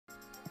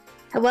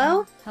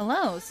Hello?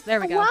 Hello. There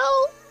we go.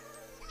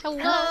 Hello?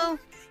 Hello.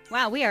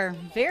 Wow, we are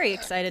very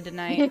excited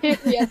tonight.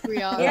 Yes,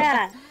 we are.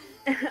 Yeah.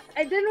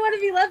 I didn't want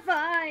to be left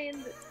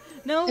behind.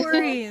 No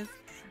worries.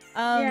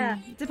 Yeah.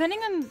 Depending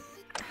on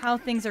how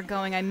things are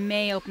going, I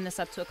may open this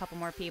up to a couple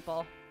more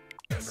people.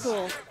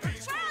 Cool.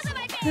 S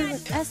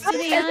to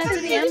the I to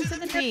the M to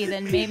the T,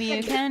 then maybe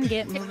you can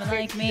get moving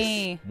like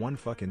me. One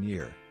fucking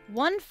year.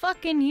 One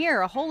fucking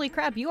year. Holy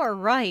crap, you are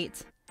right.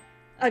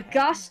 A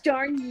gosh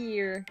darn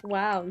year.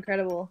 Wow,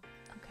 incredible.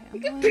 Okay,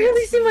 I can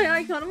barely see my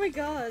icon. Oh my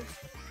god.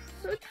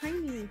 So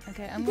tiny.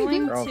 Okay, I'm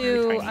going They're all very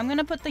to. tiny. I'm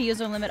gonna put the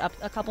user limit up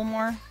a couple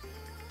more.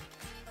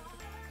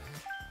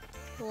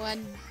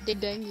 One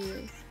ding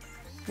year.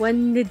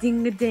 One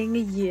ding a ding a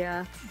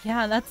year.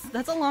 Yeah,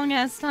 that's a long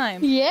ass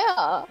time.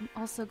 Yeah. I'm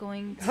also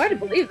going to. Hard to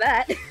believe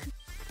that.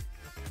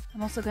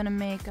 I'm also gonna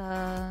make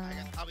I'll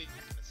be making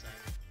a sec.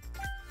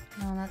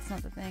 No, that's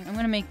not the thing. I'm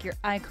gonna make your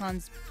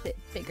icons a bit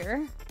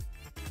bigger.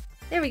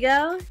 There we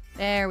go.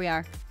 There we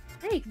are.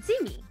 Hey, you can see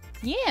me.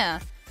 Yeah.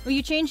 Well,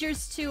 you changed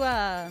yours to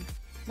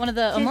one of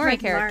the Changed Omori mine to Mari.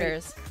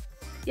 characters.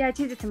 Yeah, I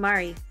changed it to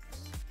Mari.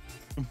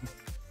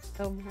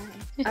 Oh my.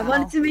 I Wow.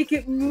 wanted to make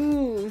it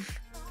move.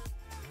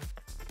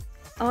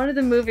 I wanted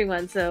the moving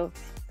one, so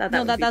thought that No,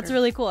 would be that's perfect.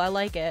 really cool. I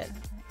like it.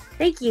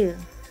 Thank you.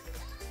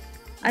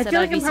 I Said feel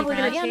like I'd I'm be probably secret.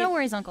 gonna Yeah, change. no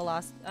worries, Uncle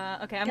Lost.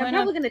 Okay, I'm I'm gonna.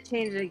 probably gonna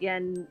change it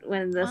again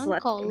when the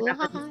select Uncle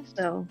happens. Lost.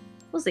 So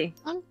we'll see.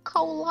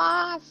 Uncle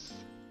Lost.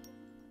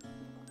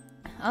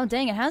 Oh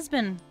dang! It has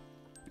been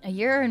a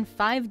year and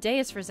 5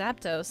 days for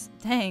Zapdos.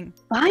 Dang.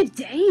 5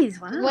 days.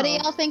 Wow. What do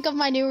y'all think of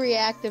my new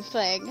reactive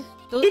thing?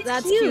 It's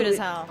That's cute as cute.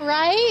 hell.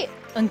 Right?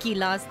 Uncle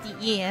Lost,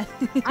 yeah.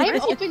 I'm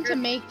open to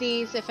make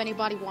these if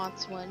anybody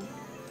wants one.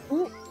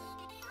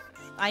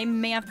 I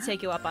may have to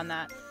take you up on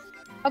that.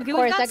 Of Okay,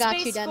 course, we've got I got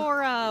space you, Den. for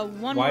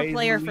one Why more is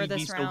player for Luigi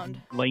this so round.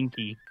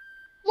 lanky?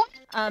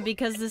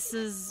 Because this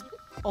is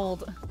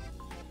old.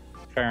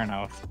 Fair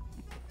enough.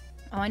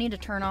 Oh, I need to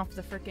turn off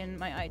the frickin'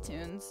 my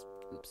iTunes.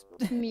 Oops.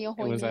 Meow,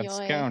 It was that meow.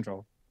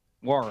 scoundrel.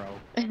 Waro.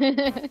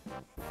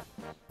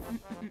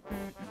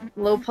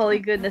 Low poly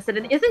goodness, and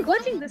it isn't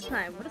glitching this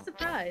time. What a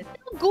surprise!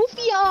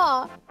 Goofy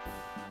ah!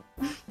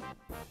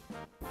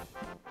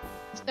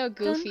 So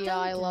goofy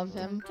ah, I love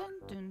him.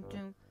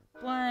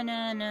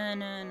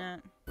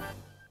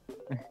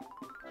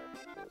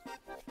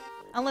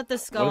 I'll let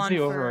this go What's on the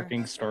for...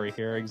 overarching story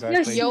here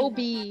exactly?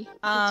 Yobi.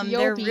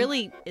 There Yobi.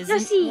 really isn't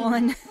Yoshi.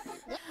 one.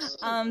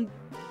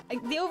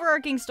 The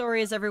overarching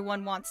story is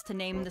everyone wants to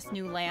name this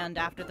new land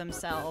after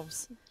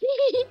themselves,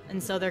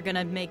 and so they're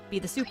gonna be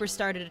the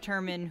superstar to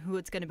determine who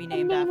it's gonna be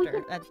named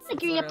after. That's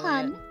agree literally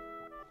upon. it.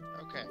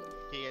 Okay.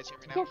 Can you guys hear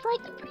me now? Just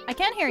like the I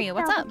can't hear you.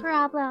 What's up?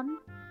 problem.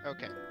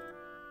 Okay.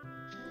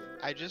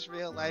 I just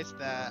realized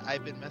that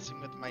I've been messing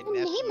with my The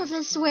name of nephew's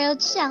this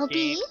world shall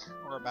game be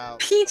for about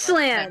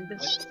Peachland. 10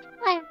 minutes.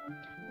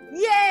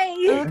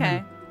 Yay!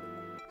 Okay.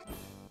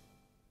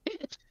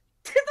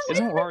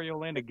 Isn't Wario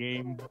Land a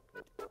game?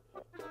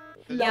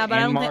 Yeah, but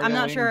I don't think, I'm Mario not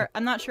Land? sure.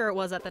 I'm not sure it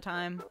was at the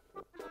time.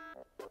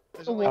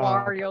 There's only one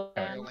Wario Mario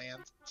Land.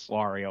 Land.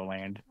 Wario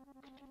Land.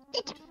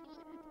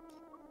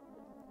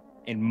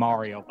 In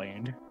Mario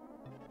Land.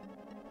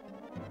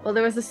 Well,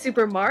 there was a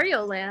Super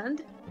Mario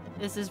Land.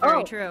 This is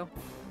very Oh. true.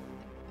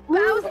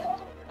 Bowser.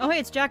 Oh, hey,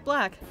 it's Jack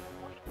Black.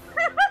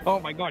 Oh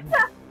my god.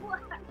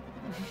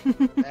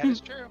 That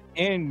is true.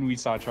 And we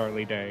saw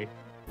Charlie Day.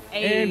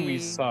 And we Hey.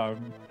 saw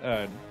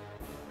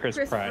Chris,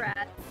 Chris Pratt.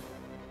 Pratt.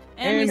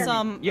 And we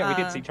saw. Yeah,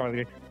 we did see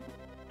Charlie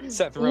Day.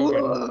 Seth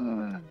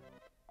Rogen.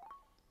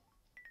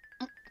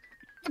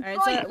 Alright,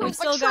 so we've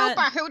still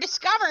got who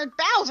discovered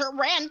Bowser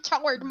ran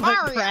toward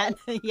Pratt.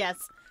 Yes,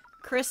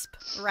 Crisp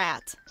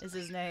Rat is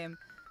his name.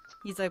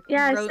 He's a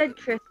Yeah, I said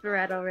Chris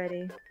Pratt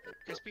already.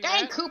 Crispy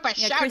Dan Rat? Koopa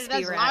Yeah, shouted Crispy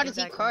as Rat, loud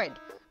exactly. as he could.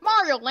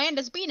 Mario Land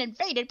is being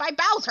invaded by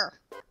Bowser.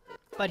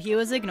 but he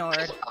was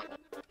ignored.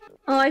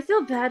 Oh, I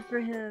feel bad for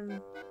him.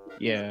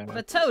 Yeah.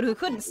 But Toad, who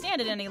couldn't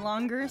stand it any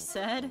longer,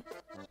 said,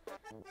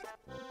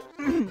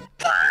 Why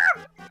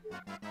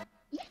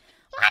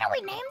don't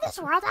we name this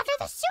world after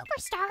the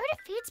superstar who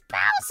defeats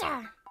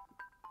Bowser?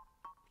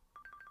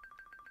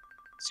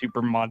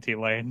 Super Monty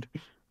Land.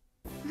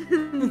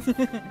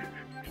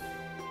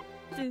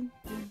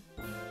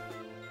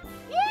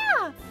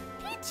 Yeah!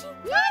 Peachy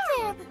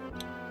Kevin!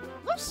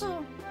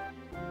 Listen,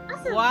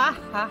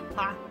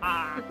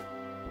 "Wahahaha."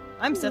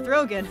 I'm Seth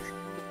Rogen.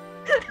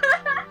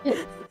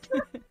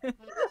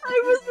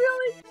 I was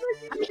really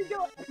expecting you to go.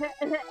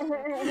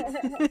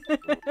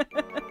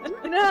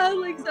 You know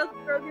how like Seth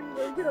Rogen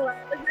was gonna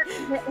laugh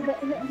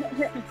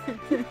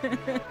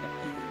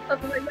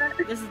something like that.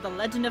 This is the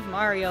Legend of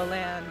Mario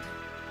Land.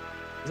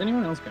 Is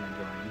anyone else gonna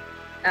join?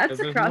 That's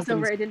a There's an open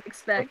crossover I didn't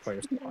expect.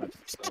 Player spot,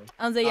 so.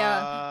 I was like,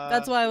 yeah,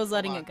 that's why I was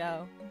letting hold it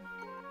go.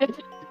 Did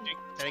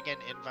I get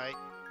an invite?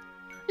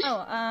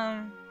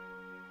 Oh,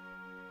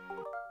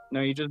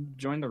 No, you just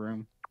joined the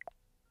room.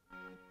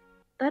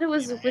 Thought it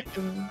was Damn it. with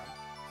them.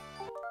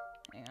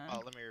 hang Oh,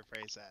 on, let me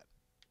rephrase that.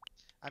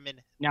 I'm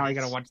in. Now I his-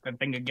 gotta watch the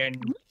thing again.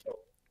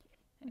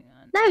 hang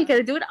on. Now you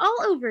gotta do it all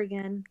over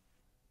again.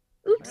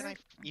 Oops. Aren't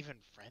I even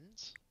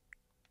friends?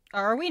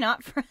 Are we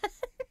not friends?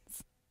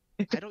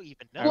 I don't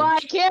even know. Why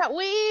can't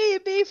we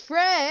be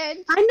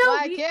friends? I know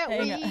Why we- can't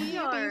Hang we on. We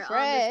are on be this-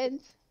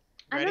 friends?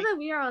 I know Ready? that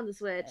we are on the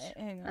Switch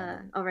Hang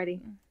on.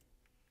 already.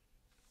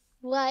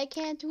 Why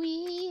can't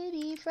we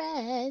be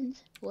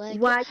friends?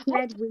 Why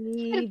can't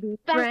we be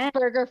Fat friends?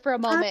 Burger for a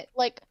moment.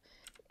 Like,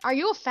 are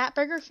you a Fat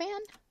Burger fan?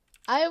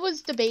 I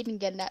was debating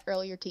getting that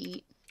earlier to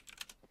eat.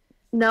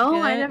 No,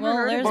 I Okay, never well,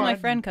 heard there's of my it.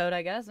 friend code,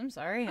 I guess. I'm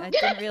sorry. I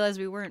didn't realize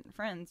we weren't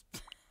friends.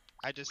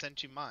 I just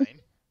sent you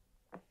mine.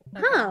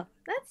 Okay. Huh?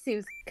 That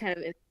seems kind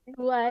of interesting.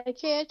 Why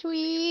can't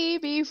we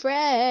be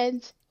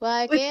friends?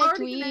 Why We're can't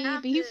already we gonna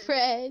have be to-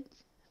 friends?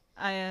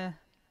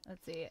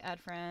 Let's see,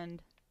 add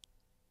friend.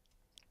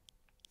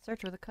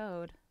 Search with a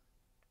code.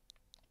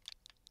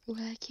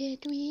 Why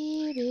can't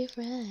we be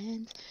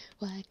friends?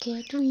 Why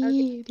can't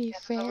we be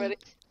friends? already.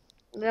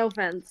 No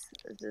offense.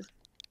 It's just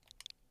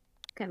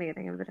kind of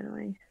getting a bit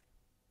annoying.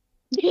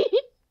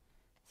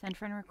 Send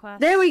friend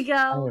request. There we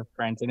I go. have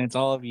friends, and it's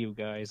all of you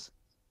guys.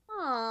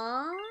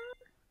 Aww.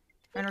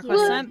 Friend Thank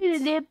request you. sent.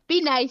 Wouldn't it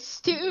be nice,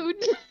 dude?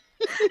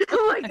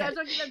 Oh my Okay. gosh,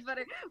 okay, that's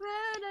better.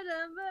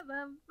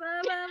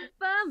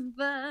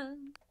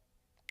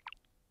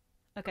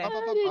 Okay.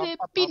 Wouldn't it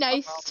be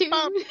nice, too?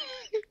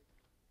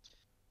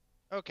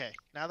 Okay,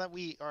 now that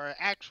we are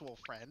actual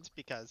friends,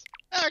 because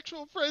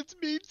actual friends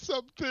mean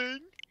something.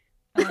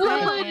 Okay,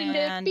 Wouldn't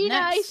it and be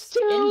nice, next,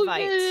 too?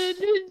 invite.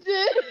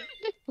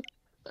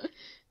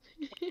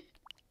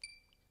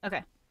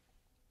 Okay.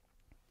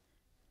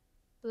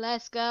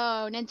 Let's go.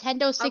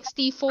 Nintendo Are we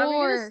 64.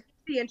 gonna skip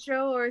the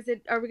intro, or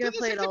are we gonna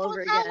play it all over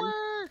again?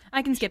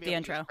 I can You should skip be the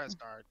able to intro. press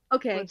start.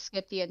 Okay. Let's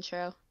skip the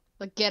intro.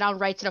 Like, get on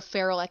right to the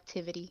feral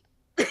activity.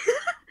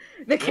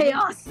 The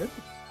chaos.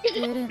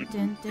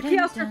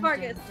 Chaos for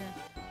Fargus.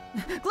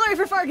 Glory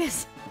for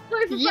Fargus!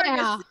 Glory for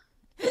Yeah.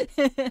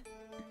 Fargus.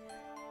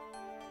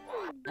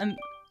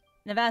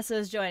 Navasa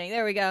is joining.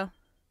 There we go.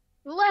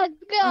 Let's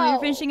go. Oh, you're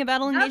finishing a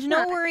battle engage. No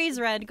That's not- worries,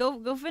 Red.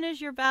 Go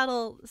finish your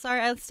battle. Sorry,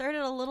 I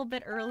started a little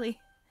bit early.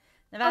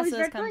 Oh, Navasa he's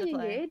has red come to playing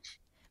play. Engage?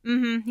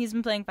 Mm-hmm. He's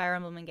been playing Fire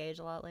Emblem Engage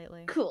a lot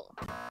lately. Cool.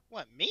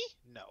 What, me?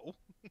 No.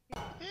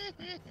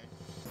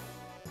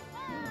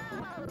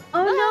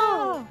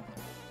 Oh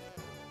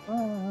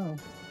Oh.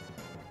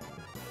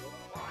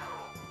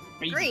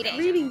 Greetings. no!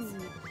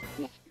 Greetings.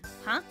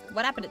 Huh?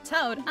 What happened to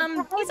Toad?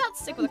 He's out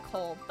sick with a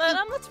cold, but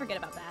let's forget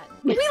about that.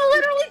 We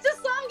literally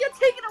just saw him get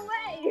taken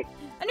away.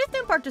 A new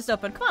theme park just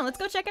opened. Come on, let's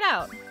go check it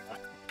out.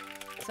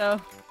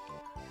 So,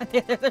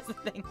 there's the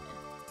thing.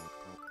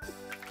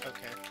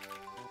 Okay.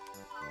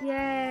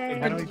 Yay.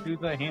 How do we do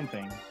the hand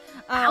thing?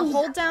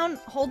 Hold down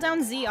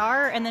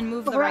ZR and then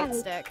move the right Right.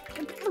 stick.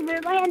 Where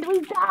land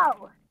we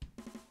go?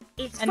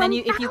 It's And then from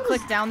if you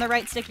click Bowser. down the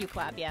right stick, you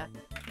clap, yeah.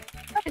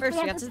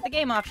 First, we have to set the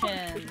game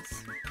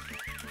options.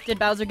 Did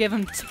Bowser give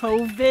him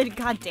Tovid?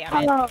 God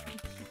damn it. Oh,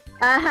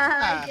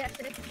 Yes.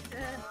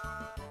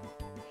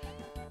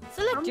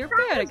 Select your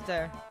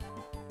character.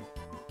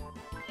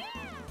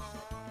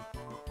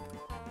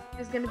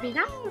 It's gonna be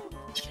that.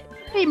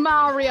 Hey,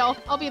 Mario.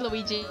 I'll be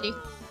Luigi.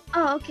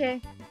 Oh,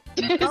 okay.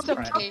 It's I'll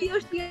okay. be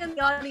Yoshi in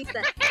the audience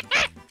then.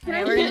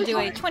 Okay, we're gonna do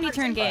a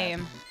 20-turn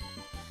game.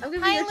 I'm gonna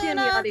be Hi, Yoshi in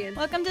the Luna. audience.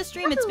 Welcome to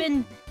stream. It's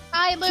been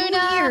Hi, 2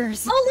 Luna.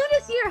 years. Oh,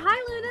 Luna's here. Hi,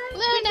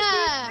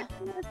 Luna.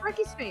 Luna. It's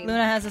Sparky stream.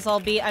 Luna has us all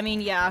beat. I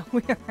mean, yeah,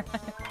 we are.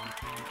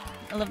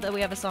 I love that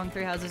we have a Song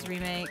 3 Houses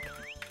remake.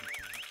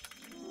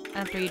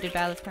 After you did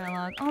Ballad's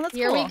Catalog. Oh, that's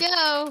Here cool. we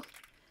go.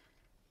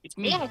 It's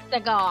me.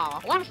 Let's go.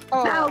 What?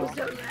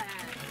 Bowser.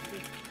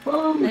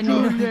 I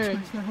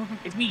know.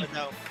 It's me. But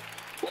no.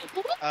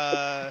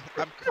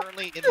 I'm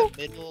currently in the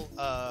middle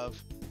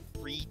of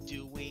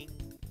redoing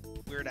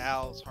Weird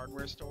Al's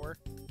hardware store,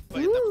 but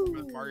in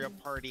the Mario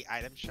Party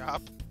item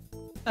shop.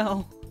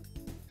 Oh.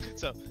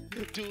 So,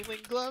 dueling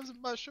gloves,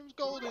 mushrooms,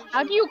 golden.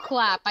 How do you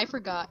clap? I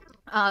forgot.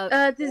 The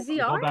Hold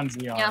ZR? on,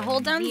 ZR. Yeah,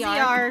 hold down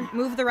ZR. ZR,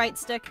 move the right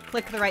stick,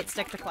 click the right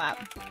stick to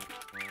clap.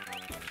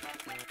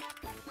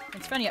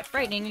 It's fun yet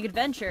frightening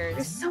adventures.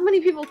 There's so many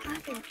people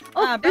clapping.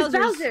 Oh, there's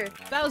Bowser.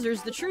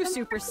 Bowser's the true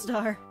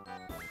superstar.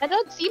 I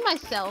don't see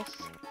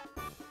myself.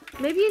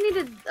 Maybe you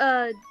need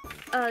to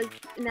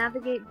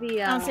navigate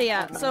the. So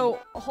yeah, so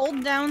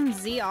hold down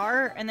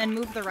ZR and then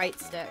move the right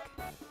stick.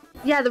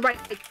 Yeah, the right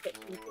stick.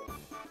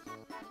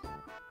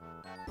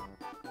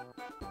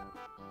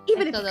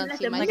 Even I if still you don't connect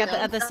see them, Like myself.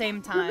 at the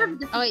same time.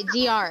 Oh wait,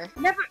 DR.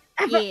 Never,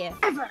 ever, Yeah.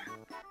 ever.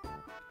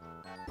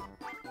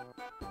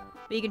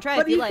 But you can try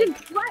But if you like. can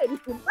try it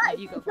if you like.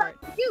 You go It's for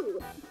up to you.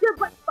 You're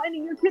but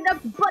finding your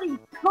kidnapped buddy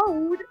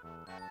Toad,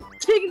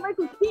 taking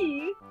Michael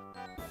Key.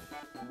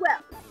 Well,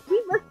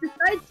 we must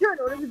decide turn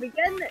order to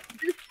begin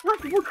this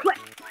possible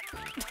quest.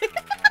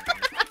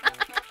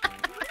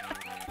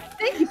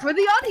 Thank you for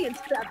the audience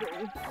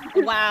clapping.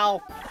 Wow.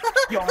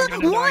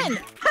 One.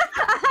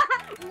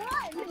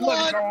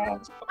 One!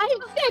 I'm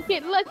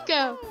second. Let's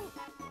go.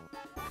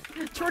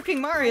 Twerking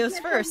Mario's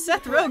first,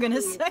 Seth Rogen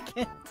is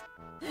second.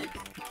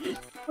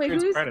 Wait,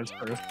 Here's who's Fred is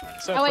first.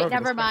 Seth Oh, wait, Rogen is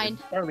never second. mind.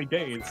 Charlie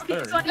Day is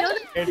third. so I know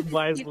And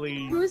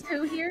Wisely, who's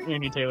who here?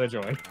 Annie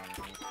Taylor-Joy.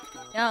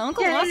 Yeah,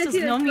 Uncle Yeah, Lost I has see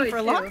that known me toy, for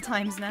a long too.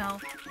 times now.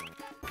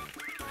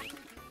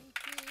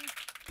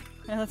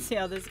 Yeah, let's see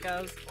how this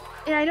goes.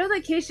 Yeah, I know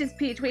that Keisha's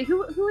Peach. Wait,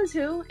 who is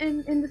who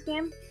in this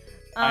game?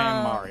 I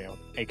am Mario,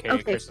 aka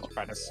okay, Chris's cool.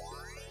 apprentice.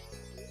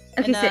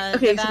 Okay, so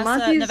Navasa,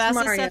 Matthew's Navasa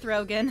Mario. Seth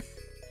Rogen.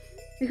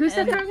 Who's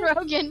Seth and- Rogen?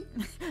 Rogan.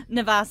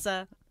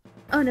 Navasa.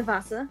 Oh,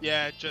 Navasa.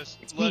 Yeah, just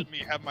It's let me.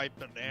 me have my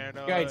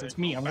banana. Guys, it's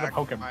me, I'm gonna back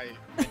poke him. My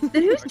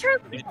Then who's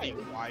Charlie Disney Day?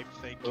 wife,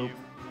 thank Oh. you.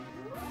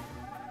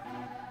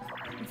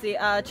 Let's see,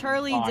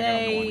 Charlie Oh, I got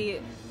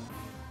Day...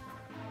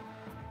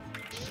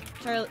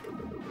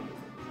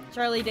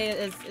 Charlie Day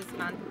is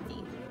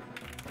Monty.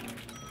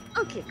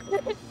 Okay, cool.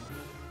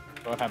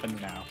 What happens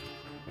now?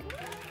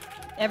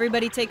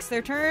 Everybody takes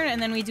their turn,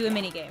 and then we do a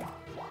mini game.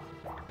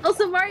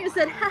 Also, Mario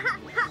said, ha ha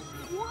ha,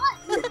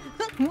 what?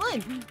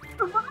 What?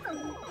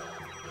 Bravado.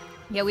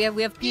 Yeah, we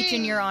have Peach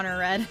in your honor,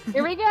 Red.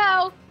 Here we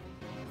go.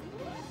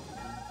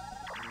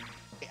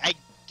 I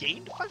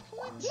gained 5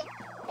 points?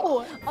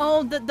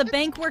 Oh, the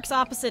bank works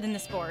opposite in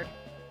this board.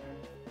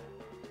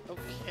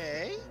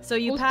 Okay. So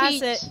you Who's pass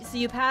Peach? it. So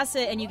you pass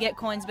it, and you get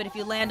coins. But if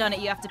you land on it,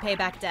 you have to pay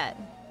back debt.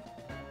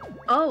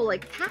 Oh,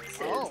 like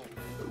taxes. Oh.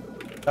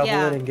 Double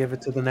Yeah. it and give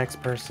it to the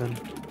next person.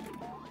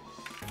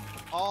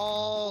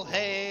 All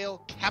hail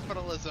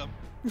capitalism.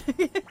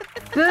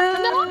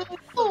 No.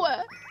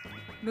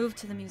 Move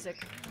to the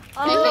music.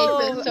 I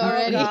hate this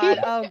already. God!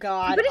 Oh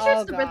God! Pretty sure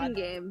Oh it's the God! rhythm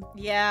game.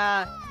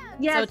 Yeah.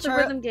 Yeah, So it's the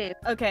rhythm game.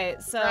 Okay.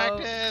 So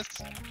Practice.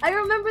 I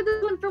remember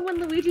this one from when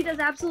Luigi does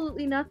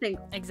absolutely nothing.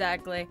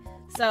 exactly.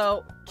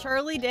 So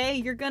Charlie Day,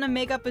 you're gonna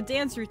make up a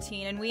dance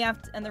routine, and we have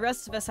to, and the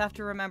rest of us have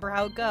to remember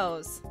how it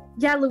goes.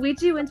 Yeah,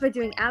 Luigi wins by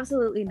doing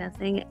absolutely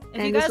nothing. If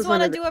and you this guys was one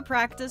want to of the- do a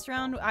practice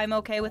round, I'm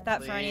okay with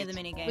that for any of the Please.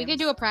 mini games. We could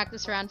do a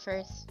practice round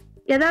first.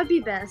 Yeah, that would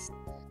be best.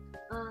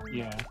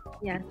 Yeah.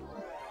 Yeah.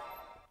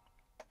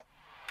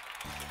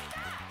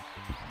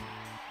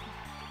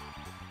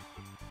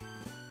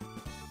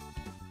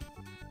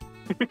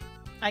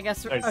 I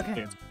guess. Nice Okay.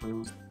 dance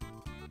moves.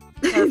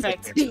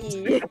 Perfect.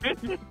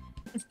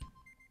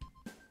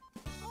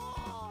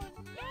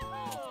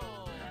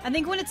 I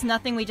think when it's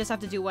nothing, we just have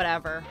to do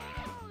whatever.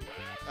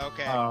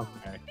 Okay.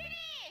 Okay.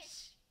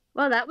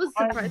 Well, that was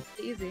surprisingly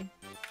easy.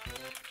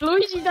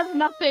 Luigi does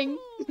nothing.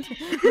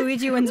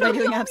 Luigi wins by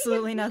doing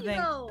absolutely nothing.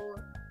 No.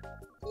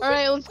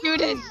 Alright, let's do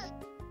this.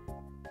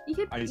 You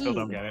hit I still E.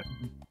 don't get it.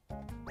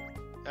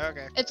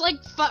 Okay. It's like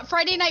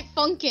Friday Night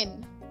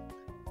Funkin'.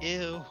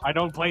 Ew. I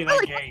don't play Oh, that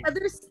like game.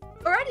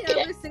 already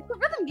another single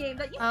rhythm game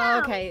that you Oh,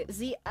 have. okay.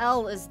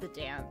 ZL is the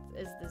dance.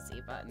 Is the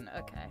Z button?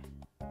 Okay.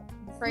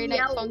 Friday Night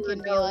Yeah,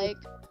 Funkin' be no. like.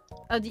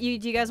 Oh, do you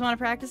guys want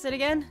to practice it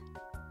again?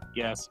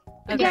 Yes.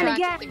 Again,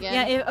 Okay.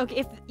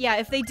 Practice Yeah.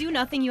 If they do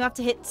nothing, you have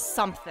to hit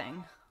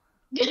something.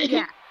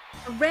 Yeah.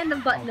 A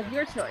random button of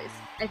your choice,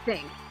 I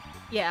think.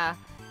 Yeah.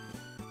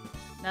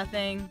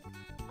 Nothing.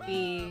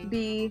 B.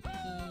 B,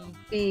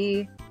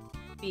 E. B,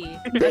 B.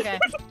 Okay.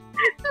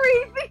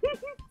 3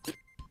 B's.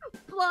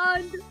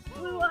 Blonde,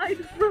 blue-eyed,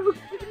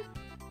 broken.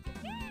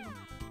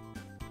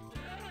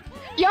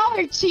 Y'all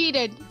are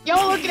cheated.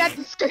 Y'all looking at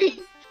the screen.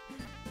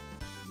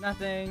 Why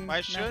Nothing.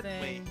 Nothing.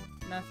 shouldn't we?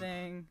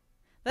 Nothing.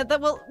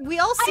 Well, we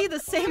all see the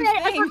same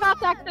I thing. forgot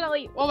to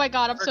accidentally. Oh my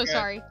god, I'm so We're good.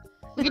 sorry.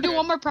 We can do We're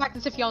one more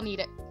practice if y'all need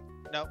it.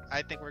 Nope,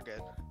 I think we're good.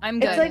 I'm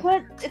good. It's like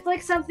what? It's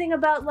like something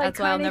about like That's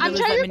why I'll kind of. never I'm lose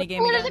trying that to minigame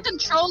record again. the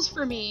controls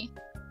for me.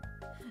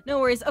 No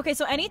worries. Okay,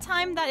 so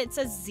anytime that it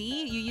says Z,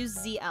 you use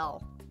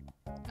ZL.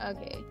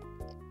 Okay.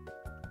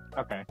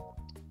 Okay.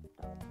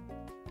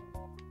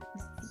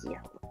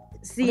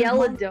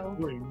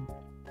 Cielado.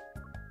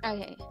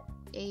 Okay.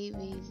 A,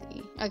 B,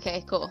 Z.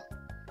 Okay, cool.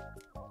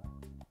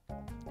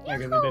 Yeah,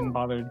 because I didn't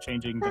bother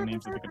changing the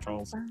names of the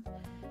controls.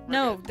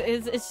 No,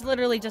 it's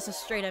literally just a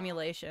straight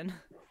emulation.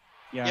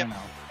 Yeah, Yep. I know.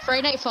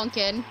 Friday Night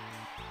Funkin'.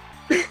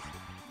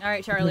 All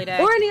right, Charlie Day.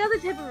 Or any other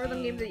type of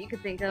rhythm game that you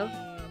could think of.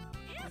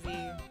 Z.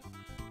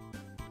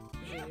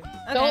 Z.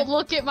 Okay. Don't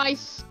look at my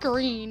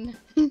screen.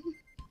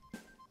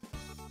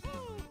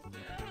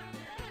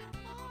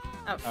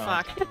 Oh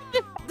fuck.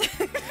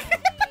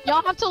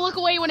 Y'all have to look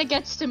away when it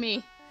gets to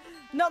me.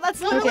 No,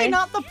 that's literally Okay.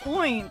 not the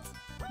point.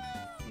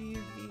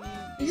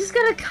 You just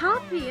gotta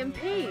copy and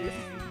paste.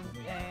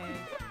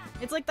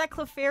 It's like that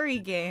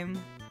Clefairy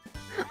game.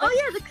 Oh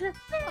yeah, the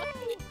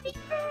Clefairy.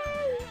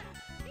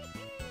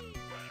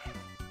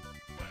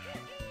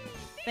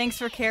 Thanks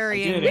for I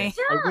carrying did me. it.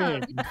 I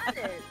win. Got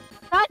it.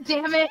 God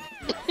damn it.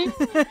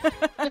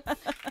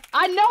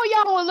 I know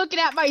y'all were looking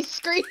at my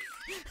screen.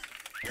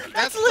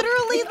 That's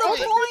literally the point.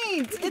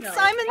 point. It's No.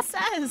 Simon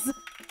Says.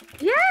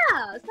 Yeah,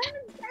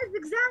 Simon Says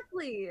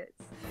exactly.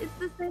 It's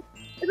the same.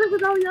 It's like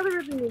with all the other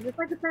rhythm games. It's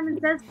like a Simon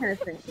Says kind of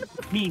thing.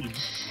 Me.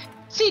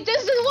 See,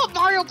 this is what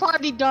Mario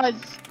Party does.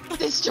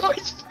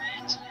 Destroys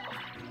friends.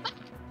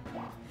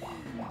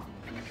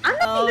 I'm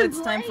not Oh, even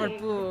it's time for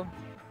playing. Boo.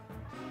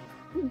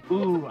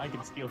 Ooh, I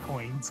can steal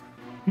coins.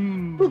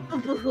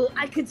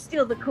 I could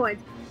steal the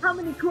coins. How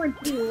many coins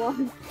do you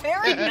want?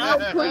 Very No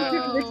nice. coin Oh.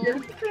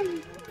 privileges.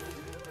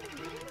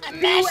 I'm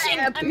You mashing!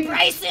 happy? I'm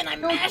Bryson!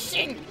 I'm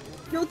mashing!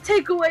 You'll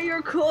take away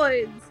your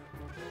coins.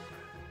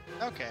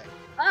 Okay.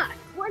 Ah,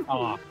 20.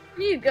 Aw.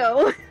 Here you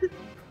go.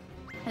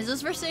 Is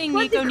this for saying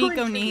 20 Nico coins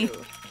Nico for Ni?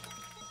 you.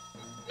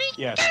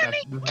 Yes, this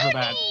is for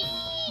that.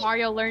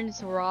 Mario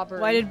learns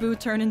robbery. Why did Boo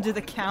turn into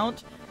the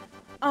Count?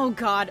 Oh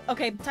god.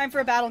 Okay, time for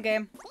a battle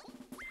game.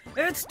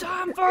 It's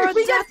time for a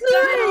We got death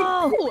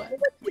battle!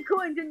 20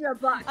 coins in your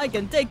box. I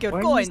can take your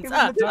When coins. you give me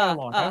the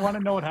dialogue, I want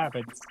to know what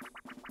happens.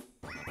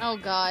 Oh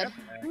god.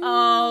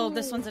 Oh,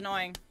 this one's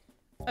annoying.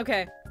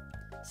 Okay.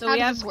 So How we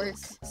does have this work?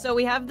 So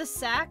we have the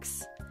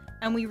sacks,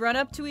 and we run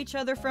up to each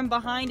other from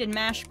behind and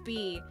mash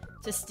B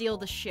to steal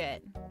the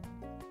shit.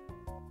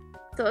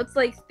 So it's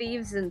like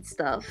thieves and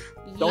stuff.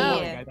 Don't Yeah.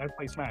 worry, guys. I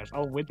play Smash.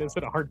 I'll win this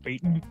in a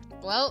heartbeat.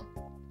 Well,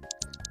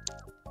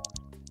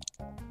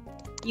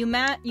 You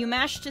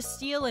mash to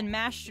steal and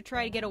mash to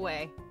try to get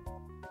away.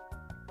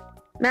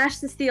 Mash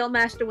to steal,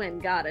 mash to win.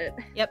 Got it.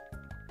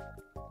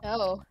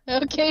 oh,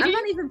 okay. I'm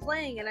not even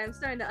playing and I'm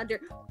starting to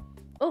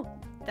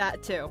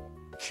That too.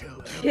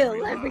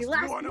 kill every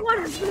last one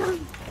of them.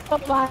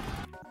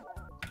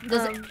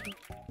 Does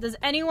Does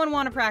anyone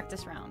want a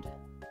practice round?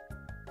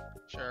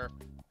 Sure.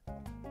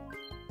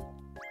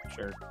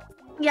 Sure.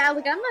 Yeah,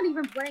 like I'm not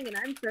even playing and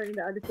I'm starting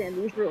to understand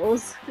these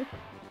rules.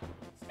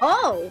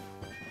 Oh!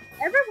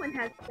 Everyone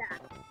has that.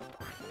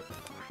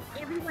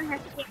 Everyone has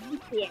to get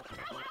used to it.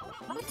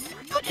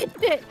 What is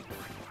it?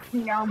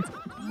 No.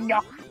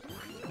 No.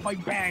 My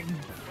bang.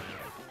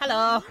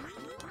 Hello.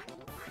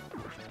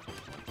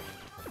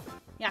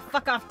 Yeah,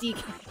 fuck off,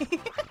 DK.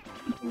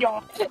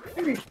 No.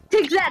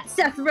 Take that,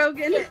 Seth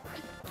Rogen!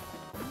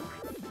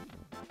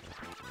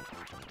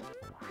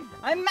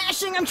 I'm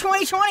mashing. I'm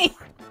 2020.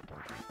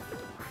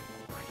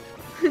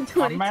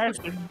 I'm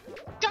mashing.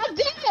 God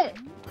damn it!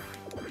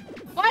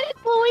 Why did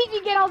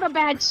Luigi get all the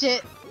bad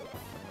shit?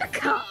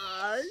 Because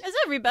As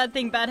every bad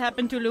thing bad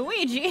happened to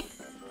Luigi.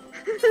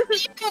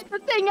 The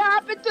thing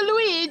happened to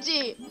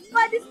Luigi!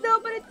 why does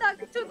nobody talk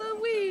to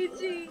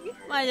Luigi?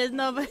 Why does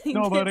nobody?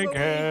 Nobody give a-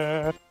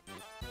 cares.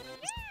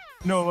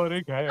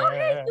 Nobody cares. Oh,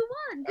 hey, you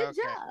won! Good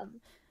Okay. job!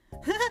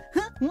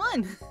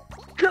 One.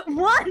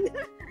 One!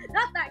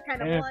 Not that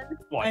kind of Eh. one.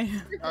 What?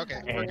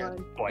 Okay. Eh, We're good.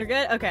 You're what?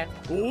 good. Okay.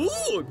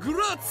 Oh,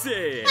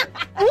 grazie!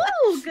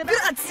 Ooh, good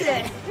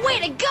Grazie. Way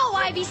to go,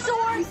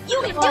 Ivysaur!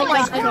 You can do Oh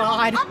my it!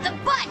 god. Up the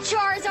butt,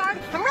 Charizard!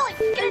 I'm really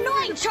f***ing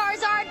annoying,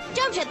 Charizard!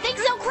 Don't you think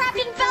so,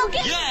 Crafton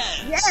Falcon?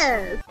 Yes!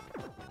 Yes!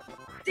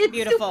 It's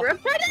Beautiful. super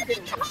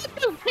repetitive!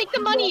 Take the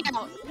money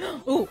out!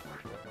 Ooh.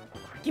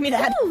 Give me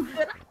that. Ooh,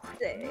 good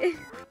say.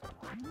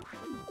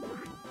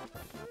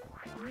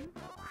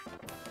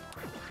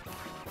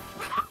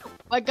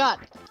 My god.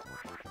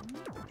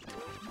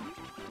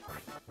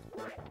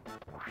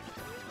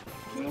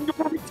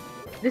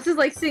 This is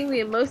like seeing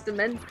the most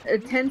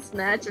intense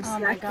match of Oh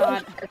my Smash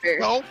God. Bros. ever.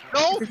 No!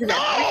 No! This is No!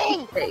 an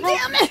epic thing.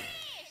 Damn it.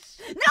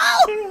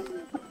 No.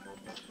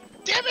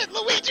 Damn it,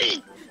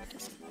 Luigi!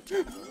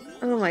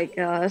 Oh my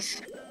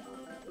gosh.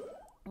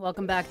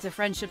 Welcome back to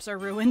Friendships Are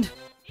Ruined.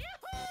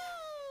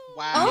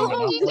 Wow.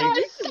 Oh, You Monopoly. got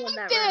You won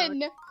that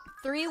something!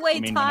 Three-way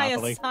You mean tie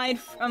Monopoly? aside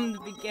from the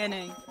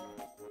beginning.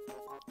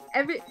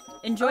 Every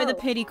Enjoy the Oh.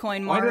 pity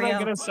coin, Why Mario. did I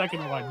get a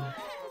second one?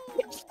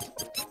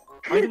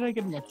 Why did I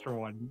get an extra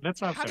one?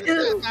 That's not How did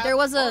fair. that There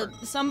was a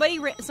work?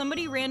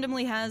 somebody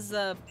randomly has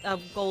a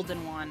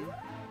golden one.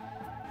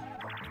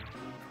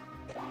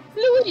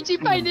 Luigi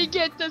finally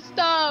get the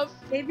stuff!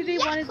 maybe they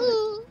wanted to,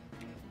 Yahoo!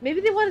 maybe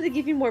they wanted to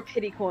give you more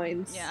pity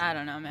coins. Yeah, I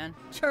don't know, man.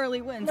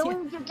 Charlie wins. Yeah.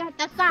 Luigi got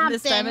the something!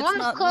 This time it's That's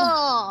not-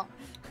 cool!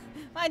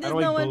 Why does How do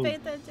I no one vote? pay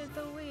attention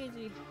to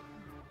Luigi?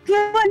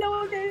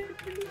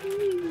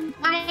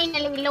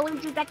 Finally,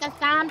 Luigi got the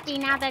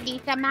something out of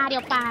this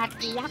Mario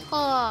Party!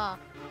 Yahoo!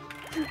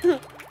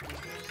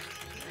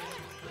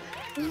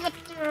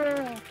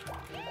 Yeah.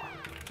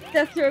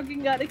 Seth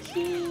Rogen got a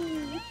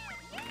key.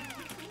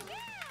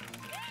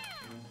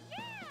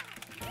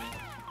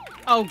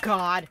 Oh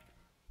God.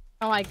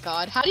 Oh my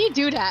god, how do you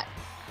do that?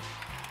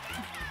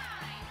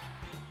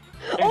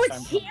 Oh,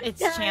 Next it's time. chance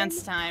It's time.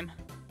 chance time.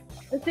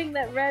 The thing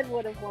that Red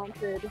would have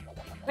wanted.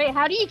 Wait,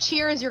 how do you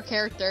cheer as your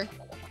character?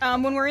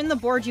 When we're in the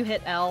board, you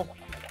hit L.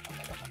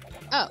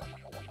 Oh.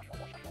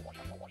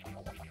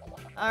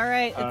 All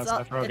right,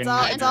 Seth Rogen,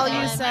 it's all you,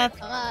 Fine. Seth.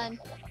 Come on.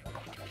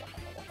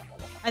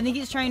 I think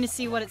he's trying to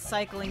see what it's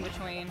cycling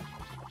between.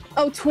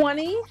 Oh,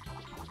 20?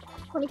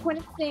 20 coin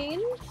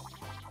exchange?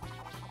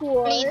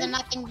 For... Please,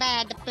 nothing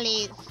bad,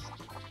 please.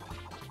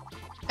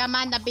 Come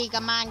on, the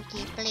bigger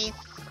monkey, please.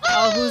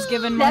 Oh, who's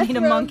giving money Seth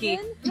to Monkey?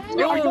 Rogen?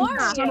 No,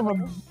 Mario. son of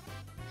a...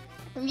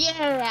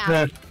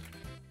 Yeah!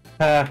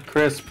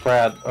 Chris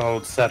Pratt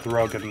owed Seth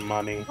Rogen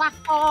money. Wow!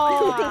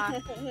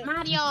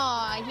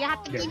 Mario, you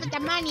have to give the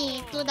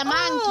money to the monkey.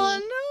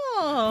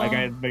 Oh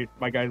no!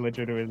 My guy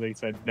legitimately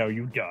said, "No,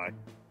 you die."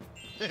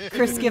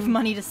 Chris give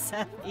money to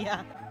Seth.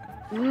 Yeah.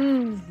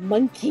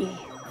 Monkey.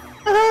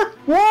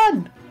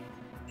 One!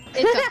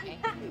 It's okay.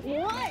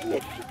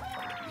 What?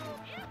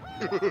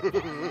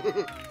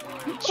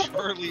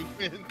 Charlie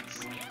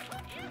wins.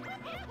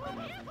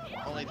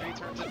 Only 3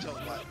 turns until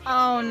what?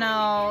 Oh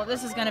no,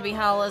 this is gonna be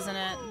hell, isn't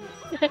it?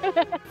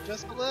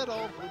 Just a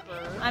little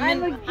blooper.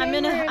 I'm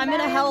in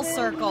a hell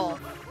circle.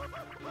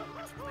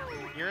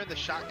 You're in the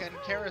shotgun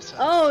carousel.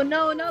 Oh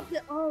no, not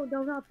this. Oh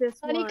no, not this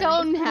one.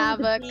 Honeycomb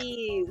Havoc.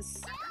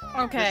 Please.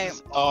 Okay, This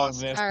is Oh,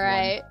 awesome. this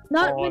Alright.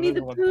 Not Oh, Winnie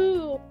the this one.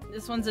 Pooh.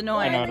 this one's I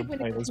annoying. know how Like to Winnie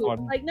play the this Pooh.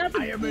 one. Like not the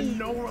I am in Pooh.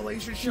 no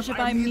relationship. You should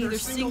I'm I'm neither neither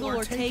single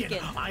or taken.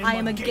 I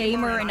am a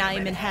gamer and I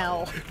am in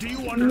hell. Do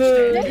you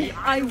understand me?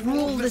 I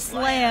rule this Can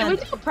we land.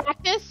 do a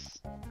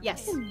practice?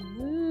 Yes,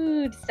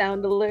 Mood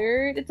sound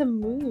alert. It's a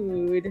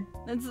mood.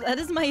 that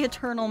is my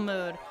eternal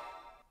mood.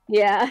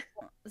 Yeah.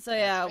 So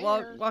yeah,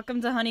 welcome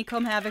to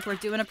Honeycomb Havoc. We're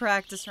doing a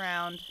practice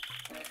round.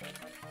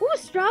 Ooh,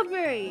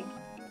 strawberry.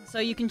 So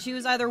you can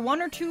choose either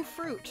 1 or 2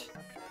 fruit.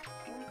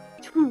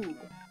 2.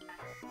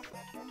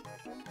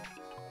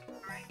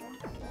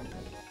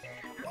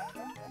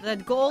 The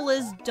goal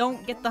is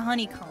don't get the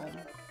honeycomb.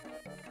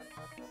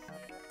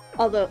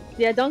 Although,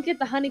 yeah, don't get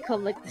the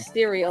honeycomb like the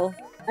cereal.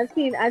 I've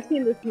seen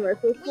this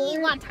commercial for We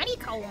it. want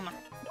honeycomb.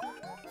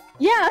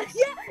 Yeah,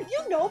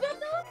 you know about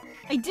that?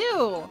 I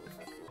do!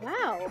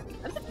 Wow,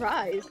 I'm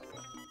surprised.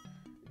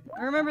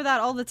 I remember that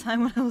all the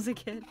time when I was a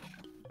kid.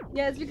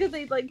 Yeah, it's because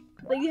they have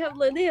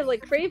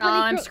crave Oh,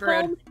 I'm honeycomb,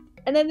 screwed.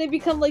 and then they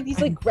become like these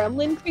like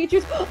gremlin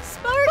creatures.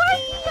 Sparky!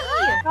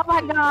 Oh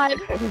my god.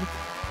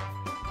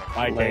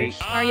 My case.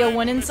 Mario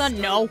winning, son?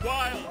 No.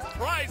 Wild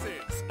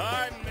prizes.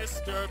 I'm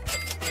Mr.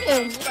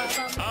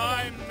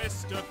 I'm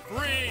Mr.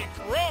 Freak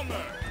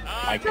Roamer.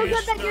 I So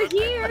good that you're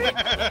here.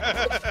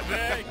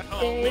 They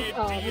call me They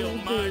call Deal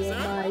me Miser.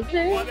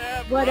 Miser.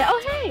 Whatever. What?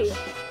 Oh hey,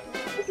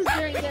 this is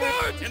during the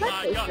In my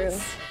playthrough.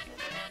 guts.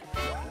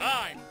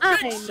 I'm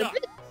I'm Big the Shot.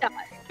 big shot.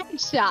 Big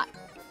shot.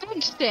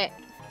 Big shit.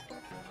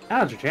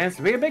 Now's your chance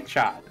to be a big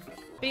shot.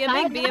 Be a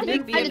big, be a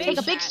big, be I a had to take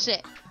a big big.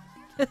 shit.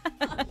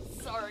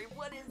 Sorry,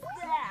 what is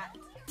that?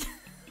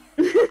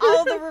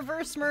 Oh, the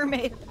reverse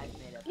mermaid.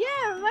 Yeah,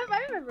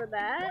 I remember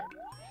that.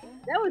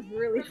 That was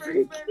really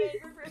freaky.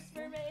 Reverse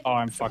mermaid. Oh,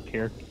 I'm fucked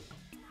here.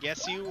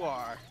 Yes, you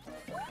are.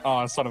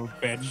 Oh, son of a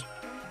bitch.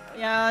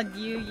 Yeah,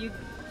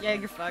 yeah,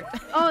 you're fucked.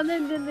 Oh, and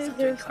then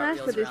there's Smash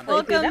Brothers playthrough. That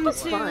Welcome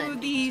was to fun.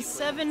 the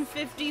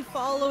 750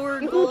 follower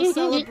goal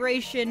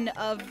celebration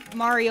of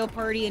Mario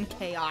Party and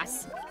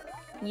Chaos.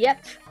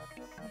 Yep.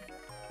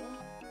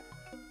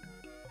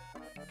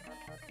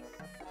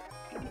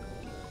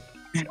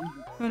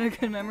 What a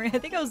good memory. I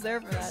think I was there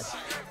for that.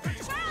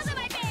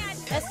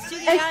 S to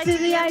the X I to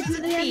the I to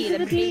the M to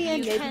the P,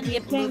 and and maybe maybe you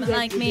you can can get get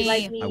like to be me.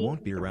 like me. I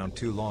won't be around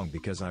too long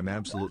because I'm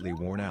absolutely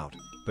worn out,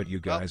 but you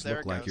guys there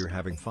look it like goes. you're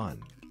having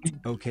fun.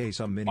 Okay,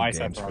 some mini My games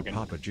set for broken.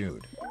 Papa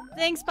Jude.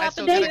 Thanks, I Papa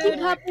still get a Thank you, Dude.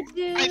 coin. Papa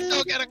Dude. I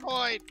still get a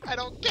coin. I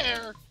don't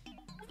care.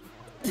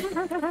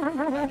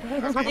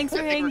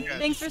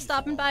 Thanks for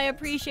stopping by. I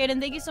appreciate it.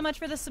 And thank you so much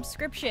for the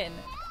subscription.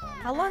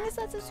 How long is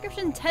that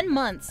subscription? 10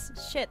 months.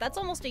 Shit, that's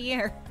almost a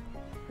year.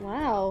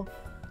 Wow.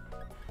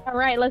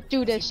 Alright, let's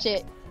do this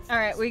shit. All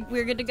right,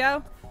 we're good to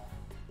go.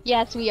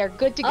 Yes, we are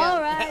good to go.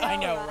 All right. I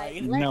know, all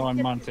right? Let's No, I'm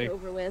get Monty. this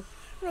over with.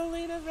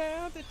 Rolling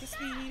around at the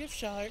speed of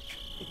shark.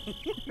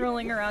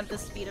 Rolling around the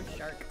speed of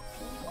shark.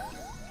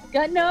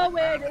 Got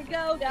nowhere to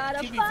go. Gotta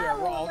To be fair,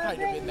 we're all follow the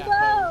kind of in that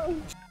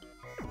rainbow.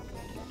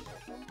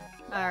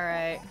 All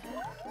right.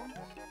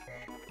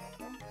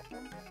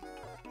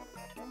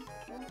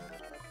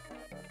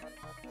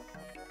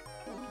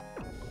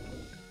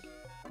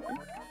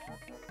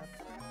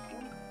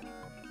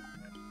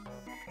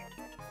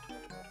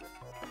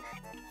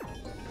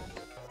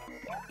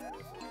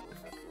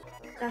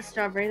 Got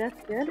strawberry.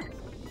 That's good.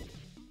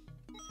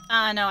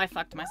 No, I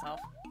fucked myself.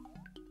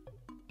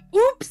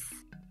 Oops.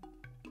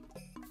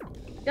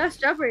 Got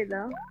strawberry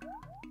though.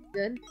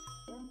 Good.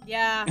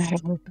 Yeah.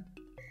 Uh-oh,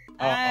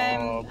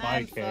 I'm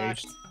my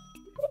case. fucked.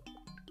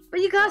 But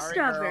you got Sorry,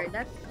 strawberry. girl.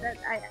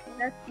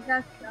 That's you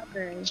got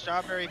strawberry.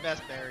 Strawberry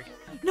best berry.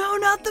 No,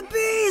 not the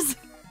bees!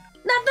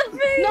 Not the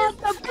bees. Not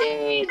the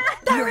bees!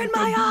 They're in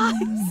my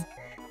eyes!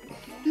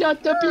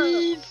 Not the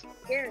bees!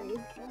 Scary.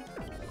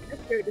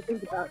 That's scary to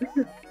think about.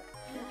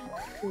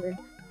 Anyway.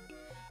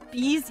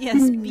 Bees?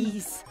 Yes,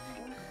 bees.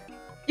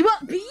 You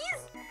want bees?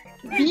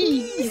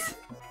 Bees!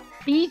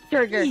 Bees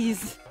sugar.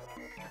 Bees.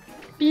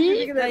 Bees?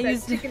 Look at that, I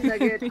used to- chicken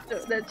nugget.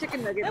 That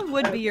chicken nugget. That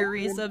would be your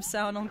resub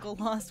sound, Uncle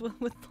Lost,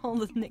 with all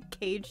the Nick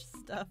Cage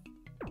stuff.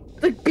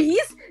 Like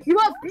bees? You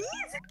want bees?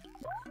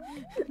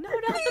 No,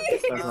 not the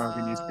bees! That's wrong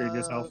when you screwed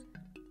yourself.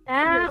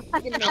 Ah,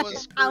 Chicken I nugget. was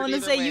screwed I want to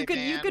either say way, you could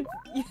man.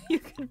 you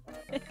could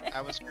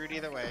I was screwed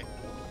either way.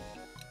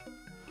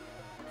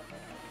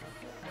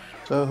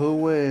 So who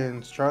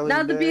wins? Charlie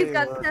Now the Day bees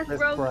got or Seth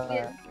Chris Rogen.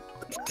 Pratt?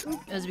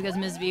 It was because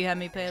Ms. V had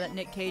me play that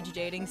Nick Cage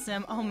dating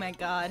sim. Oh my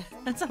god,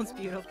 that sounds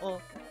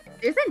beautiful.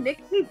 There's a Nick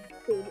Cage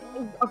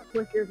dating. Of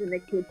course, there's a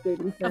Nick Cage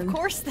dating sim. Of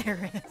course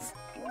there is.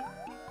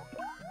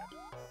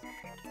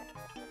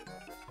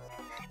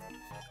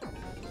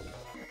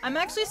 I'm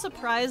actually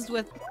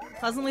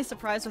pleasantly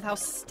surprised with how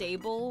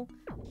stable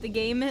the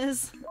game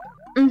is.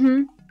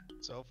 Mm-hmm.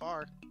 So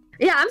far.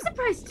 Yeah, I'm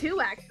surprised too.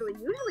 Actually,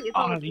 usually it's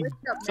Oh, always you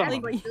listed up son next,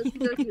 of a like Doki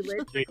Doki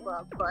Literature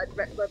Club, but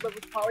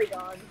with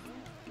polygons.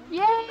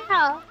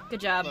 Yeah!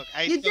 Good job. Look,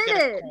 I You still did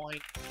get a it. coin.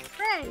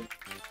 Hey!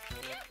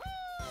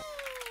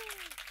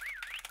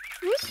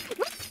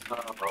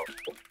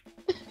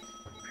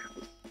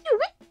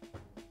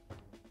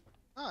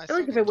 Oh, I I feel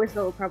like still if get I whistle,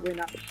 it'll probably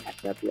not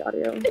catch up the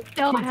audio.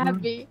 So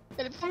happy.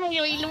 And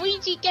finally,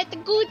 Luigi get the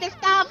good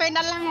stuff in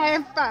the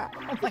life.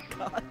 Oh my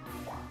god.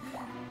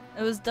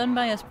 It was done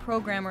by us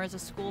programmer as a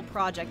school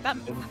project. That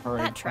There's a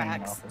parade that planning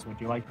tracks. office. Would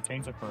you like to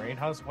change the parade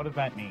house? What does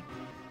that mean?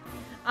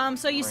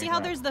 So you see how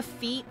Parade there's the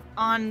feet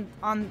on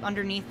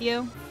underneath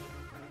you?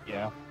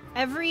 Yeah.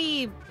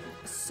 Every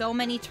so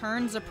many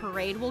turns a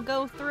parade will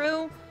go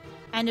through,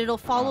 and it'll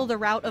follow the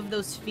route of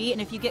those feet,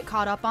 and if you get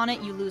caught up on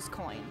it, you lose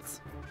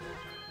coins.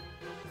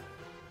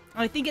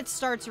 I think it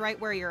starts right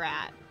where you're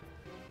at.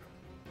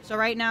 So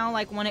right now,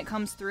 like, when it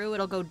comes through,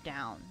 it'll go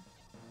down.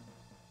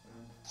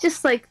 It's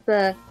just like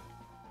the...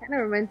 Kind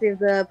of reminds me of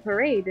the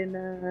parade in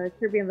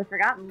Kirby and the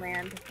Forgotten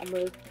Land,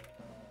 almost.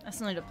 I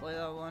still need to play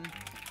that one.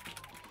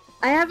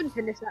 I haven't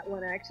finished that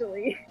one,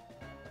 actually.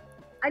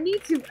 I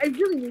need to. I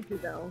really need to,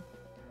 though.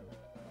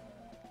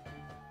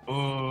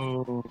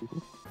 Boo.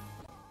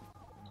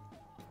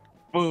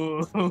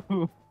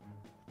 Boo.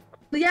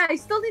 But yeah, I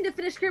still need to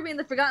finish Kirby and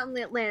the Forgotten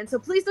Land, so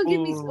please don't give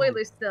me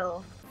spoilers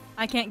still.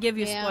 I can't give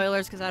you Yeah.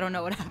 spoilers because I don't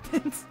know what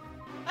happens.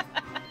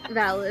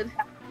 Valid.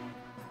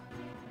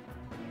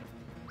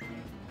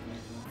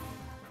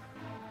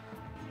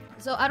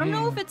 So I don't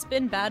know if it's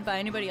been bad by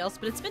anybody else,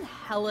 but it's been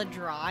hella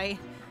dry.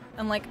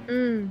 And like,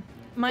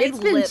 my It's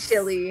been lips...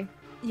 chilly.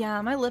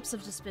 Yeah, my lips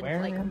have just been Where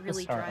like is the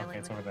really start? dry Okay, lately.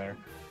 it's over there.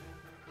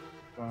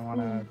 Do I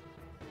wanna...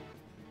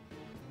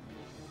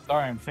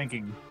 Sorry, I'm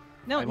thinking.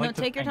 No, I like no,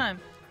 to take your think. time.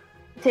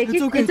 Take It's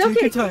your, okay, it's take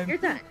okay. your time. Take your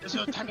time. There's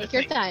no time to Take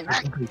your think.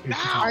 time.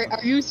 Now!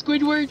 Are you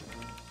Squidward?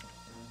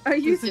 Are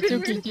you It's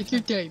okay, take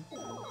your time.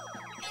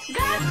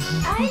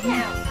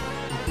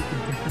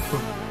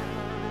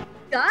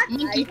 Got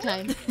Monkey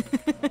time.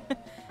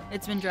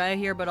 It's been dry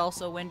here, but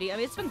also windy. I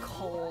mean, it's been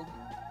cold.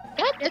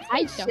 God, It's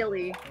I been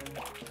chilly.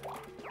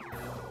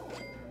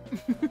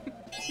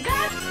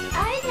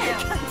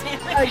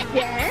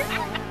 Again?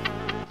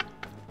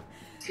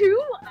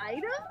 2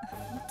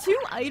 items? 2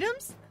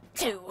 items?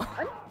 2.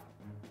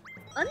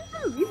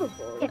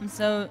 Unbelievable.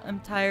 I'm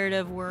tired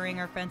of worrying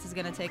our fence is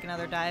gonna take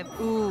another dive.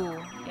 Ooh,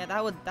 yeah,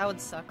 that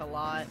would suck a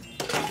lot.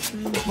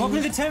 Welcome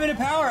to the 10-minute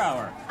power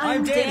hour.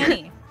 I'm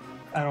Danny.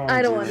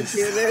 I don't want to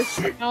do this.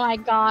 Oh my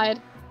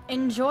god.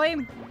 Enjoy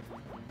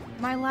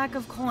my lack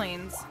of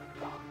coins.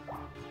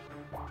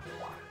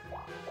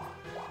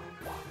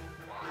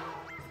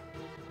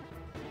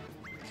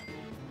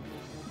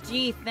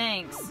 Gee,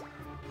 thanks.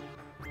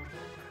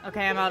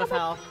 Okay, I'm out of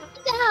health.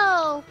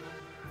 No!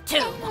 2!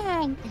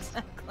 Thanks.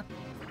 Exactly.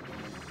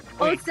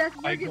 Oh, Wait, it's Seth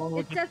I Rogen, don't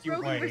it's look Seth at you,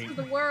 Rogen wait. versus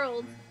the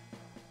world.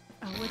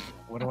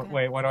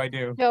 Wait, what do I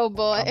do? Oh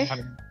boy.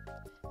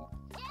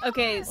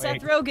 Okay,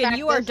 Seth Wait. Rogen,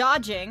 you are Practice.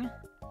 dodging.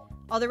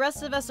 All the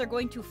rest of us are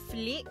going to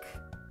flick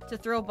to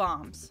throw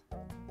bombs.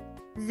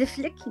 The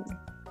flicking.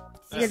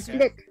 The Okay.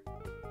 flick.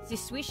 The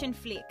swish and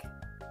flick.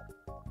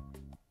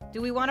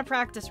 Do we want a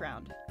practice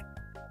round?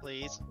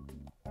 Please.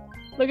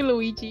 Look at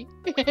Luigi.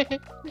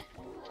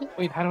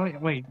 Wait, how do I...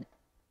 Wait.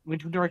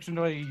 Which direction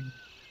do I...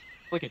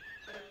 Click it?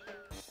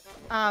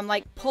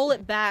 Like, pull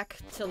it back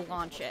to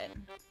launch it.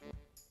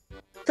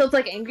 So it's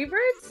like Angry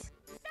Birds?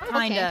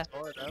 Kinda.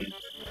 Sort of.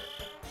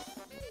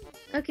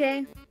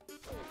 Okay.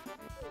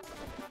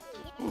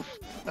 Oof,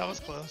 that was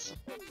close.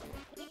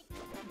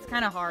 It's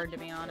kind of hard, to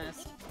be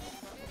honest.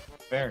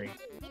 Very.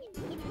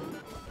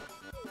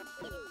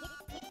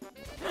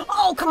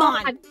 Oh, come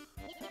on!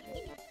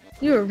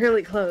 You were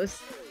really close.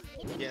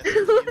 Yes.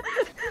 Look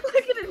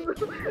at it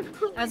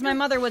move. As my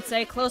mother would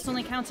say, close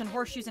only counts in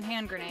horseshoes and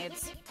hand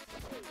grenades.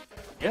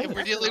 Yeah.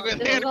 We're dealing with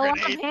There's hand a lot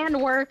of grenade.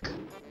 handwork.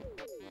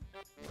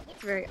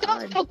 It's very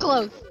Don't odd. so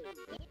close.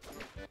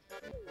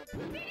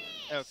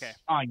 Okay.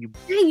 Oh, you...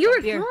 Dang, you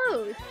were Beer.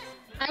 close.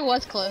 I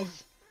was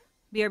close.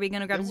 BRB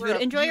gonna grab There his were food.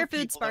 a Enjoy few your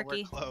food, people that were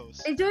Sparky.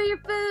 close. Enjoy your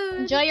food.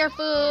 Enjoy your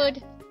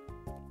food.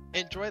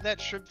 Enjoy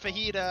that shrimp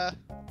fajita.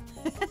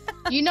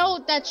 You know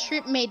that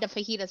shrimp made the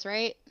fajitas,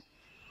 right?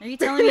 Are you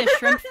telling me a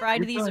shrimp fried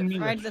You're these telling me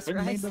fried that this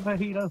shrimp made rice? the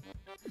fajita?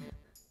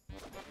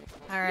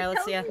 Alright,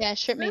 let's see ya. Yeah,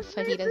 shrimp made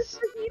fajitas.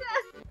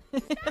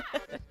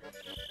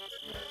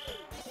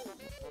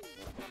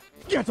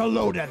 Get a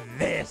load of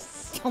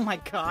this. Oh my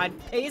god,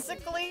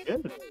 basically?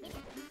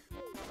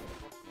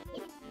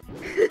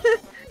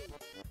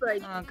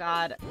 Like, Oh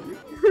god.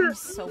 I'm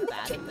so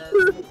bad at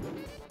this.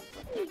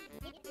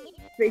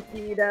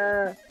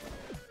 Fajita.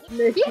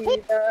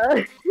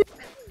 Nikita.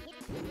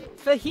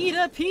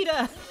 Fajita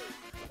pita!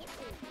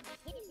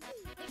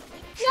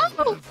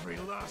 No! Every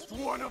last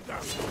one of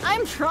them.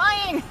 I'm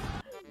trying!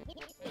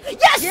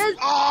 Yes! Yes!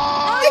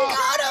 Oh! I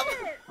got him!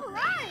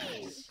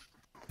 Alright!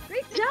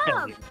 Great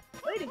job!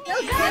 Way to go,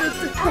 guys!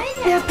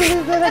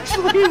 That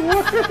actually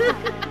worked!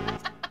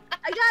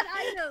 I got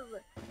item!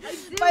 I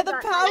do By the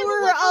got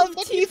power item. of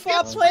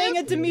Tifa playing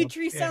a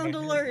Dimitri sound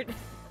alert.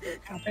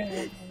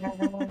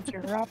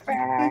 You're a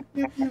bad.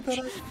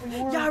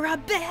 You're a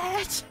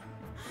bitch!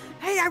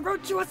 Hey, I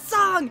wrote you a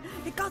song!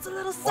 It goes a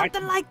little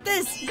something like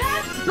this!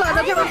 Son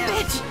of You're a a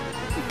bitch!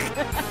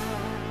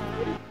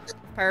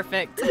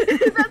 Perfect.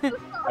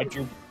 I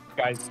drew,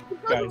 guys.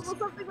 It goes a little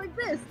something like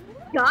this.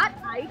 Got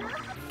item?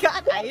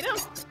 Got item?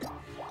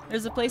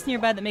 There's a place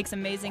nearby that makes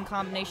amazing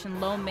combination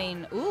lo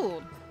mein.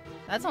 Ooh,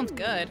 that sounds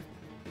good.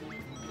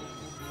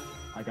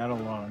 I got a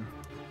loan.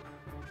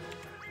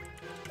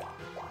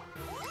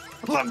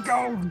 Let's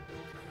go!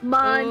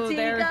 Monty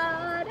there-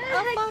 got a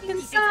fucking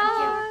hecking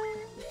star.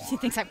 She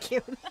thinks I'm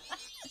cute.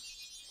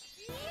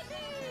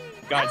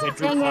 Guys, I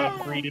drew Dang Pot it.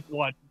 of Greed in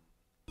one.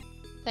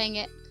 Dang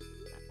it.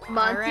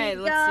 Monty Alright,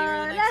 let's see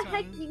where the got next a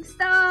one. hecking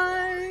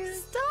star.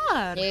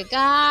 Stop! You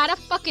got a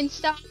fucking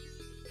stop.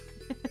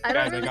 I Guys, don't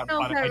I really got know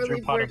pot- if that I drew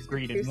really Pot of works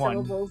Greed with in 2 one.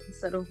 syllables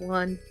instead of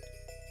 1.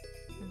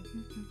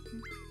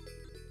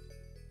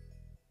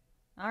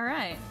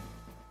 Alright.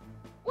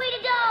 Way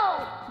to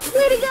go!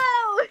 Way to go!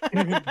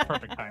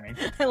 Perfect timing.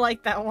 I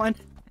like that one.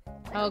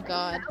 Oh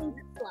god.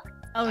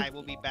 Oh, I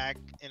will be back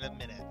in a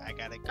minute. I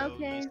gotta go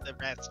Okay. use the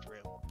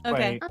restroom.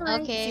 okay. Wait.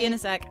 Alright. Okay. See you in a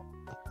sec.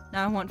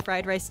 Now I want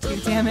fried rice too,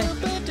 damn it.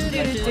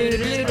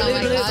 Oh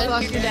my god.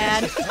 Fuck your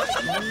dad.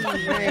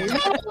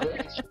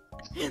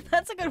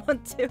 That's a good one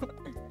too.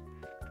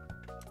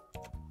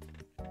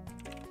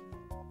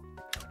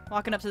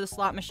 Walking up to the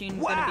slot machine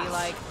is gonna be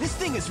like, This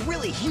thing is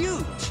really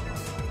huge!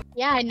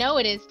 Yeah, I know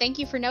it is. Thank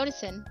you for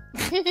noticing.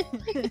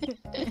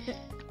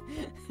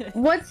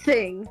 What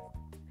thing?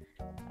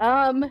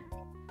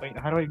 Wait,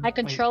 how do I? My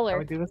controller.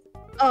 Wait, how do I do this?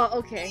 Oh,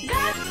 okay.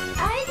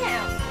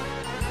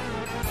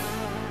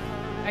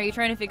 are you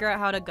trying to figure out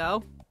how to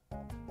go?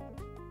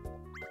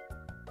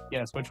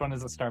 Yes, which one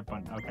is the start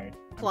button? Okay.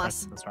 I'm Plus.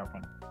 pressing the start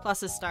button.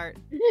 Plus is start.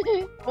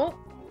 Oh.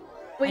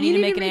 I need to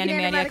make an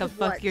Animaniac of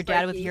fuck your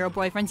dad with hero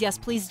boyfriends. Yes,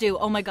 please do.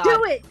 Oh my god.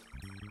 Do it!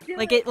 Do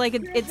Like it!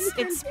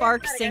 it's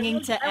Spark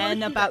singing to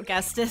N about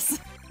Gestus.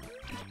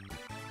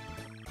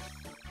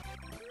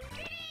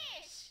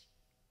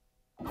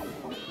 I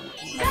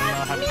don't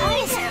know how to do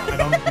this. I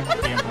don't do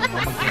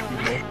gambling. I'm a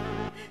gambler.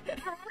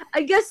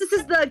 I guess this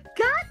is the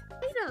God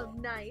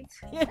item night.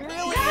 It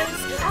really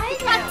is.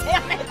 God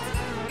damn it.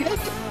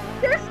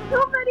 There's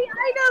so many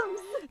items!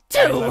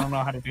 Guys, I don't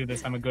know how to do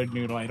this. I'm a good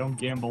noodle. I don't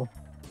gamble.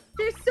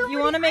 There's so You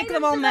many wanna make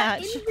them items all in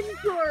that match.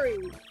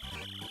 Inventory.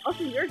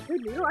 Also, you're a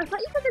good noodle. I thought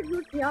you said that you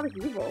were chaotic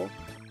evil.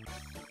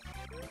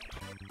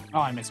 Oh,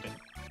 I missed it.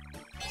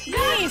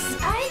 Nice.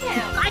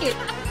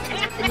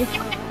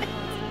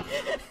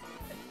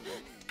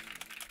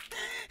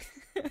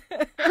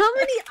 How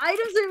many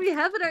items do we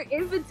have in our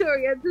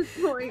inventory at this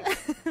point?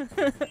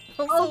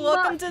 Also,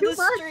 welcome to too the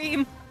much.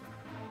 stream.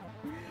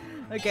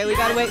 Okay, we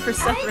gotta wait for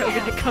Seth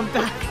Rogen to come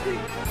back.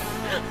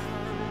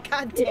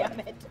 God damn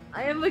it.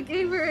 I am a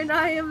gamer and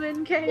I am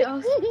in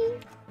chaos.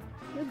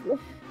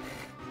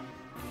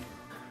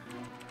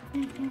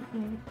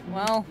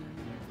 Well,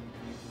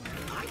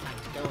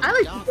 I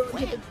like to go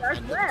into the dark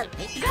web.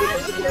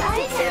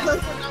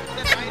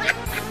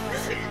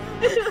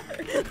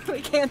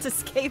 we can't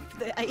escape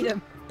the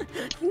item.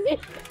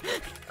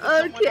 Okay.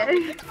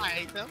 Item.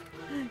 I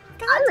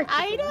like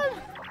Item?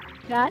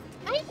 Got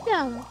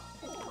item.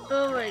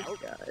 Oh my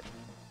god.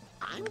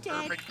 I'm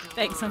dead.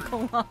 Thanks,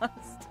 Uncle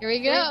Lost. Here we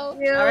go.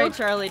 Thank you. Alright,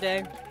 Charlie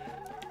Day.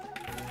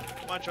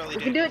 Come on, Charlie.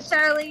 You can do it,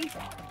 Charlie.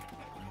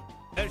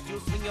 As you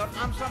swing your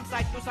arms from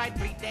side to side,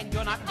 pretend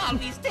you're not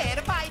always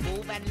terrified.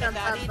 Move and let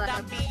the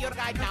rhythm be your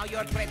guide. Now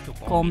you're ready to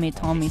Call me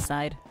Tommy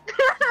side.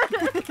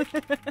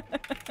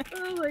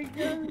 Oh my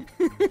god.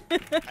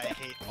 I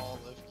hate all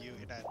of you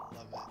and I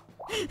love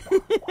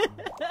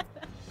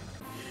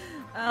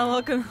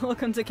it.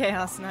 Welcome to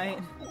Chaos Night.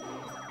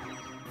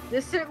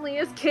 This certainly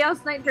is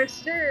Chaos Night for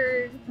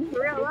sure.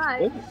 We're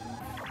alive.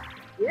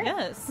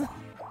 Yes.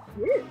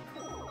 Yeah.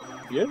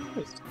 Yes.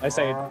 I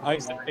say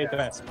the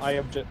best.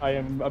 I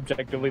am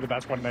objectively the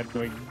best one at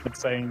doing at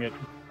saying it.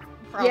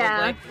 Probably.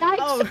 Yeah.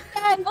 Oh.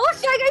 Oh,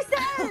 Shy Guy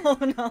said! Oh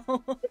no.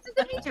 This is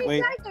Dimitri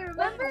Wait. Shy,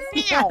 remember?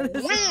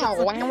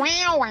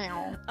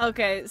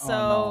 Okay, so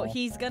Oh, no.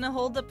 he's gonna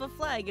hold up a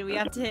flag and we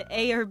have to hit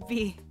A or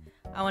B.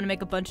 I want to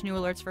make a bunch of new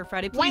alerts for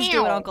Friday. Please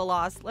do it, Uncle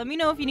Lost. Let me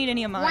know if you need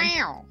any of mine. What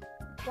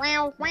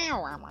kind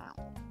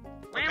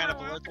of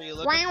alerts are you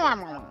looking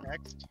for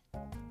next?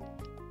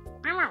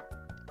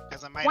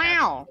 Because I might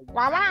have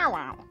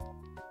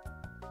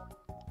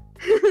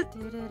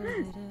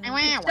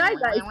Shy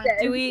Guy said.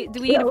 Do we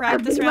need a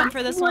practice round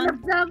for this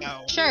one? No.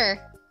 Sure.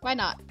 Why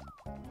not?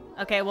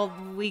 Okay, well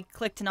we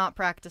clicked to not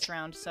practice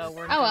round, so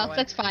we're. Oh well, going.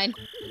 that's fine.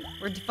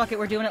 Fuck it,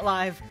 we're doing it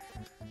live.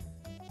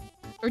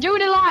 We're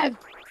doing it live.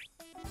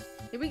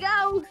 Here we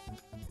go.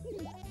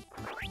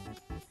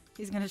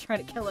 He's gonna try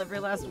to kill every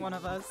last one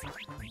of us.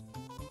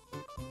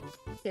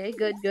 Okay,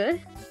 good,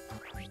 good.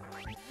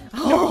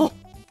 Oh!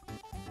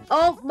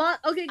 Oh,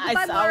 okay, I'm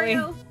goodbye, sorry.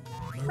 Mario.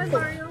 Bye,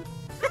 Mario.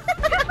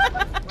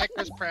 Like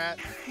Chris Pratt.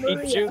 He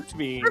Maria. juked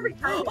me. Perfect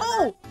timing.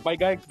 Oh! My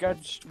guy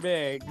got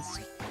schmigs.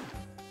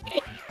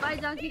 Bye,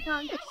 Donkey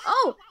Kong.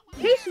 Oh,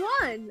 Case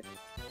won.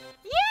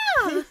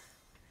 Yeah!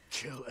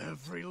 kill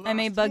every I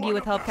may bug you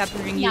with help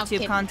capturing Yeah, I'm YouTube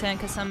kidding. content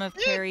because some of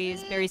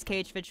Barry's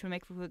cage fish would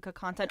make for good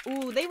content.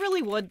 Ooh, they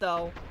really would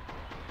though.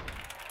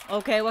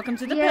 Okay, welcome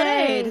to the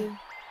parade.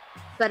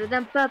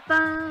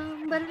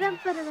 Ba-da-dum-ba-bum,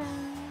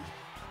 ba-da-dum-ba-da-dum.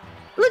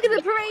 Look at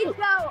the parade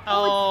go!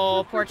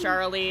 Oh, poor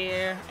Charlie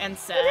and It is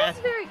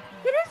Seth. very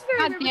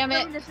God damn it.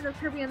 reminiscent of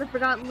Kirby on the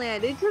Forgotten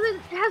Land because it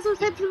has those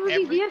types of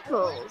moving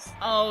vehicles.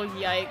 Oh,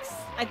 yikes.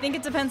 I think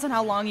it depends on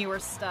how long you were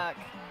stuck.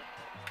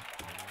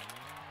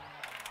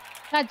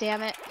 God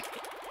damn it.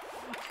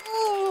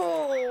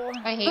 Oh,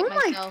 I hate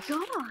myself. Oh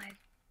my god!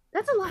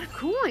 That's a lot of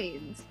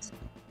coins.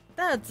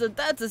 that's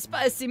a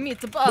spicy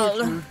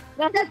meatball.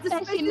 That's a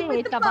spicy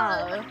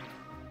meatball.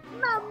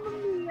 Mamma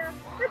mia!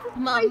 That's a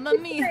Mamma spicy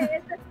mia.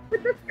 bread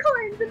with the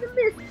coins and the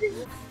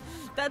missing.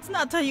 That's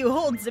not how you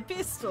hold the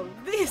pistol.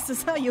 This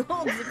is how you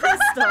hold the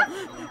pistol.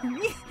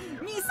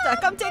 Mista,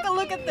 come take a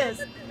look at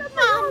this.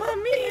 Mamma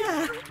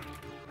mia!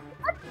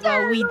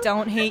 Well, we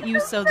don't hate you,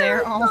 so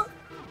they're all.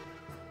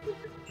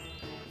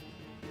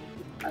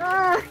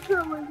 Ah,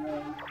 oh my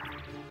god.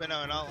 But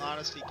no, in all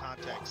honesty,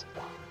 context.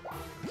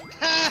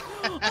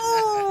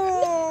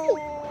 Oh!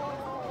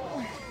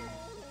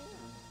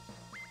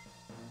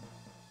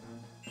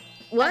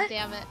 What? God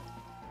damn it.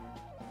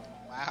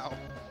 Wow.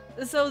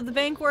 So the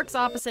bank works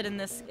opposite in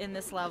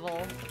this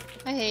level.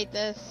 I hate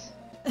this.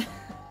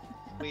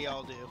 We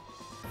all do.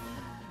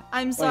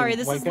 I'm sorry,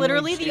 this Why is couldn't we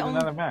literally choose the only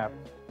another map?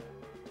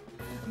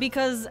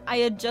 because I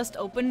had just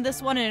opened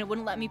this one and it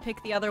wouldn't let me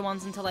pick the other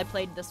ones until I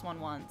played this one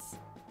once.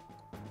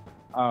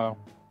 Oh.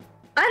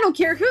 I don't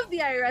care who the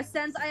IRS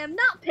sends, I am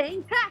not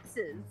paying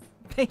taxes!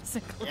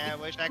 Basically. Yeah, I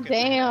wish I could.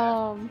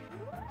 Damn.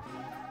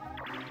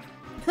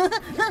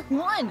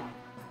 One!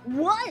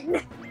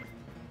 One!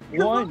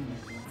 One!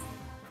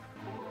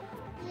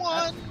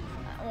 One!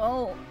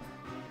 Oh.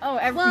 Oh,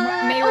 What?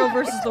 Mayro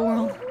versus the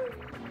world.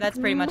 That's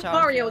pretty much how I'm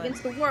Mario feeling.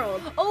 against the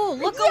world. Oh,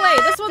 look away!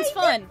 This one's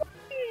fun!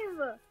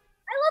 Game! I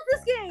love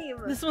this game!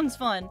 This one's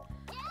fun.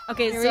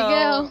 Okay, Here so... we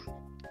go.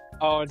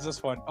 Oh, it's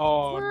this one.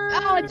 Oh.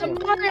 Oh, it's a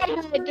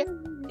Mario head.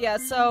 Yeah,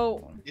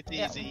 so... It's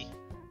yeah. easy.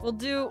 We'll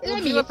do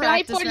Let me a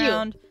apply practice for you.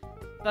 round,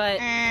 but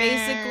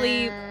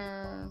basically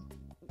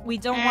we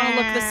don't want to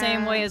look the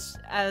same way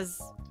as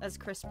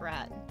Chris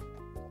Pratt.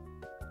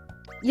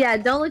 Yeah,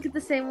 don't look at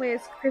the same way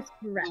as Chris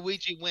Pratt.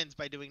 Luigi wins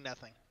by doing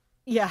nothing.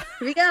 Yeah.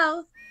 Here we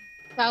go!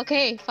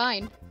 Okay,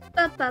 fine.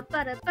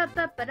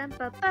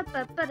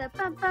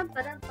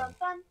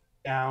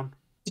 Down.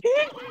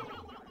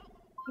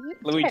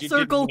 Luigi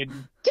Circle. didn't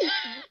win.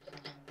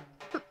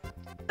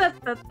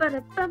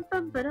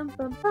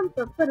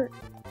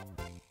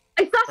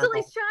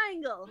 Isosceles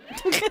triangle!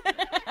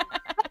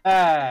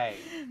 Hey!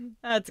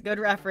 That's a good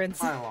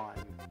reference. My line.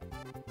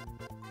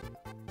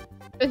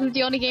 This is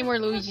the only game where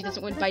Luigi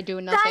doesn't win by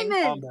doing nothing.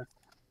 Diamond!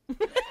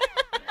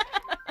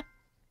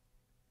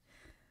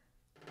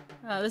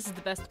 Oh, this is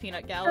the best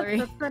peanut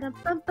gallery.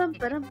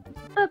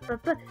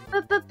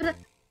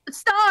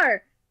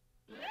 Star!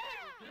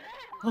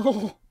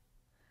 Oh.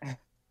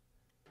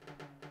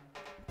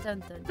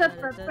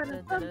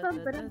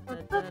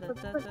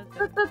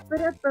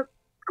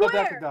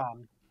 Square!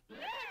 Octagon.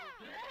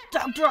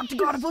 Dr.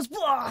 Octagonopus,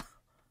 blah!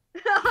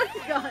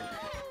 Octagon!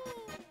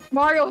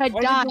 Mario had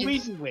Why died. did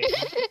Luigi win?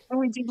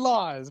 Luigi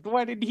lost.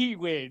 Why did he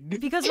win?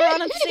 Because we're on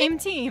the same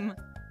team.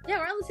 Yeah,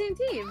 we're on the same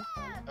team.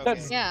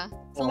 Okay. Yeah.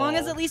 So long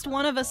as at least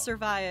one of us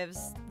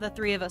survives, the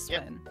three of us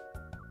win.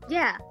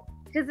 Yeah,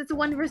 because it's a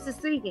 1 versus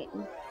 3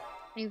 game.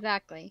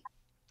 Exactly.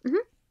 Here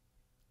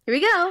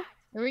we go!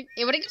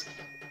 It would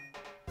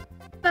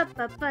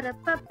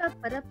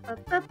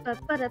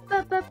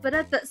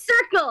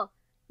Circle!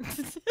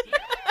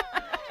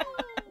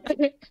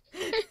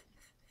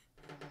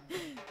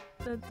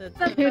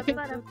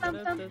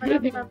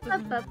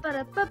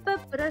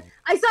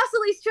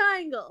 Isosceles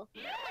triangle!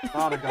 I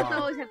Octagon.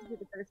 always have to do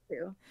the first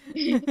two.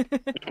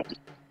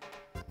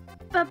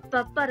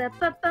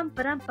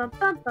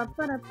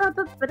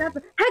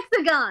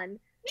 Hexagon!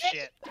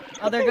 Shit.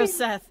 Oh, there goes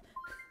Seth.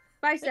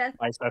 Bye, Seth.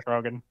 Nice, Seth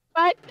Rogen.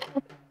 But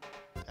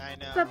I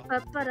know.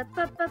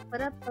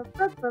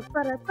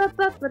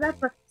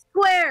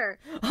 Square!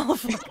 Oh,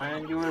 fuck.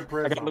 Triangular I got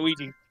prism.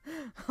 Luigi.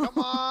 Come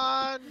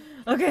on!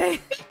 Okay.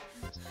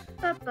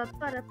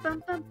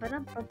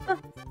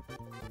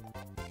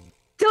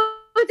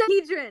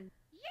 Dodecahedron!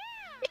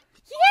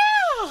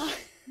 Yeah!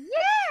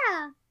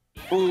 Yeah!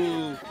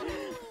 Ooh.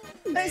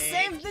 I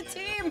saved the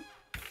team!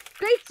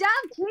 Great job,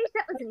 Kate!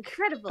 That was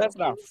incredible! That's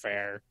not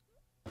fair.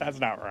 That's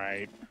not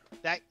right.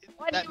 That,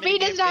 what do that you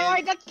mean it's minigame not is-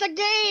 right? That's the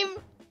game.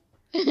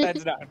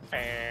 That's not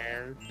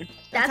fair.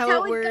 That's how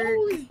how it it works.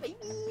 goes,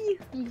 baby!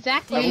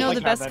 Exactly. Do you know like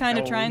the how best that kind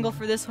of goes. triangle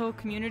for this whole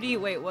community?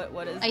 Wait,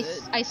 what is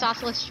it?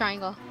 Isosceles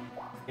triangle.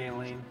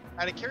 Alien.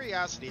 Out of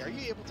curiosity, are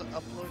you able to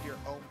upload your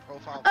own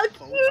profile A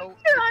photo cute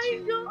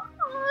triangle!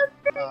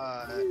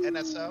 Oh, into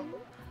NSO?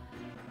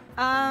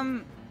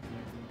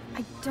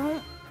 I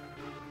don't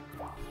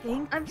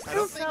think I'm I so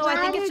don't think so. I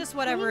think it's glad, just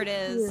whatever it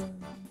thank is. you.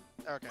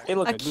 Okay. Hey,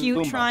 look, A cute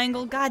Goomba.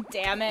 triangle? God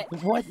damn it.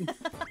 What?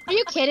 Are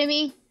you kidding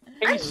me?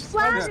 Hey, I'm just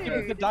flattered. give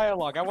us the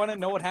dialogue. I want to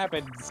know what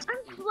happens.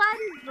 I'm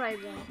flattered by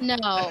them.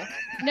 No.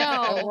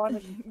 No. Lost,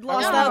 No.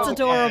 that's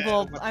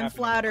adorable. What's I'm happening?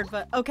 flattered,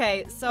 but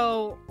okay.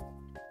 So,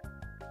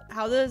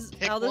 how this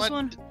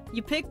one?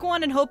 You pick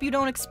one and hope you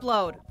don't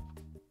explode.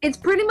 It's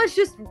pretty much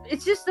just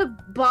a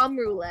bomb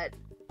roulette.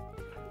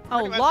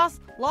 Oh,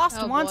 Lost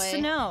Oh, wants boy.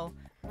 to know.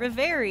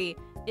 Riveri,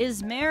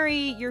 is Mary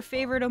your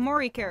favorite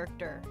Omori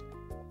character?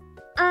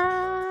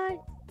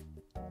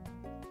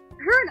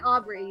 Her and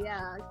Aubrey,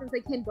 yeah, since I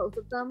kin both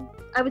of them,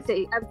 I would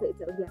say so,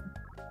 yeah.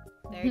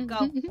 There you go.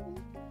 So,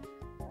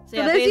 So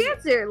yeah, there's the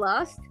answer,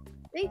 Lost.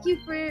 Thank you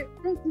for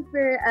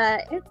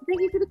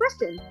the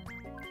question.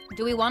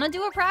 do we want to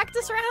do a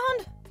practice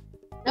round?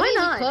 I mean,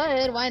 not?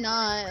 you could. Why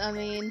not? I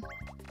mean,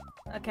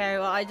 Okay,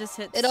 well, I just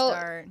hit It'll-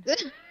 start.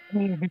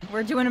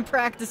 We're doing a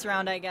practice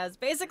round, I guess.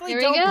 Basically, Here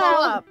we don't go.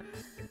 blow up.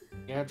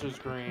 The answer's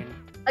green.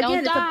 Don't Again,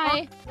 it's a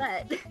die. bomb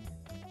roulette.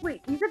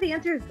 Wait, you said the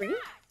answer is green?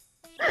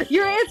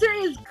 Your answer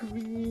is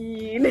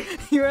green.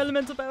 Your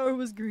elemental power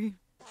was green.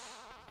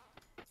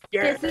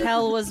 This is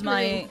Kel was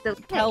my green, so-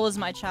 Kel was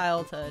my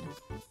childhood.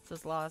 This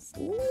is Lost.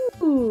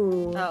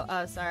 Ooh.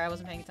 Oh, sorry, I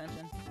wasn't paying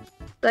attention.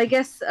 So I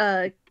guess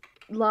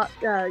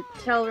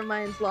Kel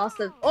reminds Lost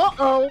of.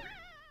 Uh-oh.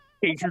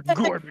 Teacher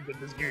garbage in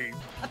this game.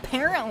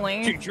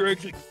 Apparently. Teacher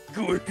actually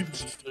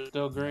garbage.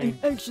 Still green.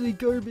 Actually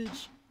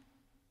garbage.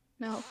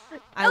 no.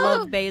 I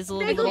love Basil,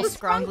 the Basil little the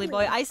scroungly scroungly.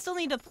 boy. I still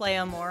need to play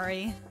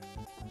Omori.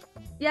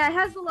 Yeah, it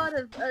has a lot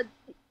of it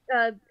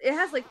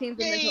has like themes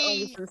of mental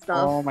illness and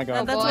stuff. Oh my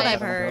god. That's what boy. I've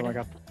heard. Oh my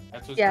god.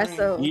 That's what's Yeah, green.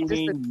 so just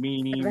Meeny, a,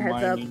 meeny, a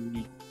heads up.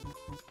 miny.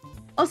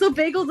 also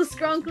Bagel the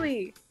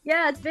Scrunkly.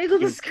 Yeah, it's Bagel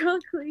the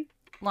Scrunkly.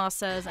 Lost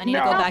says, I need to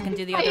go back and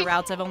do the other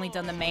routes. I've only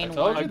done the main I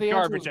told one. you. The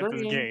Garbage answer at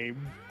was this green.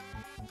 game.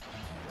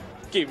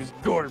 This game is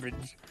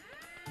garbage.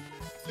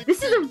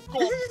 This is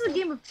just a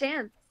game of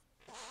chance.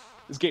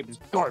 This game is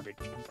garbage.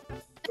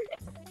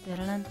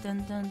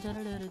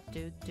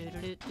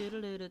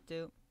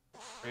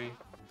 Green.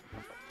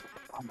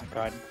 Oh my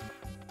god.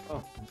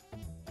 Oh,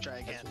 Try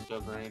again. that's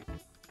still green.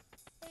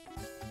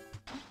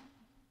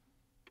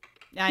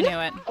 I knew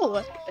it.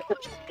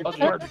 It's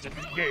garbage at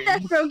this game.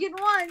 Seth Rogen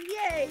won!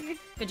 Yay!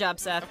 Good job,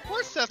 Seth. Of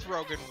course Seth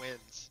Rogen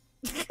wins.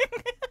 Seth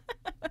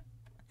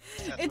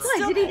It's Rogen.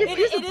 still, did he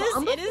defuse a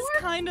bomb it is before?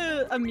 kind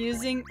of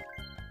amusing.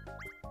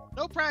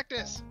 No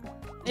practice.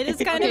 It is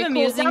kind Okay, of cool.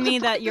 amusing That was me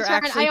a that you're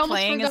practice round. I actually almost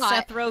playing as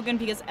forgot. Seth Rogen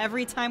because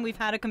every time we've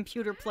had a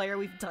computer player,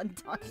 we've done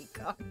Donkey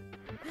Kong.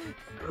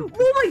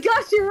 Oh my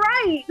gosh, you're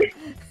right!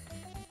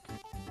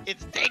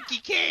 It's Donkey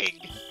King.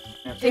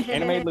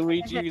 Anime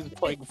Luigi is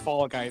playing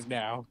Fall Guys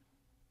now.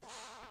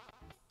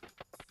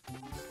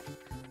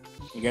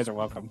 You guys are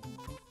welcome.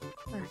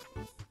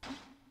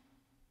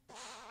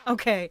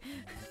 Okay.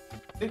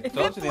 If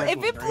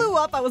it blew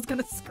up, I was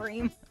gonna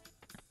scream.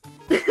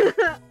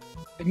 I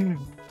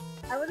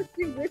would have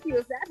screamed with you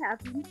if that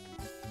happened.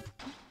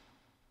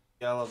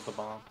 Yeah, I love the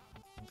bomb.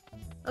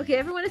 Okay,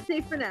 everyone is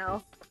safe for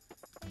now.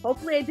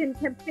 Hopefully I didn't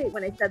tempt fate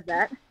when I said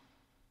that.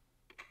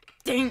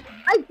 Ding!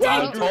 I did!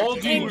 I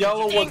told you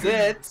yellow was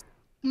it.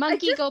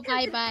 Monkey go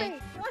bye bye.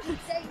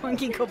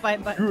 Monkey go bye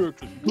bye.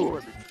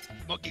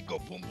 Monkey go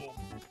boom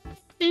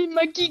boom.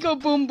 Monkey go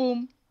boom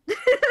boom.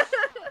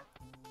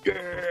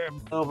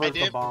 Over I the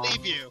didn't bomb.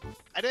 believe you.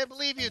 I didn't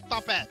believe you.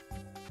 Stop it.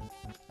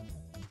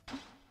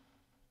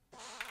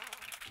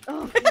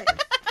 Oh, okay.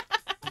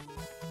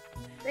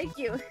 Thank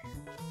you.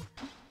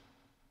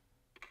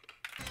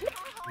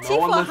 No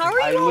one Tifa, listened. how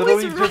are I you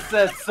literally always just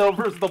said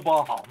silver's the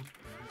bomb.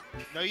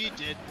 No, you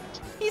did.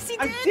 Yes, he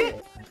I did.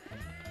 did.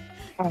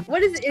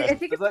 What is it? I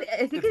think Is that-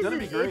 I think it's gonna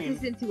be it's green.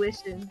 his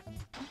intuition.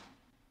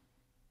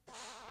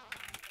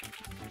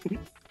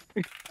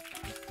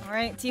 All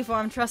right, Tifo,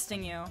 I'm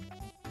trusting you.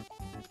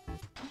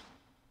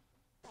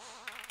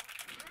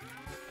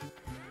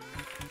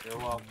 You're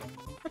welcome.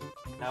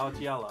 Now it's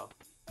yellow.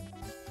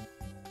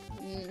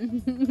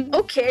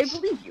 Okay, I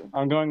believe you.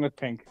 I'm going with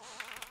pink.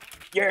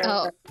 Yeah.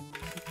 Oh.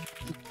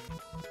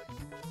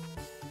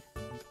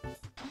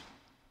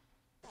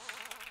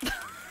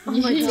 Oh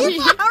my god.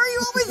 Tifa, how are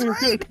you always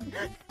right?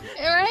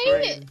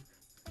 Right? Green.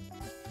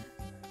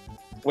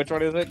 Which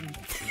one is it?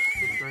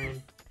 It's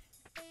green.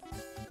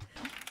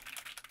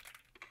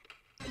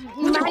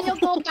 Mario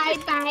go bye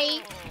bye.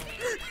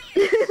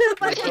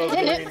 It's so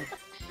green.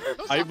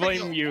 Those I are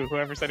blame real. you,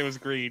 whoever said it was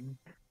green.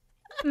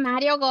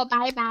 Mario go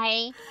bye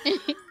bye.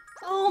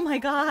 Oh my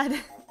god.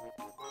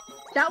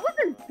 That was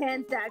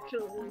intense,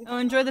 actually. Oh,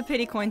 enjoy the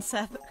pity coin,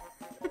 Seth.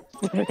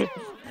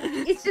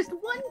 It's just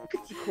one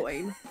pity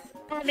coin.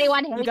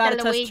 Everyone You hates gotta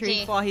touch Luigi.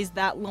 Treat while he's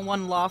that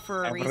one law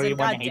for a reason. Everyone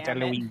God hates a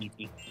damn it.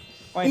 Luigi.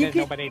 Why You does can-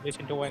 nobody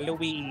listen to a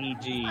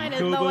Luigi? I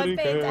didn't know I Nobody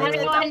paid cares.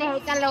 Everyone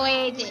hates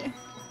Luigi.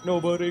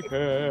 Nobody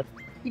cares.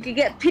 You could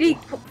get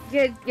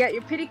get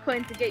your pity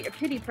coins to get your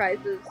pity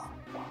prizes.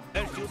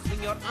 First you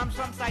swing your arms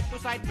from side to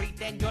side,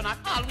 pretend you're not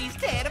always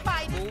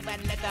terrified. Move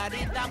and let the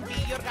rhythm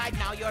be your guide.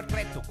 Now you're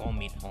threat to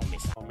commit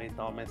homicide.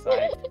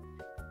 Homicide.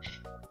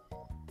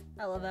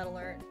 I love that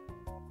alert.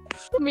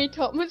 Commit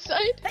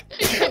homicide.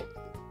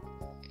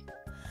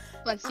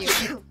 Bless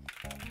you.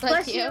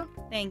 Bless you.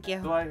 Thank you.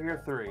 Do I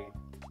hear 3?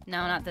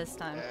 No, not this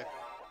time.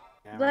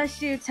 Okay.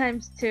 Bless you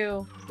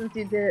 ×2, since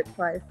you did it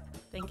twice.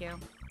 Thank you.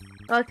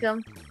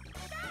 Welcome.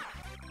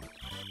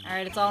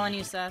 Alright, it's all on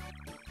you, Seth.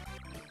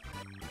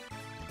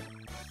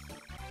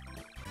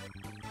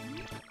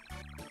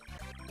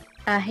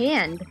 A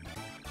hand.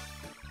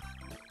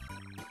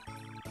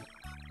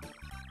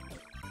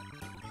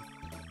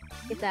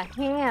 It's a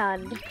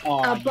hand.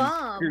 Oh, a you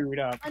bomb. screwed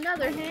up.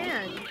 Another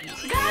hand.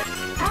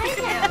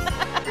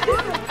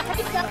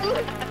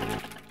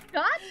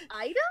 Got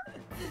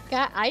item?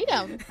 Got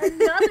item.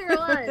 Another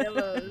one of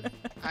those.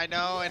 I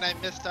know, and I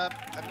missed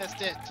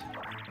it.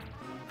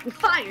 You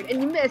fired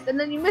and you missed, and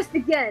then you missed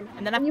again.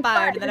 And then I you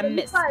fired, and then I you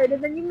missed. fired,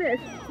 and then you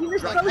missed. You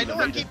missed Right, both I know, I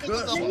times. keep missing the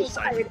And then you whole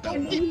fired,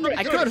 and then you missed.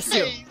 I could have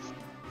still.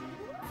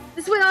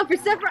 This went on for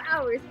several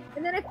hours,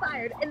 and then I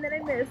fired, and then I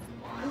missed,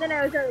 and then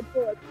I was out of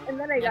bullets, and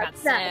then I got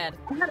sad.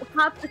 I had a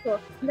popsicle,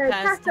 and then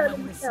I passed out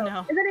in the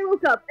snow, and then I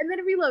woke up, and then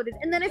I reloaded,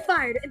 and then I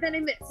fired, and then I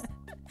missed.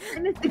 I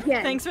missed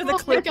again. Thanks for the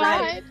clip,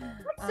 right?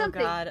 Oh,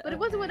 Something, God. but it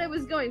wasn't what I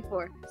was going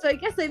for, so I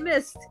guess I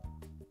missed.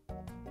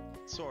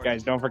 Sorry.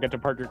 Guys, don't forget to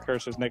park your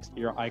cursors next to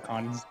your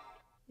icons.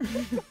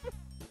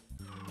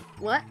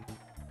 What?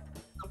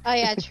 Oh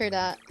yeah, true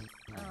that.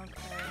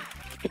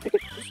 Okay.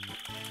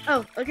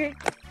 Oh, okay.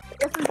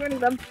 Guess I'm joining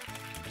them.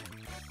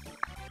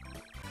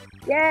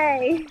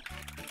 Yay!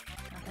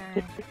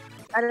 Okay.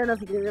 I don't know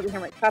if you can really hear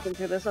my chopping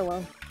through this. Oh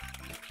well.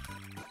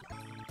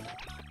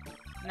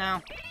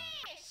 No.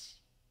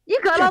 You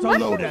got Get all a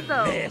load mushrooms of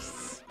though.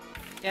 this.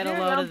 Get a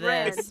Very load on of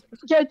brand. this.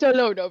 Get a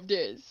load of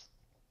this.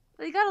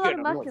 Well, you got a lot Get of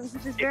a load mushrooms,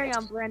 of which is very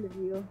on brand of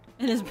you.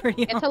 It is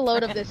pretty. Get a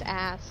load of this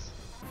ass.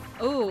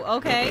 Ooh,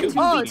 okay.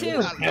 Oh,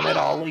 2v2. Get it,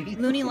 Ollie.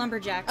 Looney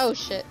Lumberjacks. Oh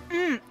shit.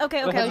 Okay, Oh,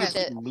 okay. hell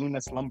shit.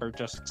 Lunas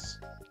Lumberjacks.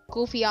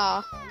 Goofy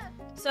ah. How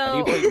do So,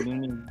 you play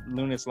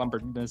Lunas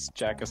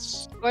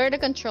Lumberjacks? What are the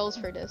controls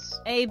for this?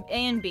 A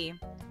and B.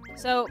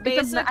 So, I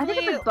basically, think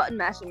it's like button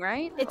mashing,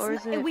 right? it's or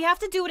is it... we have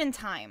to do it in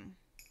time.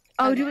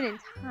 Oh, do it in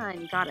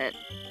time. Got it.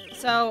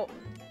 So,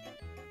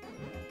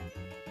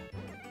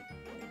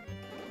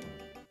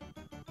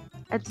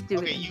 Let's do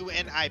Okay, it. you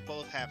and I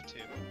both have to.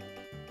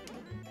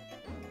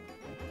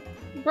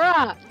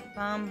 Bruh.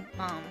 bum,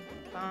 bum,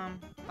 bum,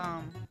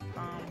 bum,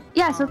 bum.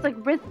 Yeah, so it's bum,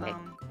 like rhythmic.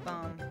 Bum,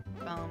 bum,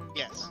 bum.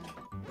 Yes.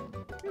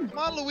 bum. Come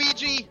on,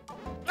 Luigi.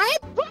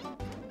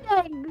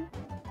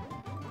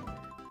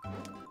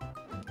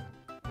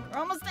 We're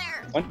almost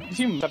there. Once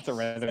you mess up the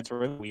rhythm, it's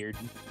really weird.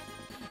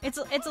 It's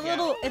a Yeah,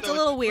 little it's so a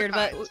little it's weird,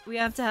 but times. we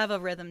have to have a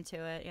rhythm to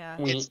it. Yeah.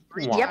 It's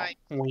three Wah, times.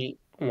 wee,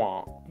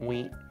 wah,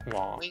 wee,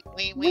 wah. Wait,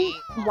 wait, wait.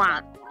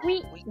 Wah.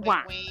 Wait, wait,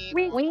 wait.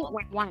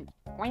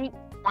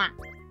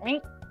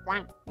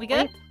 We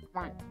good?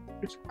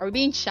 Are we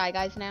being shy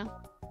guys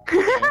now?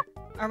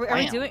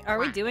 Are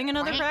we doing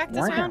another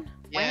practice round?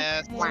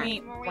 Yes.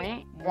 Weep.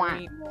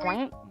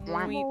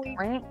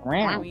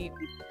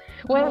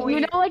 Well, you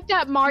know, like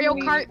that Mario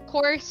Kart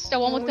course, the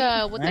one with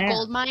the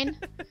gold mine.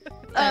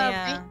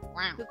 Yeah.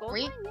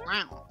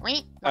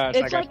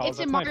 It's like it's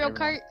in Mario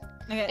Kart.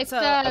 Okay, It's so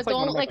That's the like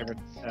one one of my like favorite.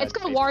 it's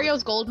called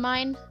Wario's Gold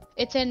Mine.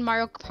 It's in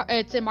Mario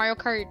Kart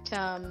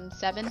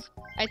 7,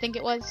 I think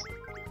it was.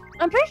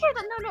 I'm pretty sure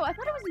that no, I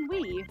thought it was in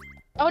Wii.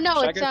 Oh no,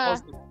 Shy it's Guy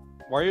Falls-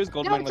 Wario's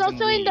Gold no, Mine it's was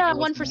also Wii. in It the was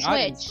one for not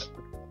in- Switch.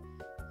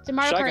 It's in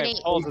Mario Shy Kart Guy 8.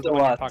 Falls is the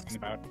one What? you're talking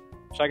about.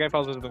 Shy Guy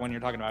Falls is the one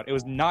you're talking about. It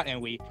was not in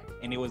Wii,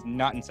 and it was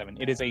not in 7.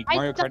 It is a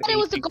Mario I Kart thought 8 it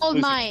was the gold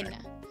exclusive mine.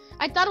 track.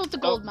 I thought it was the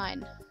gold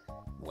mine.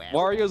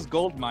 Wario's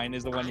Gold Mine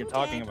is the one you're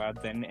talking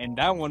about then, and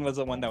that one was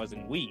the one that was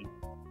in Wii.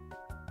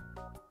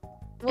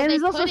 Well, And they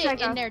there's also put Shy it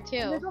Guy. in there And too.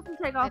 there's also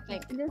Shy Guy. I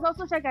think. And there's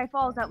also Shy Guy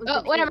Falls. That was.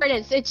 Oh, in whatever it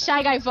is, it's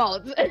Shy Guy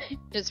Falls.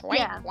 Just wait.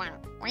 Yeah.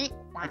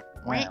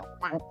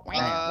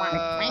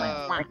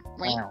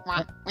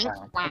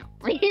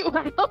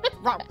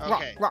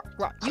 Okay.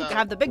 you can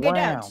have the big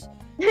dance.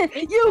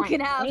 You can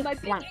have my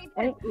big.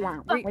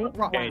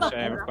 Okay, so I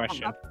have a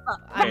question.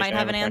 I might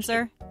have an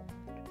answer.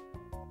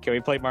 Can we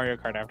play Mario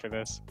Kart after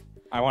this?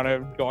 I want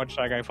to go on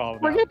Shy Guy Falls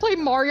now. We're gonna play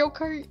Mario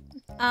Kart.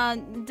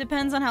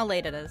 Depends on how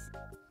late it is.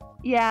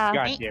 Yeah.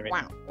 God damn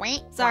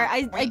it. Sorry,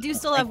 I do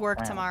still have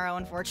work tomorrow,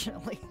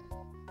 unfortunately.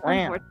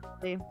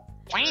 Unfortunately.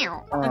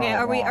 Okay,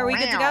 are we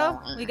good to go?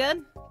 We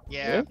good?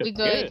 Yeah. We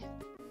good.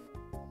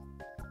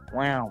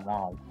 Wow,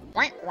 wow.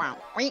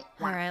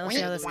 Alright, let's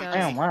see how this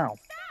goes. Wow.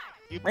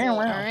 You Wow, pull.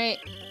 wow. Alright.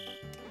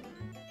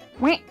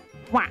 One.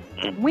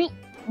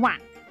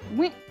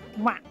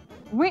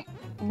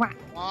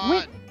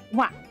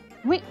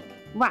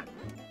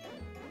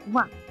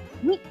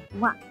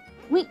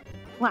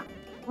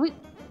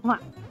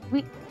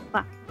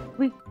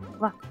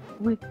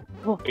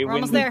 It We're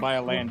almost wins there. by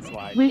a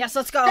landslide. Yes,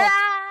 let's go!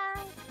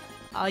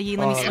 Oh, you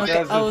let me Oh, smoke you it.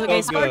 guys are Oh, so okay,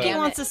 good. Sparky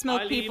wants to I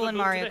smoke leave people a in boot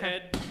to Mario the Kart.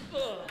 head.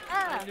 Ugh,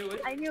 I knew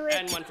it. I knew it.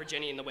 And one for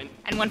Jenny and the Wimp.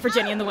 And one for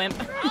Jenny and the Wimp.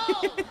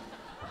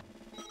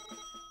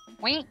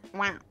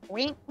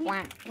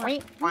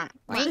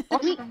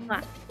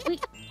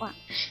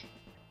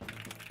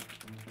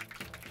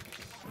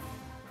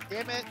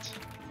 Damn it.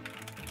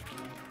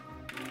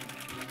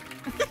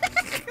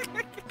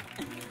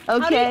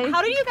 Okay.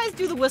 How do you guys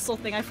do the whistle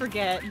thing? I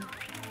forget.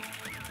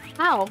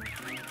 How?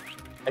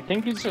 I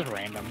think it's just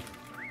random.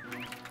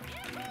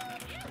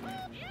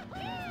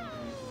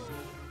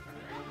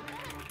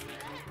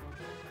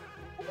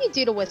 What do you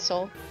do to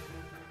whistle?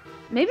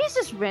 Maybe it's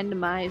just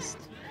randomized.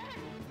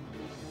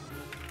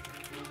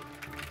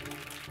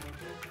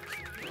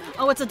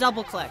 Oh, it's a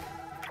double click.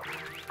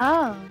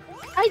 Oh.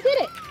 I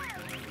did it!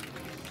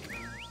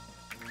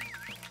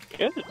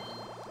 Good.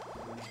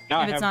 Now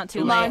I If it's have not too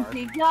two late. stars.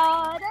 Monty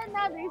got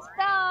another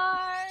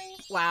star!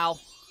 Wow.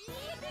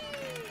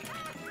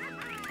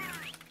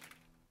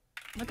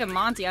 Look at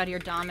Monty out here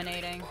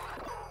dominating.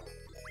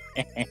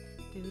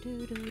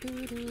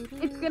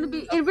 It's gonna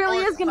be. It really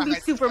is gonna be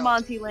Super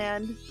Monty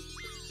Land.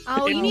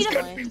 Oh, you need a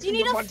Super fucking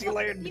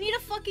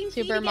key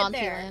Super to get Monty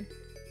there. Land.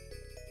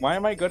 Why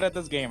am I good at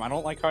this game? I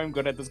don't like how I'm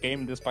good at this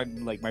game despite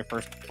like my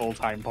first full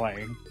time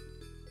playing.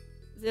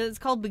 It's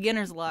called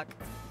beginner's luck.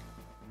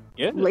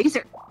 Yeah.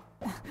 Laser.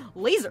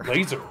 Laser.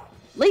 Laser.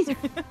 Laser.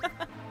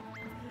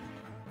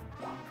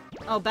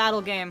 Oh,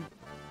 battle game.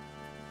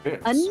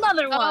 Yes.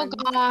 Another one.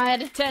 Oh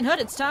god. 10 Hood,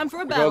 it's time for a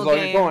Here battle goes all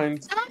your game.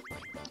 coins.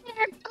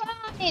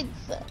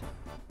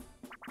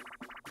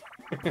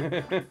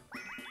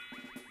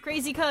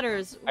 Crazy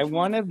cutters. I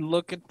want to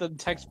look at the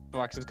text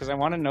boxes because I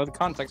want to know the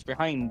context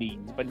behind these,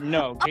 but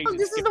no. Oh, Casey's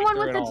this is the skipping one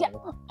through with it the.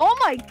 all. Oh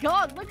my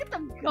god! Look at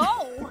them go.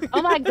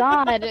 Oh my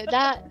god,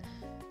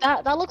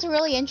 that looks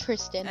really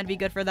interesting. That'd be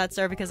good for that,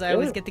 sir, because I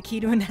always get the key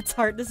to Annette's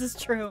heart. This is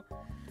true.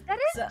 That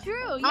is So- true.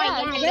 Oh,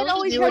 Yeah, yeah, that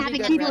always Luigi's has having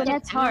the a key to good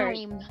Annette's heart.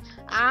 time.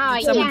 Oh,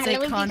 Someone yeah, say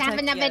Luigi's context,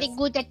 having a very yes.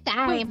 good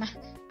time. Case,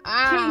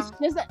 Ah,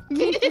 does that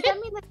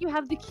mean that you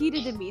have the key to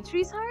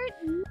Dimitri's heart?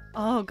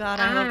 Oh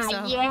god, I hope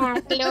so. yeah,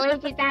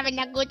 Luigi's having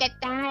a good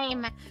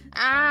time.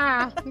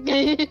 Ah.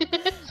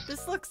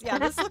 This looks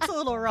a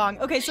little wrong.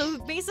 Okay, so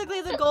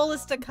basically the goal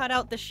is to cut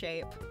out the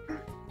shape.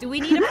 Do we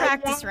need a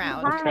practice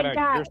round? Cut out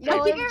your I think I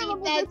Luigi, remember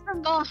let's this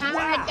from. go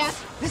hard.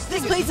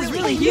 This place is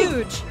really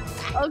huge.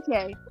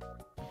 Okay.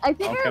 I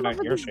think I'll I cut out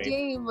remember your this shape.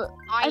 game. Oh,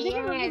 I think I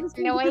remember yes, this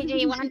game because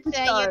Luigi of wants you to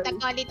Superstars.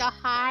 go a little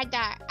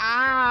harder.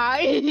 Ah.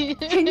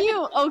 Can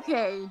you?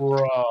 Okay.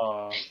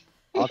 Bruh.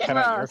 I'll cut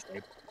out your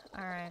shape.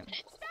 All right.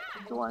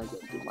 Don't want to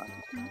get too much.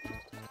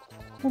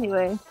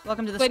 Anyway.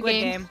 Welcome to the Squid Squid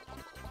Game. Game.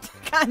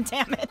 God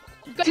damn it.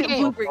 Good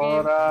game. Blooper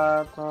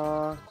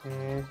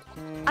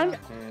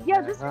game.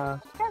 Yeah, this. Yeah,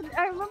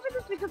 I remember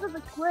this because of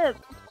the clip.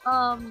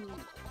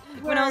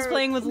 When I was where-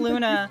 playing with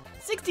Luna.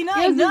 69,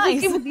 Yeah,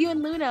 nice. this with you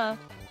and Luna.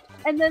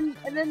 And then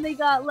they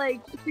got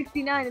like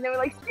 69, and they were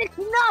like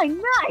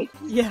 69, nice.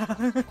 Yeah.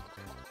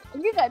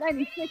 And you got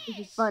 96, which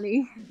is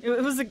funny. It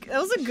was a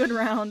good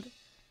round.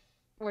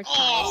 We're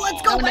Oh,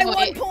 let's go by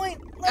 1 point.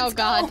 Let's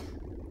god.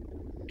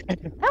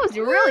 That was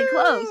really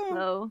close,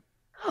 though.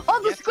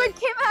 Oh, the Yes, squid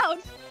came out.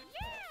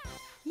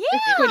 Yeah.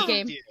 Squid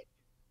Game.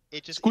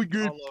 It just Squid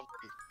keeps Game. all over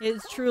you.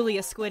 It's truly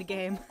a Squid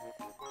Game.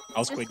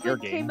 I'll The squid your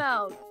squid game. came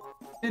out.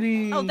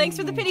 Oh, thanks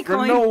for the pity For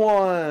coin. no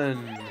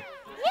one.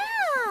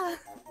 Yeah.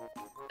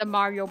 The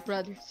Mario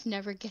Brothers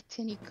never gets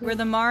any good. We're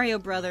the Mario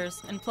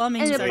Brothers, and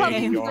plumbing's And the our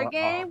plumbing's game. our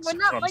game. We're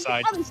not From like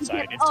side the to others who side.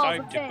 get It's all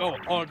time the to go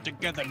things. all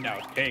together now.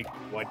 Take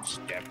one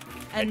step.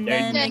 And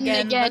then then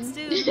again, let's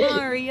do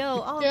Mario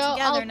all They're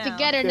together all now.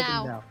 together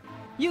now.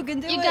 You can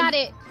do it. You got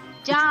it.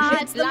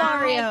 Just It's the like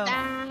Mario.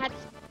 that.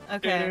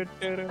 Okay.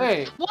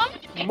 Hey, What?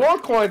 more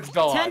coins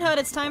gone. 10 Hood,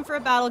 it's time for a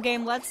battle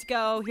game. Let's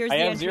go. Here's I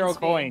the have 0 entrance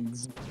fee.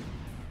 coins.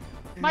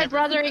 My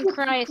brother in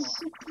Christ.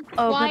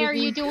 Oh, Why but are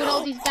if you doing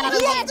all these I battle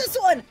love games? this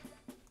one.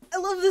 I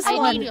love this I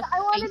one. need I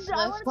wanted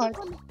faceless to.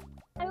 one.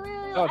 I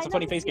really. Oh, it's I a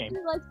funny know face Casey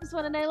game. likes this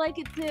one, and I like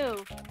it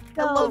too.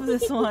 I love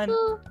this one.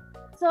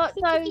 So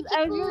I was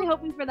really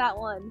hoping for that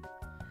one.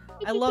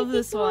 I love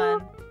this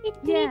one.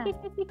 Yeah.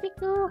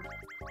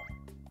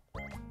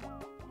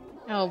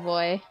 Oh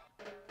boy.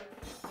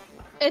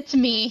 It's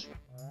me.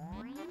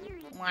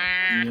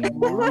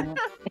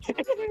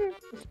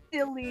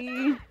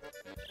 Silly.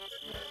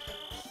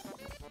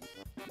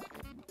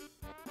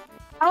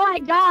 Oh my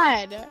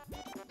god.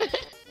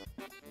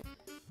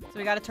 So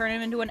we gotta turn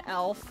him into an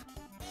elf.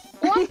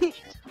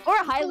 Or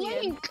a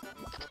Hylian.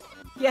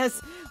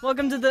 Yes.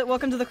 Welcome to the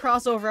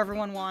crossover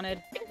everyone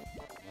wanted.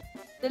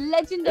 The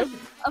legend of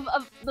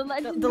the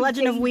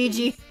legend of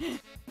Ouija.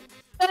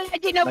 The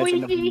Legend of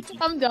Legend of Luigi. Luigi.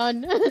 I'm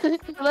done. The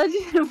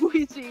legend of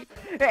Luigi.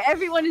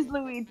 Everyone is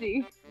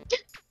Luigi.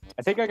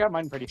 I think I got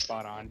mine pretty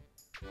spot on.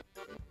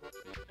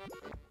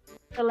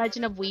 The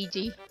Legend of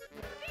Ouija.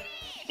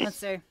 Let's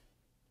see.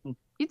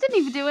 You didn't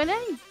even do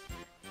any.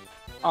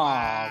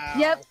 Aw,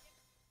 Yep.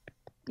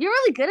 You're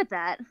really good at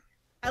that.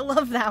 I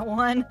love that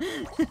one.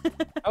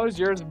 how is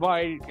yours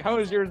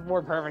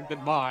more perfect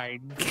than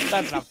mine?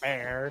 That's not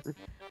fair.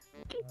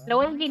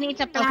 Luigi needs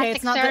a Okay, plastic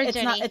it's not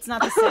surgery. it's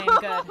not the same.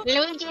 Good.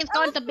 Luigi is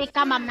going to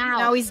become a mouse.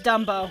 Now he's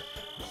Dumbo.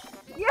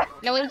 Yeah.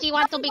 Luigi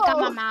wants to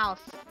become a mouse.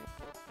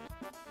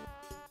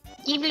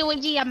 Give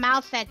Luigi a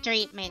mouse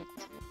treatment.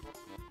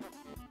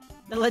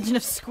 The Legend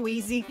of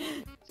Squeezy.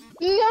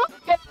 No.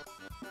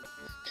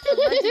 The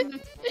legend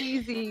of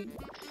Squeezy.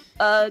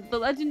 The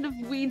legend of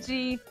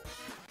Ouija.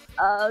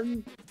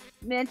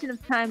 Mansion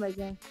of Time, I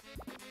guess.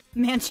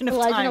 Mansion The of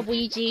Legend Time. of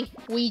Ouija.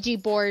 Ouija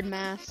board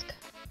mask.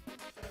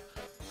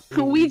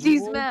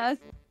 Luigi's mask.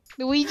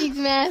 Luigi's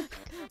mask.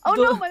 Oh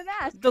no, my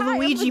mask. The Hi, I'm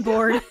Luigi Luigi.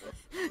 board.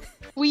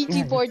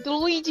 Ouija board. The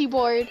Luigi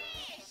board.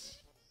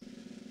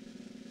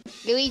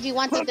 Luigi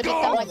wants us to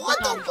become a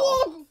combo.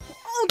 Oh,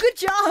 good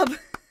job.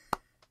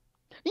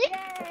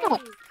 Yeah.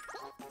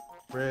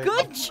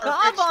 Good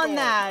job on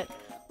that.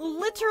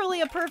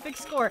 Literally a perfect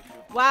score.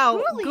 Wow,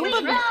 Really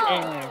Goomba.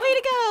 good. Way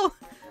to go.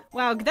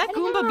 Wow, that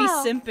Goomba be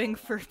know. simping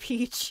for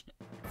Peach.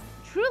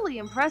 Truly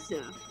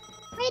impressive.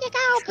 Way to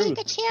go,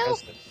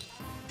 Pikachu!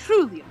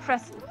 Truly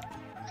impressive.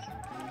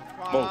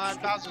 Come on,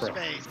 Bowser's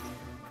face.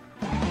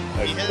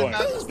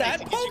 Who's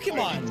that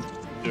Pokemon?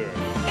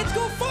 It's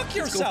go fuck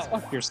yourself! Go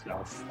fuck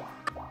yourself.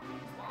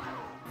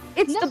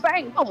 It's the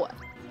bank. Oh.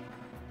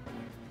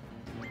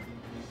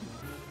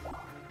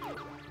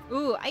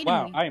 Ooh,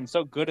 Wow, I am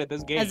so good at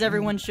this game. As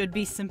everyone should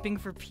be simping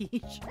for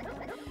Peach.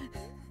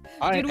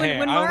 I Dude, don't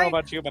know Mario...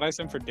 about you, but I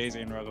sim for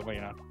Daisy and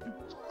Rosalina.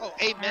 Oh,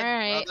 amen.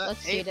 Alright, brother.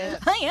 let's do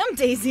this. I am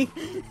Daisy.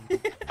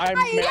 I'm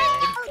mad.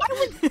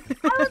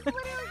 I was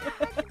literally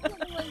expecting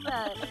something like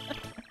that.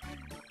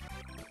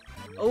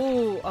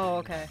 Oh,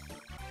 okay.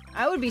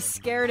 I would be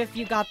scared if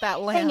you got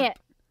that lamp. Dang it.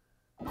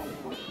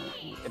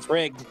 It's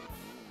rigged.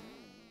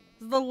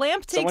 The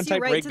lamp Someone takes you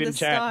type right rigged to the in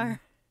chat. star.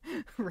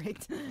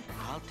 Rigged.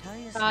 I'll tell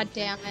you God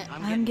damn it.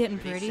 I'm getting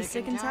pretty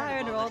sick and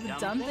tired of all the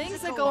dumb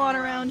things that go on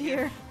around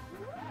here.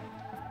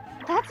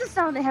 That's a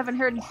sound I haven't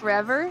heard in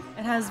forever.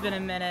 It has been a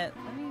minute.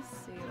 Let me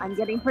see. I'm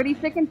getting pretty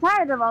sick and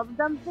tired of all the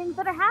dumb things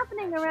that are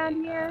happening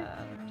around here.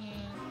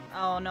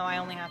 Oh no, I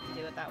only have to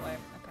do it that way.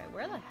 Okay,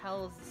 where the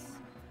hell is this?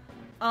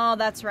 Oh,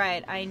 that's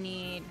right. I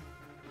need...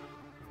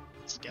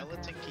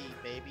 Skeleton key,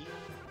 baby.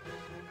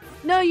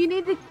 No, you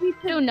need the key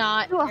to, Do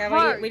not. to a Yeah,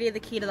 heart. we need the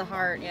key to the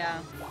heart, yeah.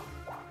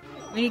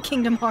 We need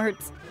Kingdom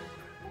Hearts.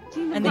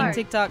 Kingdom I think Hearts.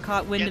 TikTok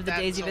caught wind Get of the that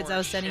Daisy vids I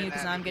was sword sending you shit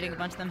because outta I'm getting a here.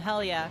 bunch of them.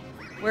 Hell yeah.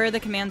 Where are the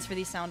commands for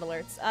these sound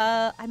alerts?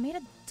 I made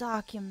a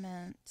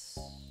document.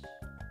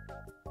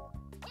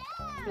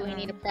 Do we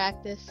need to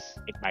practice?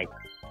 It might.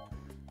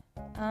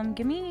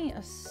 Give me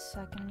a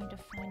second. I need to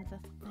find the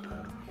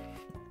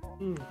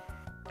thing.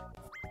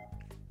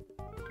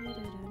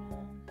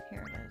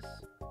 Here it is.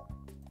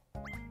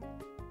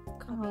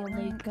 Copy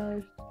link.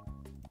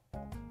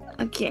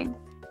 Okay.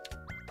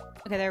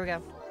 Okay, there we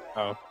go.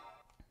 Oh.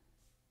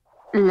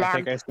 I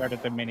think I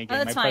started the minigame. Oh,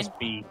 that's I pressed fine.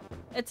 B.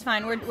 It's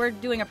fine. We're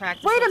doing a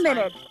practice. Wait a It's fine.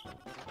 minute.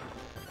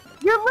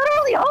 You're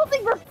literally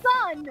holding the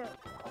sun.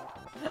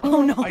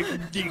 Oh no!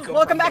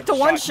 Welcome back to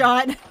One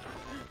Shot.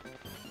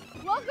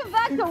 Welcome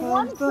back to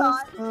One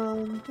Shot.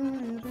 Because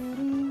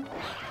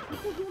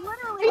you're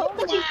literally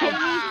holding the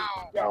sun.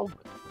 No.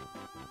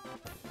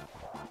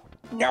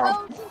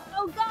 Go,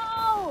 go,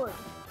 go!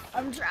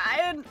 I'm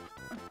trying.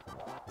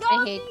 Go,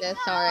 I hate this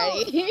Nico!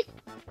 already.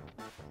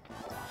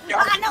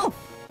 Ah no!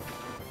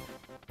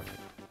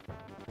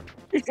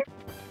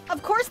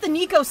 Of course, the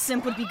Nico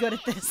simp would be good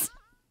at this.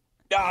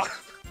 No.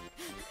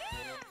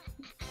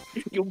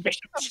 You bitch.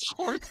 Of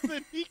course,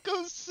 the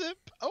Nico simp.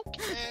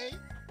 Okay.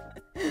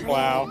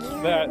 Wow,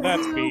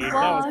 that's me.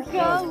 That was me.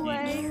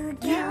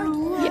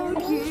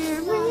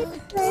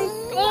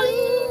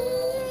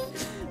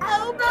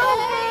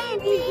 Oh,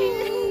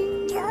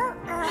 baby!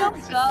 Don't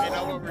We go.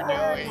 know what we're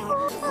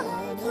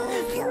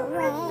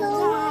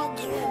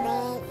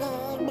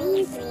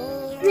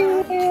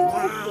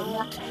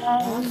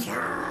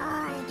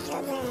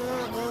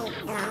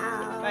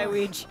Bye,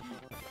 Weege.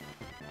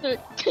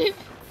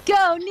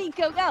 Go,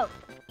 Nico, go!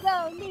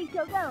 Go,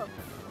 Nico, go!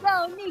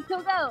 Go,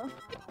 Nico, go!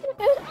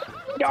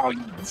 No,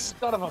 you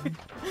son of a...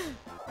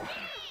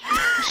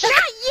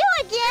 Not you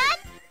again!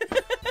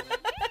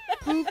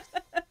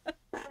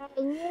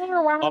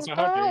 Also,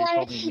 how dare you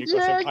call me Nico?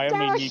 I am a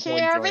Nico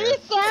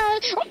enjoyer.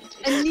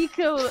 A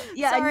Nico,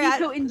 yeah, Sorry, a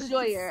Nico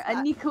enjoyer.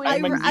 A Nico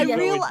I'm a enjoyer.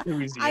 Nico I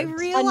enthusiast.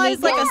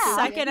 realized like a Yeah.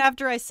 second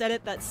after I said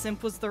it that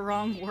simp was the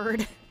wrong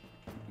word.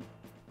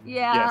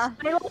 Yeah.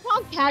 I love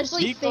how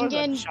casually Nico's a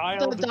singing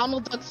child. the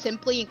Donald Duck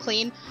Simply and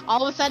Clean,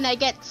 all of a sudden I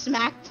get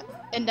smacked,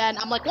 and then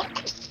I'm like,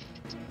 what?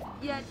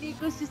 Yeah,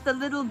 Nico's just a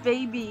little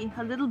baby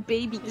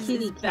This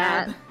kitty is cat.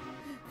 bad.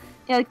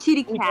 Yeah,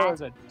 kitty Nico cat.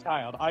 is a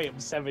child. I am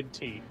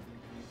 17.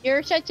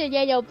 You're such a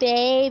little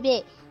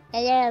baby.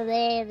 A little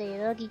baby.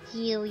 Look at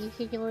you. You're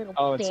such a little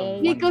Oh, it's a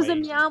baby. Nico's a way,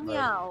 meow but-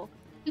 meow.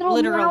 Little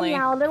Literally.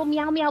 little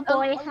meow meow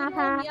boy. A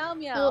Haha. little meow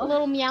meow.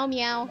 Little meow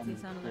meow. Does he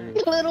sound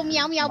alert? Little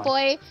meow meow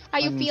boy. How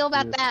you feel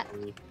about that?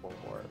 1, 2, 3, 4,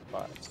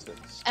 5,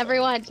 6.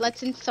 Everyone,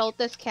 let's insult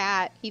this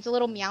cat. He's a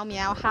little meow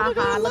meow.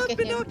 Haha, look at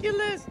him.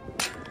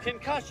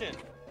 Concussion.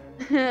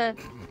 I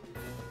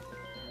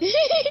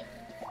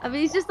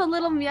mean, he's just a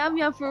little meow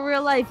meow for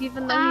real life,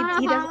 even though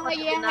he doesn't look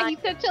Yeah, he's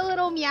such a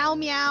little meow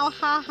meow.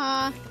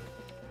 Haha.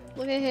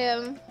 Look at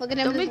him. Look at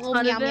him Don't with his make little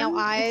fun meow of meow him.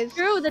 eyes. It's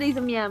true that he's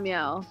a meow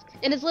meow.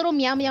 And his little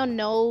meow meow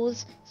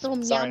nose. His little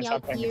meow Sorry, meow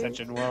stop paying ears.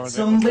 attention. What was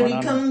Somebody it?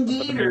 What's come going on? get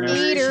What's the her. big news?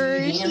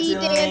 Later, she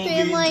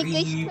dancing like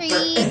a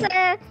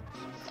stripper.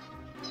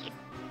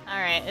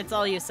 Alright, it's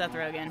all you, Seth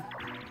Rogen.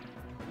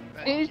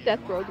 Who's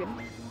Seth Rogen?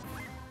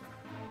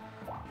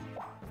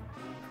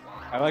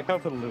 I like how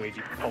the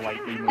Luigi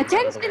politely moves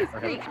out of the way Attention, for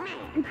him. freak.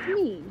 It's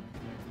me.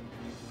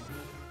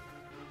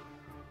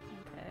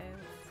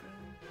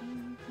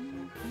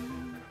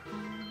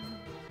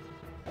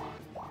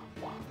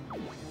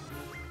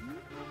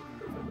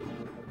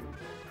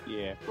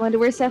 Yeah. Wonder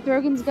where Seth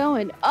Rogen's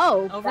going.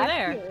 Oh, Over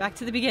there. here. Back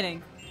to the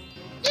beginning.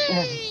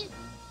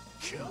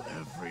 Kill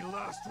every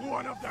last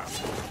one of them.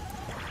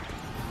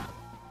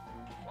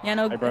 Yeah,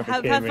 no,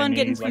 have fun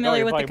getting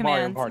familiar with the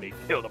commands. Party.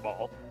 Kill them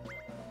all.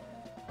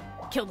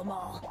 Kill them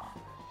all.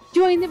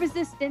 Join the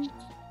resistance.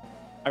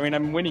 I mean,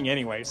 I'm winning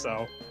anyway,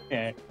 so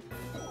yeah.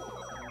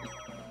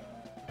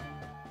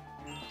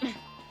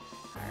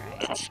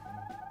 Alright.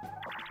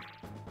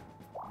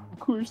 Of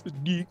course, the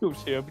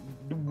Nico's have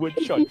the one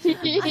shot.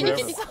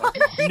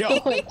 No,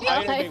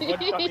 I am a one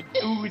shot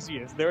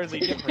enthusiast. There is a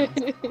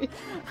difference.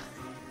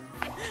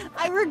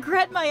 I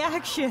regret my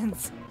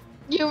actions.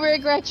 You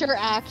regret your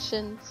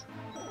actions.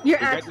 Your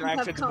Regret actions your have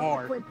actions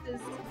more.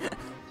 consequences.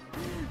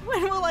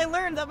 When will I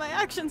learn that my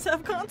actions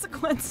have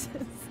consequences?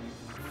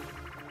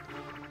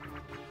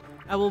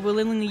 I will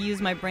willingly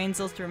use my brain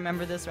cells to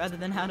remember this rather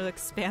than how to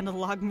expand a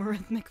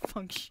logarithmic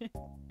function.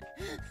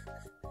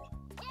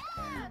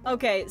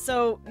 Okay,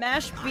 so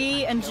mash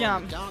B and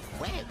jump.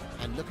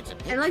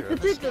 I like the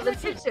picture of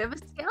a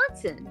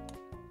skeleton.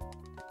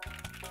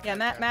 Yeah,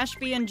 mash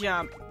B and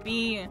jump.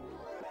 Be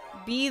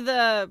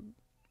the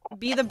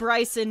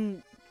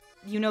Bryson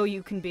you know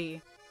you can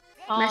be.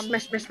 Smash.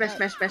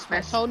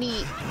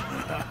 Tony.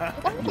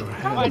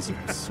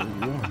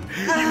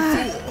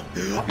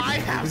 I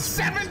have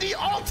 70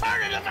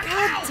 alternative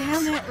accounts!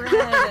 Damn it,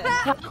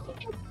 Red.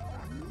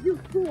 You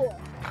fool!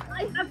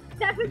 I have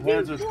 70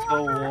 Hands are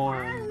so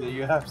warm that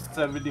you have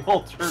 70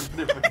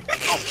 alternative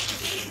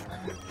accounts.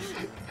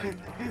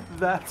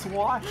 That's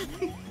why.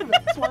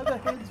 That's why the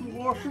head's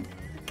warm.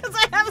 Because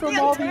I have From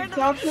the all the alternative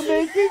accounts you're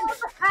making.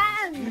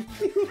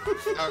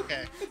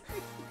 Okay.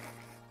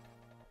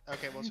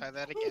 Okay, we'll try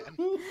that again.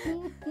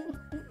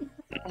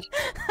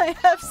 I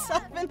have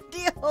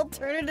 70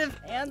 alternative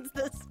hands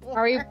this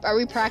morning. Are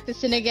we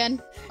practicing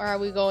again, or are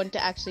we going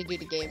to actually do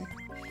the game?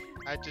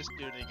 I just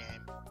do the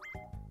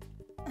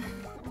game.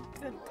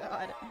 Good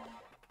God.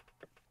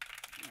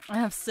 I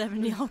have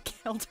 70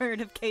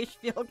 alternative Cage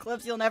Field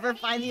clips. You'll never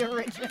find the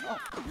original.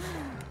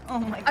 Oh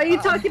my God. Are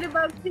you talking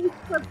about Cage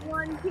Clip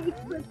 1, Cage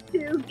Clip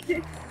 2?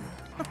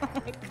 Oh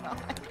my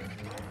God.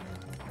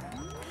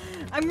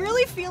 I'm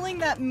really feeling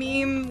that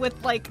meme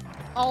with, like,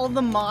 all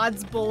the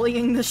mods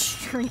bullying the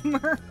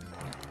streamer.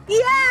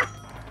 Yeah!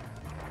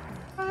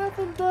 I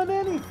haven't done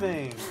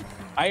anything.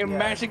 I am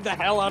mashing the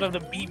hell out of the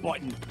B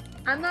button.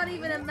 I'm not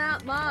even a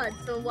map mod,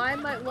 so why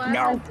am I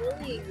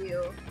bullying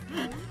you?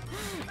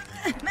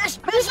 Mash!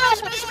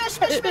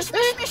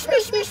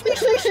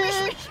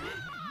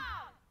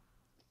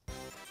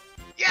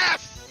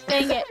 Yes!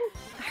 Dang it.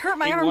 I hurt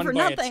my arm for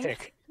nothing.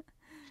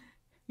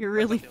 You're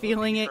really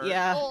feeling it,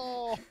 yeah.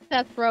 Oh,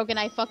 Seth Rogen,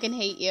 I fucking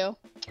hate you.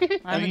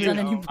 I haven't done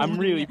any I'm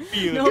really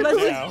feeling No, it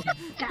that's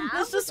now.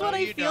 That's just what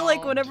I feel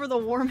like whenever the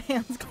Warm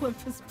Hands clip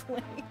is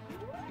playing.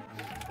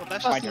 Well,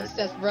 that's Fuck you,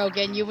 Seth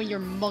Rogen, you and your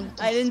monkey.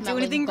 I didn't do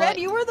anything, butt. Red.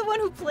 You were the one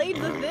who played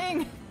the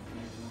thing.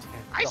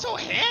 I so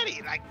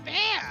handy, like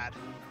bad.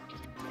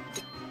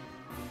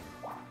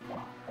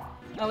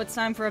 Oh, it's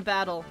time for a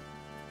battle.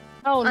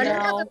 Oh no.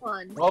 Another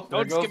one. Oh,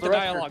 there Don't goes skip the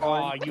dialogue.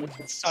 Aw, you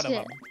son of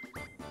a.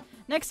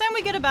 Next time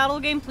we get a battle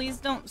game, please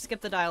don't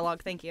skip the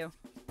dialogue. Thank you.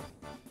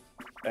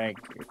 Thank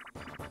you.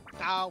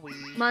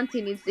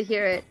 Monty needs to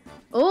hear it.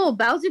 Oh,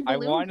 Bowser I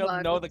Balloon want to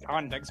Plug. know the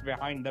context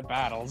behind the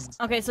battles.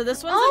 Okay, so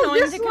this one's Oh,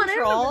 annoying this to one, I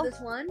control. remember this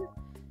one.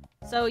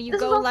 So you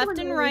This is go also left one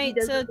and where he right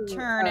does to the,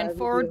 turn and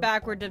forward review.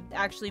 backward to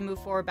actually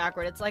move forward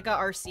backward. It's like a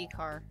RC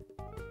car.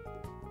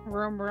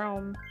 Vroom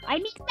vroom. I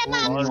need the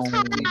mom's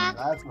car.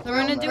 So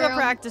we're gonna do a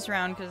practice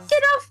round because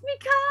Get off me,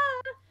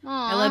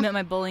 car! I limit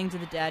my bullying to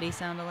the daddy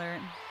sound alert.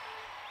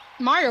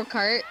 Mario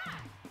Kart.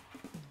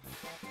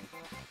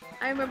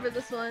 I remember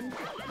this one.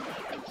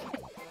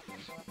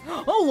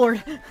 Oh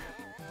Lord!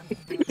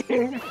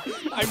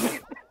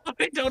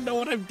 I don't know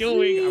what I'm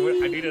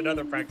doing. I need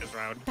another practice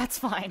round. That's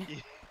fine.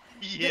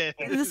 Yeah.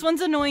 This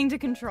one's annoying to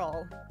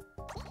control.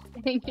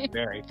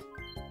 Very.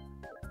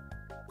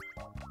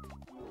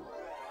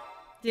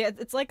 Yeah,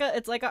 it's like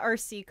a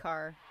RC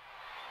car.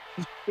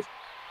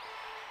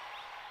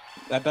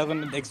 That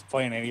doesn't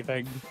explain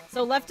anything.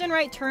 So left and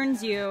right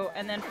turns you,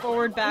 and then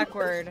forward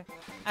backward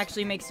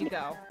actually makes you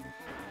go.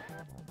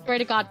 Swear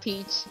to God,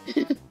 Peach.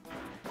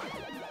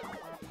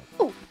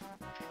 Oh.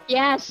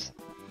 Yes.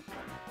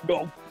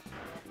 Go.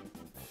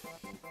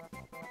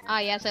 Ah,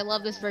 yes, I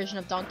love this version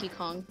of Donkey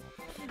Kong.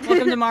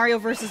 Welcome to Mario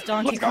vs.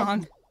 Donkey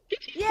Kong.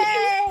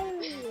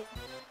 Yay!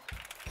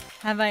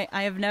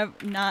 I have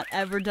not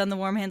ever done the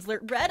warm hands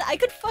alert. Red, I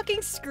could fucking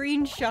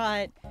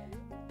screenshot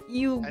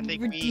you. I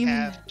think we redeemed-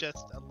 have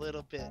just a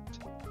little bit.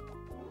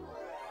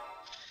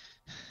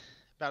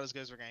 About as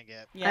good as we're gonna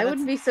get. Yeah, I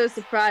wouldn't be so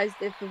surprised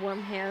if the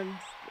warm hands.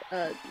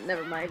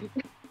 Never mind.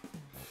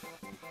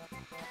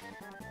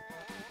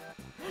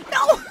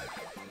 No!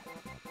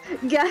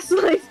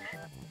 Gaslight.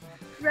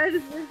 Red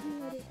is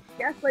listening to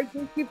Gaslight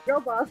Gatekeep Girl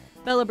Boss.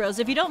 Bella Bros,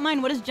 if you don't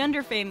mind, what does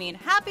gender fey mean?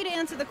 Happy to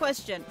answer the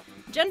question.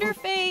 Gender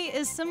Fae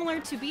is similar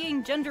to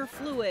being gender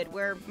fluid,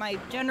 where my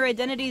gender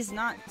identity is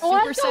not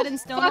super set in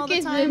stone all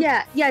the time.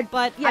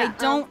 But I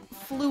don't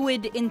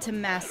fluid into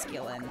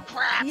masculine.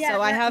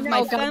 So I have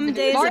my femme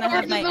days and I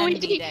have my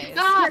MD days.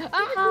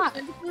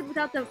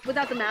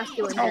 Without the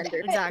masculine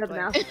gender. Exactly.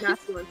 The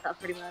masculine stuff,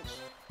 pretty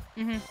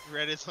much.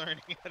 Red is learning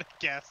how to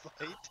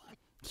gaslight.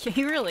 Yeah,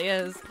 he really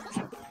is.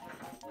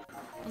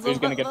 Who's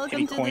gonna get Welcome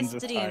pity to coins the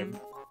this stream.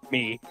 time?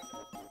 Me.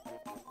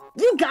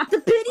 You got the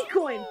pity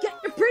coin! Get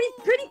your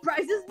pretty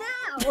prizes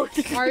now!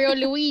 Mario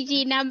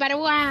Luigi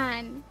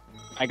 #1.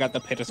 I got the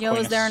pittis Yo,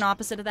 coin. is there an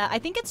opposite of that? I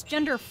think it's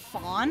gender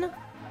fawn.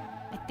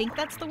 I think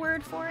that's the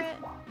word for it.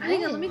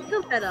 Hang on, let me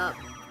look that up.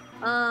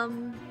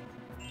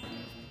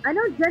 I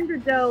know gender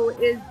doe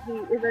is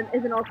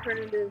an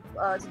alternative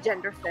to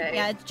gender fae.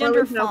 Yeah, it's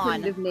gender an fawn.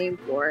 alternative name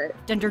for it.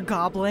 Gender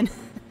goblin.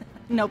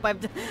 Nope,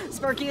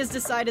 Sparky has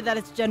decided that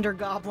it's gender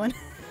goblin.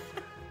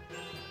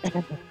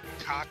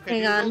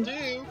 Hang on.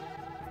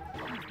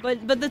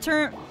 But the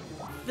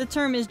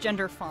term is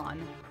gender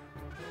fawn.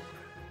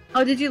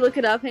 Oh, did you look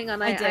it up? Hang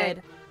on, I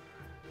did.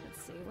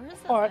 Let's see, where's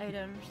the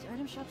item?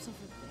 Item shop's over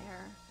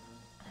there.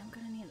 I'm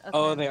gonna need. Okay.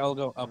 Oh, they all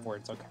go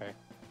upwards. Okay.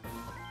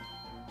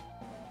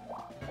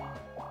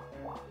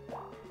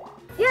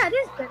 Yeah, it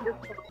is gender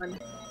fawn.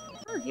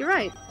 Oh, you're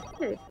right.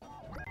 Okay.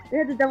 We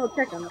had to double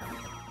check on that.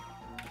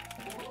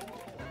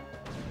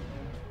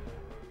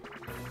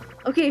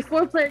 Okay,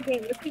 4-player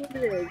game. Let's see what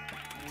it is.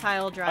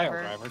 Tile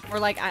driver. Or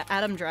like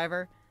Adam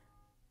Driver.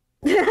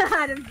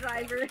 Adam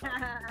Driver.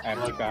 I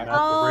like that.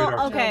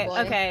 Oh, okay,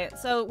 okay.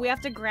 So we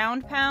have to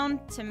ground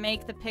pound to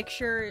make the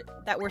picture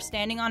that we're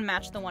standing on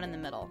match the one in the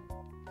middle.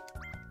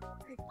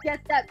 Get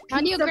that. How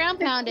do you ground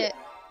pound it?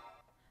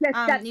 Get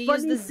that you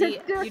use the Z.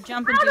 sister You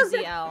jump out into of the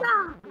ZL.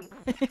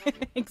 sky!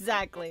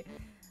 Exactly.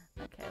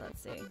 Okay,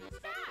 let's see.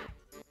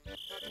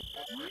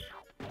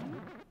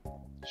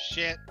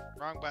 Shit,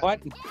 wrong button.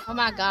 What? Oh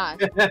my god.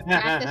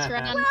 Practice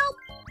run.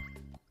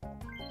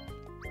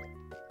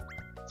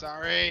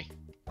 Sorry.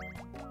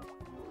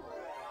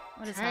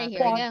 What is Alright,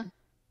 happening? here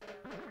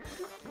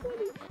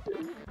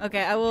we go.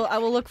 Okay, I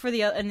will look for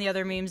the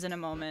other memes in a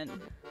moment.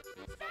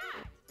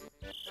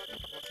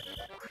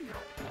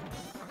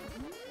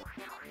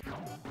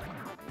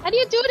 How do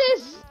you do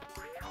this?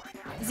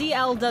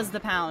 ZL does the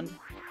pound.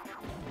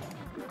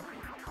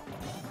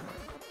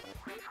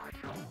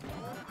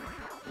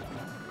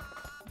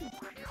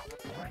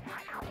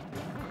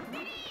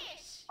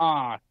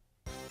 Ah.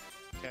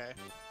 Okay.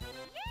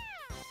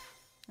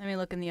 Let me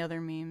look in the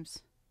other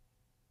memes.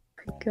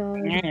 God.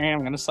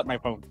 I'm gonna set my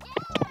phone.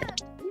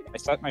 I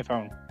set my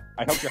phone.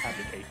 I hope you're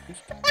happy, Kate.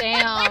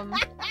 Damn.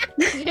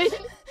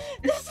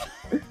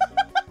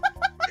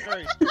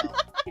 Very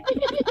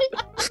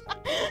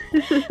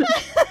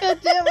God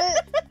damn it.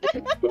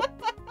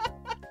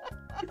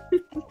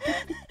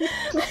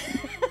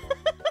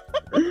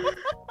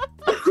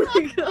 Oh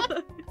my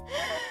god.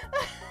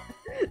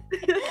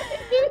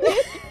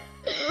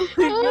 Oh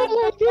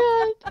my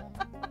god.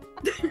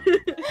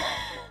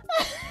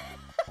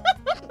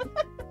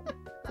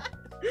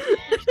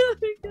 Oh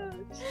my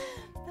gosh.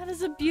 That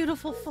is a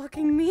beautiful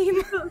fucking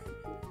meme.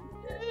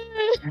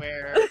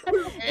 Where?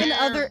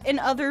 in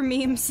other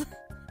memes.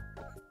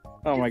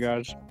 Oh my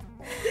gosh.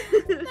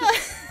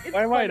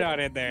 Why am I not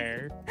in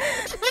there?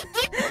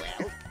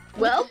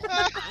 Well,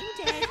 I'm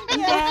dead.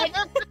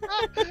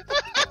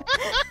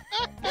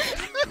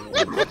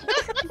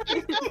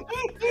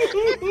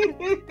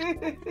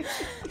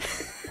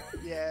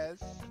 Yes.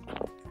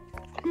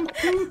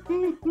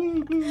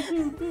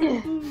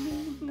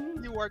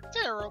 You are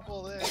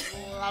terrible.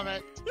 Love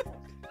it.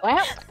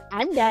 Well,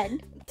 I'm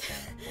done.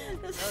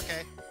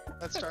 Okay,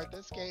 let's start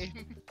this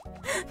game.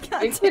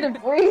 get a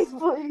breeze,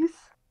 please.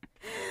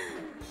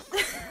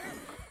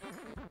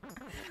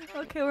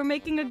 Okay, we're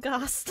making a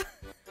ghost.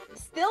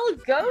 Still a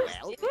ghost?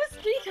 It was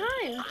 3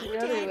 times the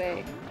other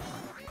way.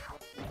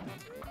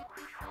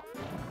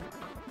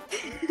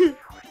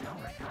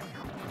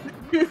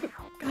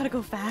 Gotta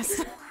go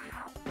fast.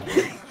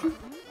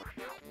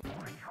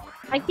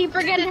 I keep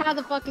forgetting how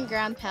the fucking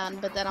ground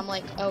pound, but then I'm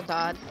like, oh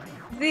god.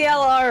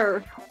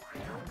 VLR.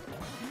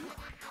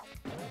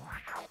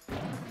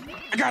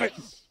 I got it!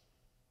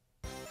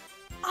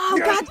 Oh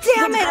god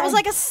damn it! It was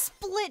like a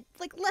split,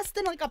 like less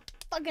than like a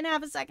fucking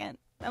half a second.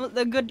 That was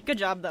a good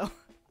job though.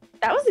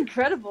 That was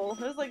incredible.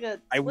 It was like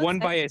a. I won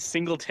by a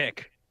single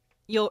tick.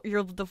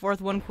 You're the fourth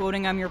one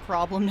quoting "I'm your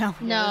problem" now.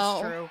 No.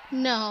 That's true.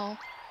 No.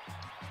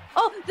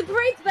 Oh, the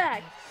parade's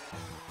back.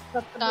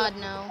 God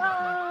no.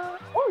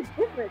 Oh, it's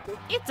different.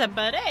 It's a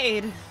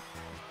parade.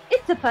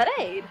 It's a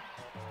parade.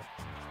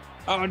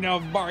 Oh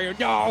no, Mario,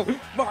 no!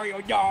 Mario,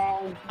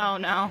 no! Oh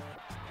no.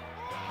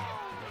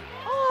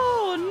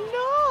 Oh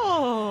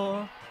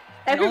no!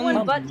 Everyone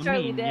only but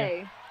Charlie me.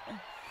 Day.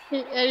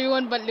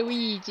 Everyone but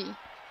Luigi.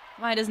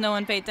 Why does no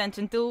one pay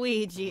attention to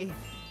Luigi?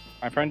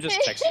 My friend just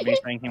texted me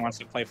saying he wants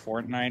to play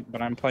Fortnite,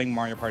 but I'm playing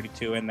Mario Party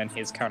 2, and then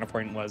his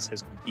counterpoint was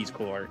he's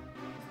cooler.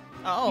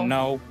 Oh.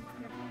 No.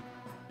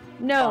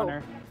 No.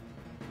 Connor.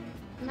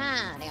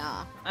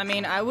 Mario. I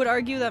mean, I would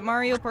argue that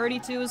Mario Party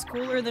 2 is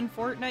cooler than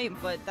Fortnite,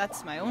 but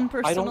that's my own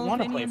personal opinion. I don't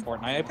want to play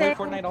Fortnite. I play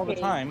Fortnite all the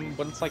time,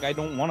 but it's like I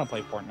don't want to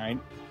play Fortnite.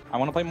 I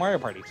want to play Mario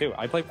Party too.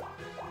 I play.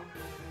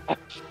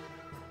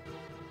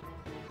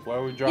 Why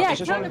are we dropping? Yeah, It's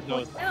just one of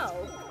counterpoint, those.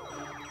 no.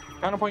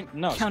 Counterpoint,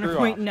 no.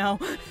 Counterpoint, screw no.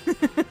 off.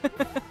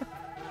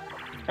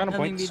 Counterpoint,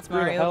 Nothing beats screw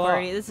the Mario hell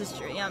Party. off. This is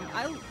true. Yeah,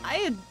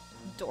 I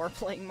adore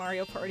playing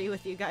Mario Party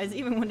with you guys,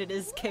 even when it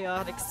is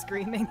chaotic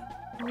screaming.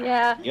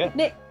 Yeah. Yeah.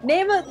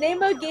 Name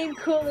a game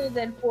cooler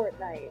than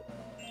Fortnite.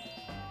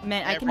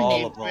 Man, I can All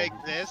name of them.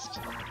 exist.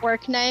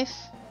 Work knife.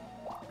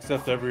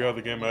 Except every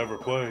other game I ever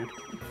played.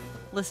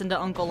 Listen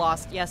to Uncle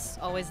Lost. Yes,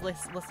 always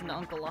listen to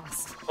Uncle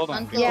Lost. Hold on.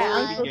 Uncle Before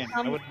Lost. we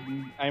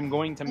begin, I'm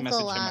going to Uncle message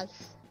him Lost.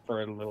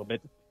 for a little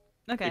bit.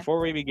 Okay. Before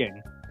we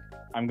begin,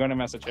 I'm going to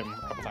message him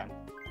a couple times.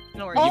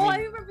 No worries. Oh, I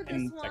remember this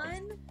 10 one.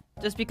 seconds.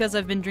 Just because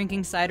I've been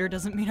drinking cider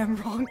doesn't mean I'm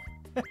wrong.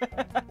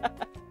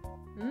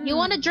 You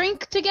want to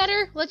drink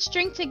together? Let's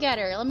drink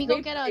together. Let me go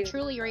Me get a too.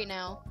 Truly right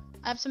now.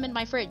 I have some in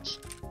my fridge.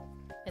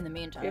 In the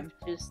meantime.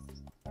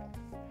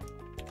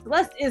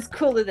 Celeste is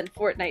cooler than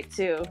Fortnite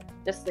too,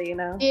 just so you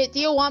know. Do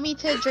you want me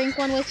to drink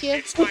one with you?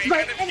 It's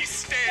my enemy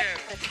stand.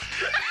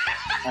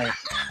 Alright.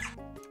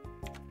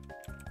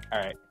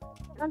 Alright.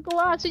 Uncle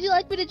Ox, would you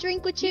like me to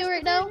drink with you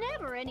right now?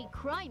 Never any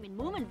crime in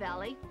Moomin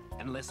Valley.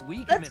 Unless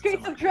we Let's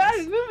create some crime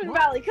in Moomin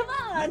Valley, come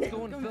on! Let's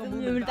go and fill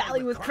Moomin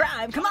Valley with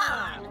crime, come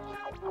on!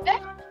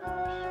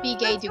 Be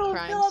gay, Let's do go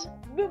crimes. fill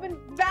up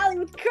Moomin Valley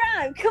with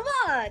crime, come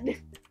on!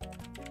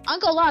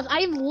 Uncle Oz,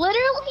 I'm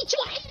literally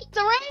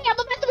 23! I'm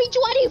about to be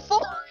 24!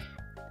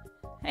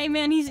 Hey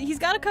man, he's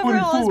got to cover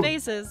all his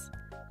bases.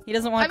 He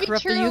doesn't want I to mean,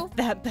 corrupt the true. youth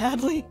that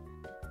badly.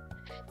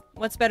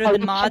 What's better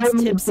than mods?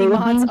 Tipsy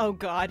mods? Oh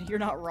god, you're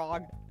not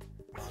wrong.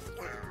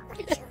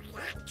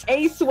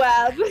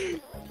 A-Swab.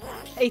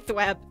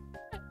 A-Thwab.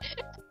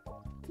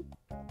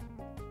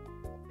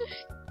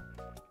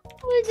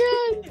 Oh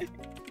my god.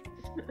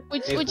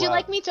 Would you Wow.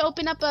 like me to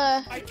open up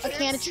a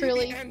can of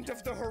Truly? End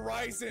of the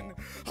horizon.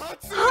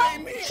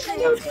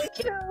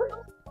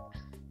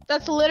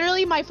 That's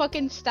literally my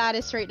fucking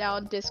status right now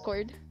on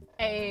Discord.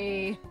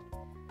 Hey.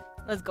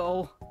 Let's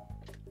go.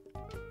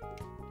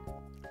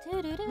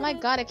 Oh my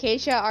god,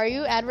 Acacia, are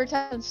you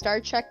advertising Star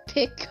Trek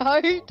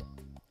Picard?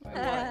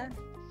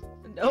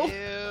 No.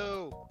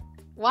 Ew.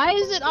 Why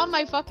is it on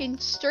my fucking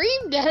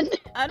stream then?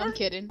 I'm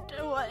kidding.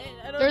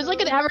 There's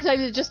like an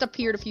advertisement that just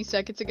appeared a few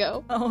seconds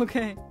ago. Oh,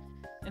 okay.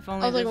 If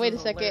only I was like, this wait a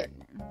was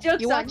second.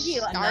 Joke's You on watch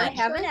you, Star I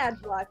have an Trek?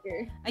 ad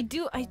blocker. I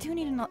do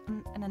need an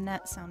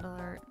Annette sound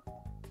alert.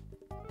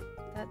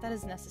 That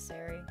is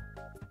necessary.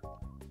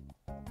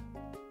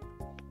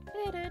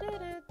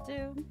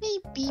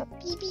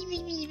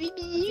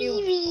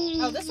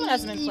 Oh, this one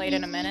hasn't been played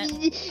in a minute.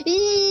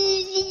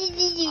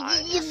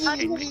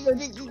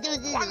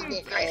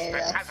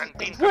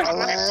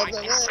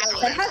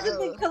 That hasn't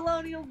been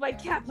colonial by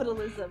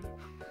capitalism.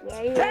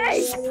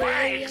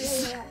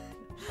 Space!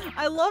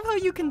 I love how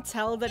you can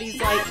tell that he's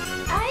like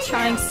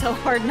trying so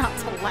hard not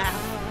to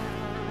laugh.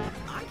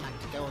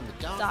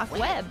 Doc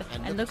Webb,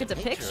 and look at the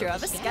picture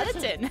of a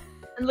skeleton.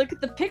 And look at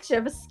the picture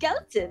of a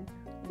skeleton.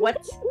 What?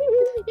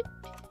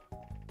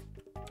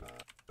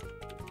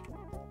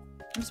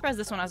 I'm surprised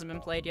this one hasn't been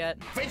played yet.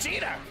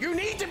 Vegeta, you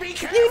need to be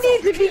careful. You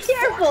need to be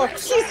careful.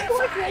 She's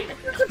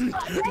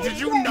forklift. Did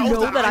you know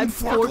that I'm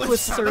forklift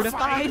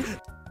certified?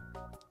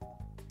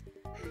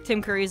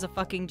 Tim Curry's a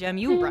fucking gem.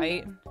 You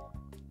right.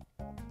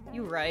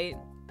 You right.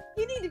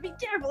 You need to be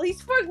careful.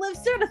 He's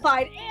forklift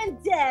certified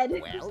and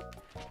dead. Well,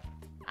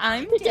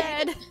 I'm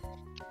dead.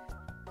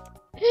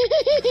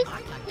 I'd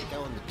like to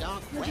go in the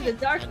dark Look web. at the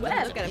dark and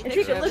web. Look at a And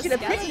picture take a of look a at a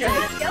picture of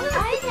a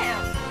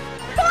skeleton.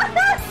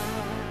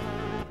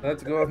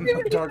 Let's go on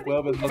the dark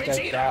web and look at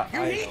Vegeta, that.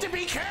 you need to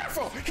be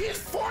careful. He's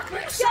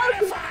forklift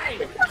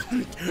certified.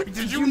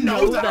 Did you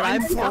know know that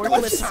I'm forklift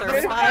forklift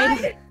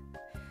certified?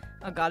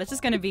 Oh god, it's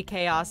just gonna be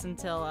chaos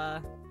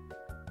until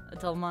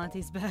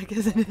Monty's back,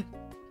 isn't it?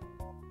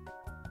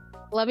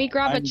 Let me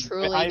grab a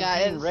Truly, I've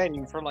guys. been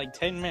ready for like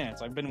 10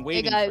 minutes. I've been Hey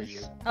waiting guys. for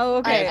you. Oh,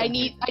 okay. I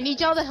need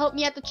y'all to help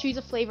me out to choose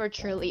a flavor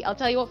Truly. I'll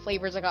tell you what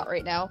flavors I got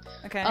right now.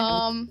 Okay.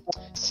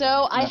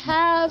 So I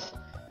have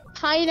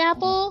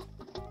pineapple,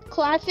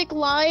 classic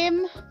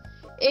lime,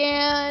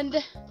 and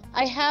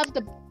I have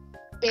the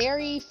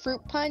berry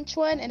fruit punch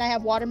one, and I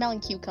have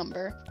watermelon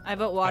cucumber. I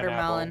vote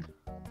watermelon.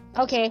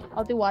 Okay,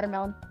 I'll do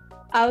watermelon.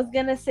 I was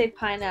gonna say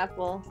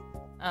pineapple.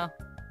 Oh.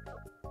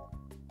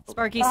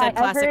 Sparky said I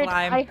classic heard,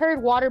 lime. I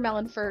heard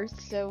watermelon first,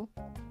 so.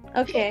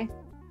 Okay.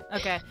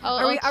 Okay. I'll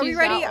Are we choose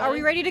ready? that Are we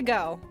one. ready to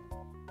go?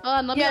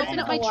 Let me Yeah, open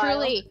it's up been my a while.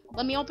 Truly.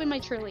 Let me open my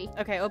Truly.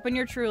 Okay, open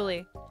your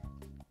Truly.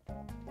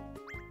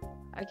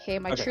 Okay,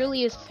 my Okay.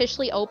 Truly is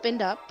officially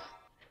opened up.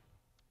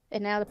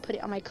 And now to put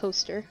it on my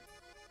coaster.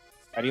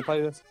 How do you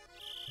play this?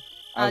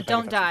 Okay,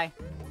 Don't okay. die.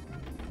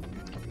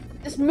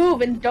 Just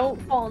move and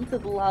don't fall into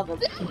the lava.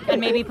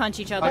 And maybe punch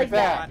each other. Like if you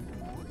that.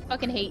 want.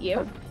 Fucking hate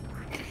you.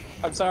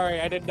 I'm sorry,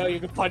 I didn't know you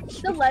could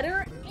punch. The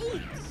letter H.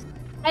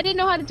 I didn't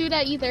know how to do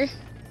that either.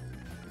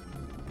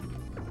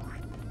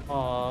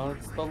 Aw,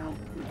 it's the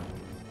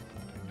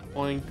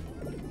Oink.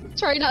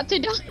 Try not to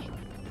die.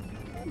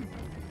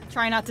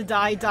 Try not to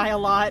die. Die a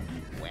lot.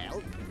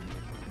 Well,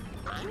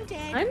 I'm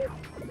dead.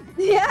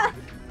 Yeah.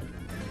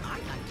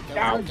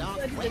 Down.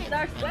 The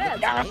dark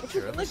web.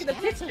 Look at the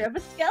picture of a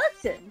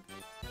skeleton.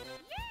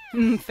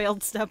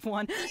 Failed step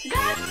 1.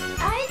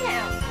 I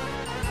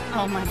know.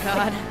 Oh my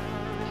god.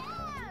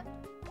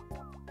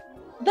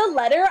 The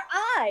letter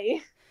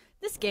I.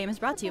 This game is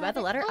brought to you by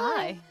the letter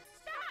I.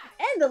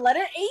 And the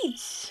letter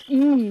H.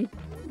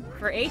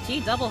 For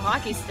HE, double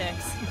hockey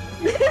sticks.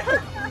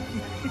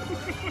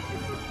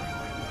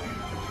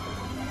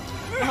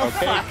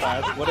 Okay,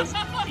 class, what does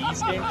B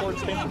stand for? It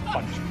stands for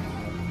punch.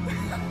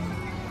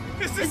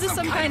 Is this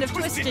some kind of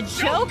twisted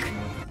joke?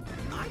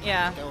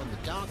 Yeah. Go on the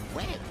dark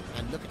web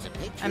and look at a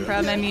picture. I'm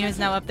proud my meme is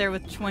now up there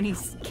with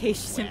 20k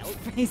simp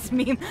face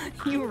meme.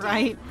 You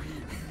right.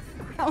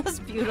 That was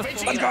beautiful.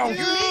 Let's go! You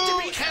need to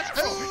be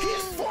careful!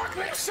 He's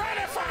forklift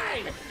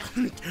certified!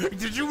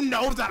 Did you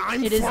know that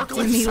I'm It is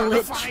forklift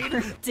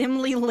certified?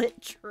 dimly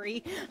lit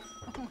tree.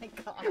 Oh my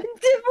god.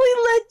 Dimly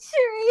lit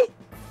tree.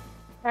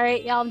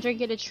 Alright, y'all, I'm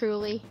drinking a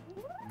Truly.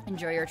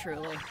 Enjoy your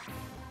Truly.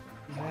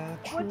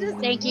 What does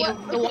Thank you.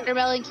 The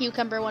watermelon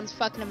cucumber one's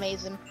fucking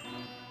amazing.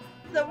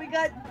 So we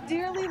got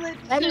dearly lit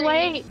tree.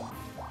 Anyway,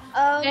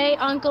 hey,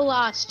 Uncle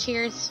Lost,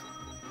 cheers.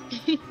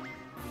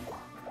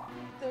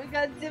 So we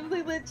got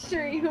dimly lit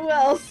tree. Who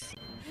else?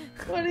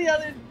 What are the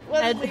other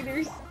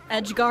leaders?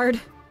 Edgeguard.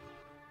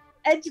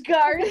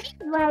 Edgeguard.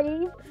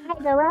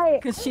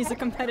 Because she's a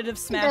competitive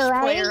Smash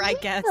player, I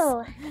guess.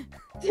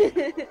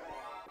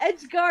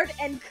 Edgeguard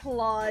and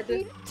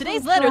Claude.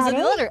 Today's letters are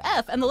the letter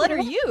F and the letter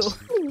U.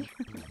 Don't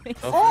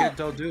forget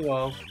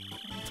Doduo.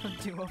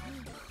 Doduo.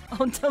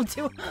 Oh,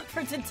 Doduo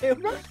for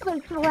Doduo.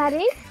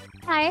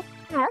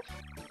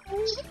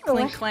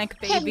 Clink clank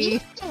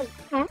baby.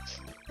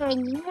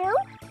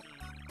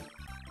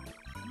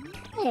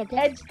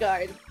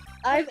 Edgeguard.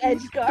 I'm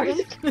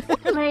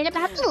Edgeguard. Right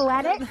about the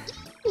letter.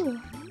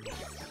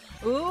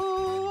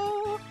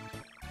 Ooh.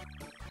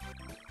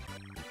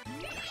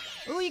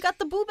 Ooh, you got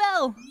the Boo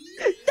Bell.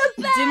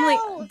 The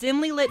bell!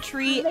 Dimly lit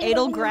tree,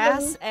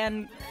 Edelgrass,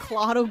 and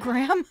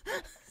Claudogram.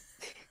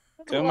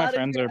 Two of my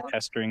friends are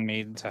pestering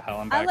me to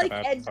hell and back like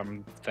about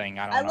some thing.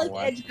 I don't know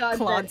what. Edgeguard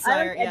Claude better. I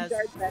Sire, like yes.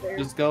 Edgeguard better.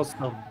 Just go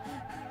some.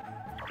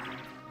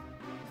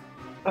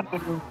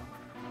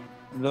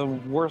 The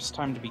worst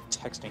time to be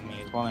texting me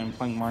is while I'm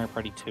playing Mario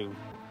Party 2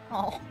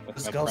 Oh, with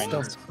Just my go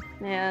friends. some.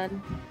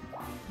 Man.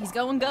 he's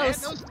going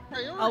ghost.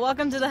 Oh,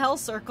 welcome to the Hell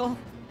Circle.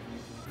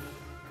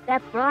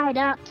 Step right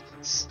up.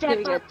 Step Here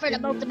we up go. for the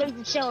most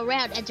amazing show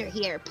around. Enter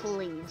here,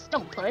 please.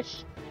 Don't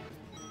push.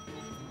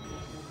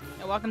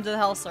 Yeah, welcome to the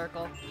Hell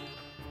Circle.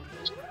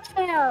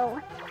 No.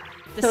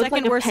 The So it's second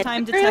like a worst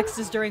time to pentagram? text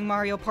is during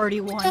Mario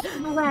Party 1.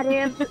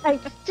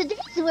 Today's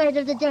word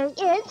of the day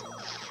is.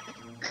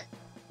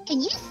 Can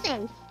you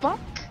say fuck?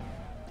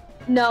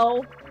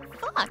 No.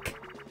 Fuck.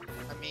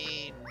 I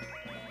mean,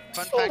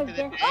 fun fact of the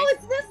day. Oh,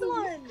 it's this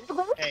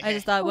one! Hey, I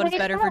just thought it was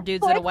better for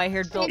dudes that a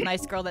white-haired built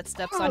nice girl that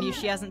steps on you.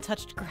 She hasn't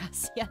touched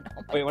grass yet.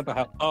 Oh my Wait, what the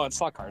hell? Oh, it's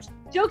slot cars.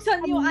 Joke's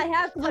on you, I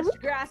have touched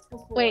grass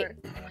before. Wait,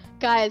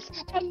 guys.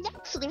 And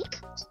next week,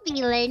 we'll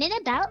be learning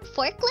about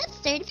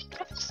forklift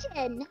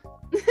certification.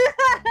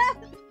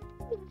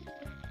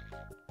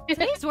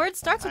 Today's word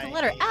starts with the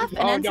letter F and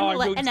Oh, ends,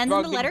 no, and ends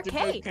in the letter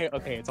K.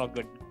 Okay, it's all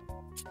good.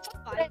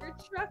 Fire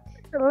truck?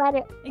 The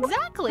letter.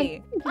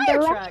 Exactly. Fire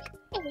truck.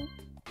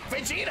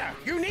 Vegeta,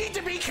 you need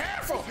to be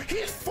careful!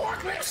 He's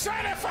forklift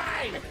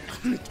certified!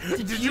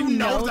 Did you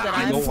know that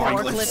I'm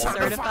forklift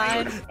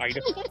certified? I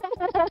do.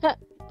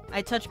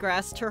 I touch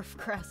grass, turf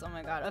grass. Oh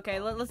my god. Okay,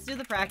 let's do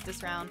the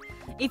practice round.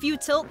 If you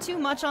tilt too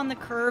much on the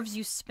curves,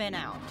 you spin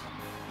out.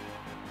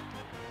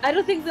 I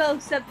don't think they'll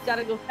accept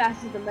gotta go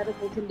fast as a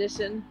medical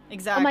condition.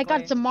 Exactly. Oh my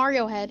god, it's a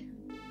Mario head.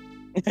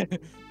 I'm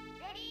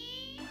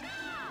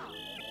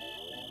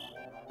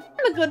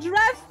gonna go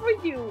drive for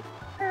you!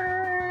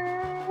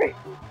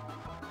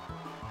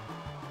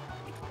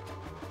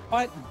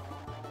 What?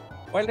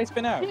 Why did I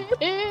spin out?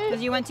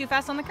 Because you went too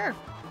fast on the curve.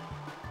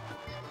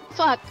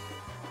 Fuck.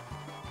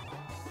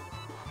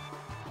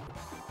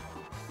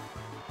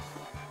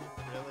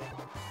 Really?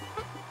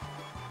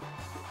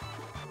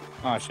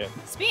 Oh shit.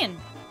 Spain.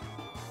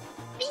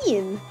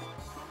 Spain.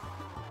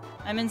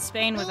 I'm in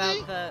Spain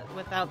without the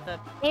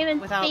I'm in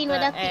without Spain the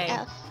without A. the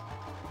F.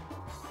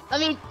 I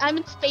mean, I'm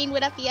in Spain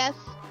without the S.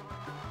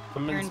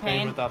 I'm You're in in Spain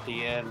pain? without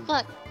the N.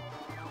 Fuck.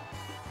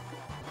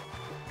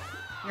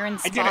 You're in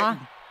I did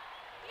Spa.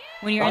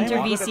 When you I enter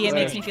wanted VC, it to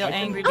makes say- me feel I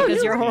can- angry Oh, because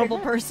no, you're a I horrible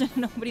didn't. person.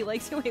 Nobody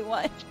likes you. Wait,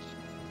 what?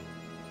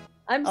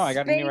 I'm Oh, I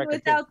got a new Spain record,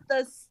 without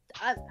the.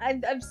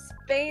 I'm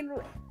Spain.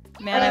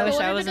 Man, I Wait, wish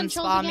what I are the was in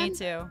controls Spa.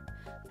 again?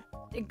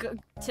 Me too.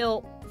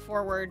 Tilt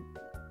forward.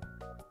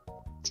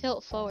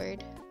 Tilt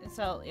forward.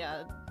 So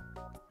yeah.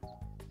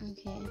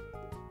 Okay.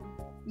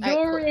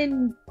 You're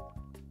in.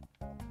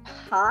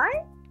 Hi?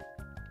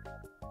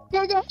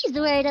 Today's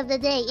word of the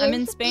day is. I'm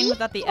in Spain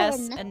without the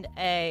S pin. and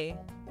A.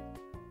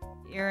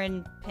 You're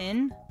in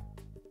Pin?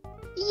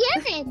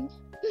 Urine.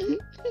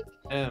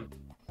 M.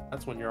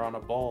 That's when you're on a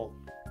ball.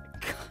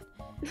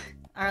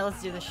 Alright,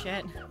 let's do this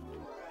shit.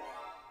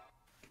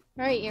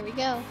 Alright, here we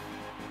go.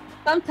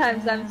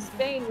 Sometimes I'm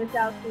Spain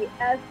without the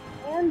S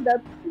and the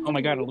P. Oh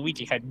my god, a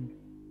Luigi head.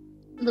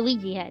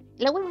 Luigi head.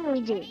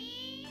 Luigi.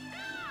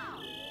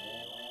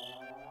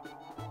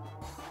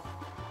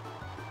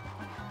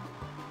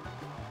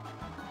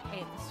 I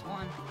hate this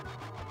one.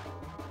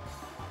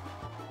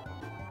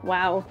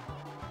 Wow.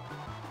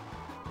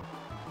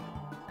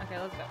 Okay,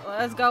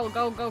 let's go.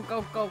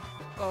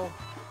 Go.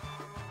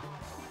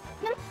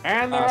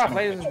 And they're off,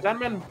 ladies and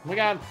gentlemen. We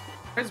got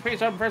Prince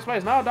Peach up in first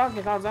place. No,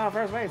 Donkey Kong's now in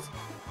first place.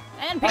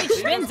 And Peach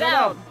spins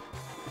out.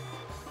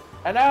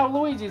 And now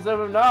Luigi's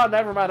in. No,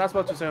 never mind. I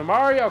spoke too soon.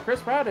 Mario,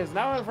 Chris Pratt is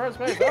now in first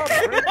place.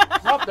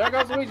 Oh, there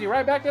goes Luigi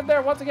right back in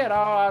there once again. Oh,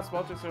 I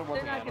spoke too soon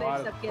once again. What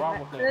is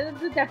wrong with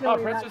it? Oh,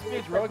 Princess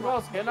Peach really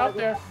close. Getting up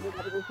there.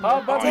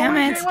 Oh, but damn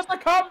Luigi it. with the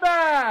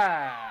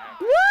comeback.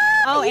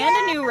 Oh,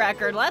 and a new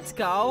record. Let's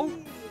go.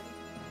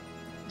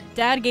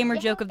 Dad gamer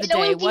joke of the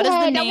day. What is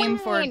the name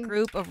for a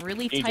group of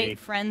really tight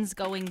friends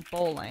going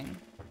bowling?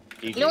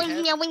 Luigi,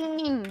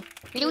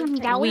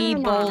 We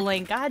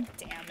bowling. God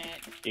damn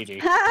it.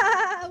 GG.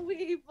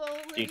 We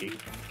bowling. GG.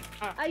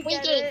 I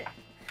get it.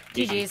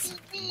 GG's.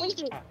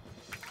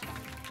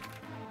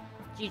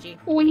 GG.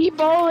 We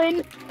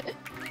bowling.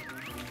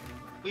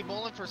 We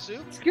bowling for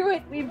soup? Screw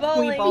it. We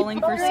bowling. We bowling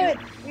for soup.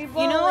 We You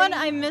bowling. know what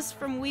I miss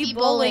from Wii Wii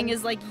bowling bowling.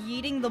 is like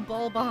yeeting the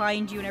ball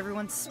behind you and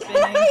everyone's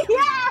spinning.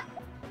 Yeah!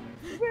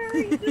 Where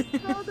you just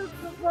throw the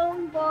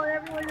bowling ball and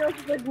everyone else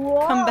is like,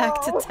 whoa! Come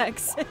back to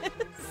Texas.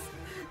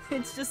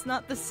 It's just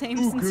not the same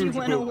since you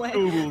went away.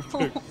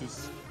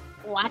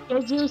 What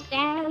did you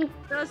say?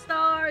 The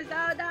stars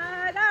are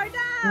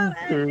down.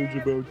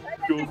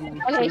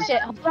 Okay,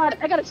 shit. Oh, God,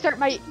 I gotta start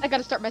my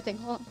thing.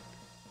 Hold on.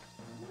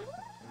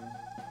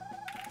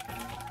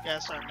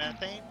 Gotta start that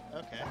thing?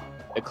 Okay.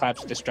 The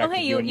claps distracted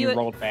hey, you and you you-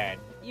 rolled bad.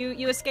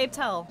 You escaped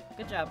hell.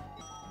 Good job.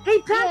 Hey,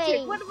 Patrick,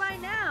 Yay. what am I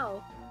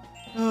now?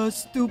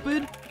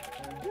 Stupid.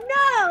 No,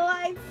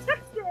 I took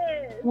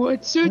it.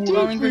 What's your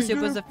Bowling for soup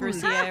was the first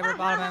CA I ever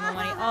bought of my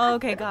money. Oh,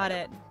 okay, got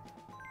it.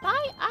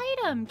 Buy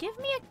item. Give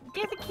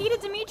the key to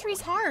Dimitri's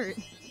heart.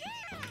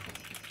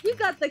 You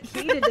got the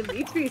key to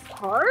Dimitri's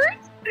heart?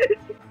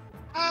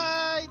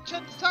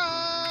 Just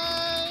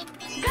time!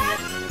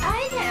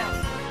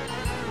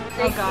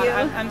 Oh god,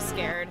 I'm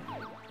scared.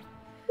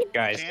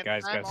 Guys.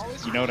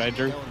 You know what I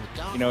drew?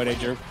 I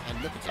drew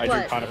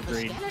What? pot of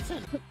greed.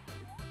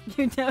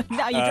 You know,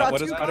 now you draw What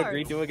two does pot of cards.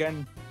 greed do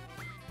again?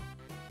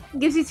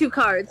 Gives you 2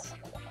 cards.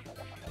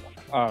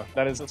 Oh,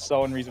 that is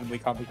so unreasonably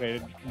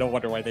complicated. No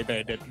wonder why they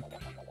banned it.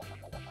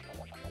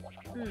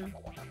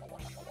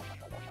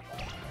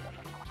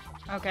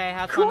 Okay,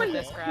 have fun with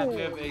this crap.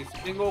 We have a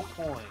single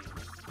coin.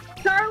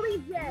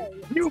 Charlie J.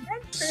 You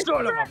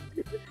son of a...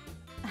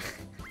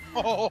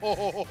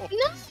 Oh!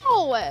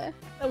 No!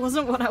 That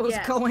wasn't what I was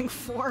Yeah. going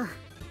for.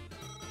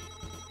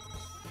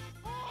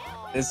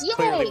 This Yay!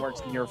 clearly works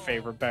in your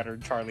favor better,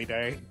 Charlie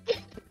Day.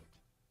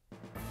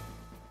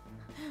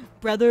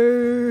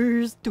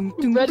 Brothers. Dum,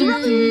 dum, dum, dum.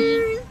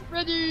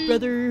 Ready.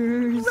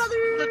 Brothers.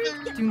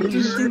 Dum, dum,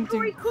 dum,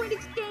 dum. Coin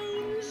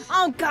exchange.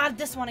 Oh god,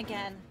 this one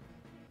again.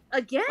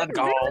 Again? Let's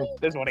go. Really?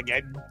 This one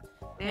again.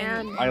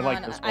 Man. I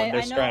like this one.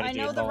 There's I strategy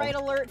know the involved. right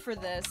alert for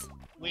this.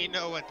 We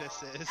know what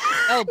this is.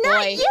 Oh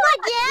boy. You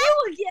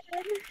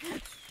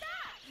again?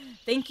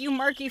 Thank you,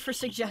 Marky, for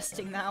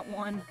suggesting that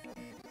one.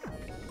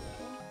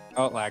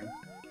 Oh, lag.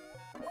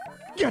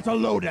 Get a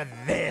load of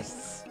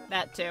this!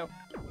 That too.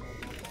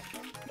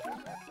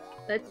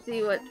 Let's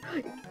see what.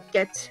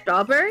 Get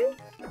strawberry?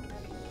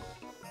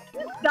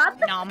 You got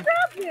the Nom.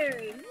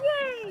 strawberry!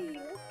 Yay!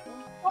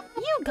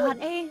 You got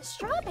a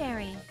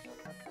strawberry.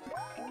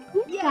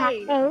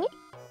 Yay!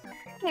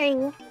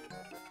 Hey.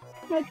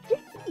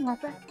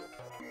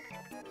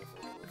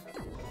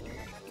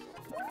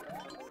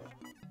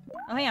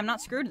 Oh hey, I'm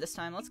not screwed this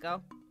time. Let's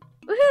go.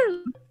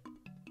 Woohoo!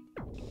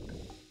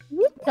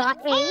 You got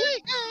a.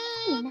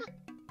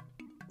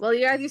 Well,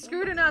 you're either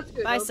screwed or not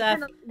screwed. Bye, Well, Seth.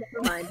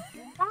 Never mind.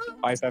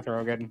 Bye, Seth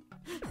Rogen.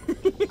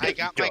 I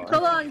got my So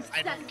long, I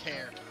Seth. don't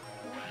care.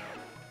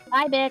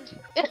 Bye, bitch.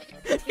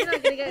 You're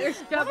not gonna get your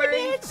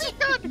strawberry.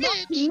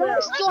 No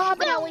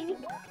strawberry.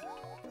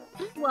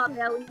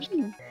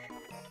 Strawberry.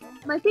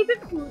 My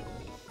favorite food.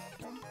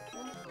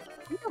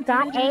 You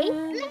got a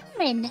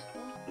lemon.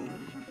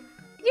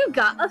 You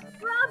got a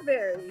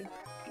strawberry.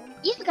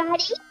 You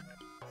got a.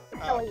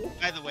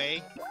 By the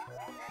way,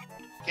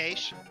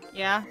 Keish,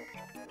 Yeah.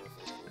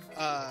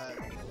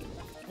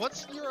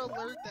 what's your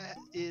alert that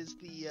is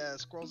the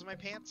squirrels in my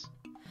pants?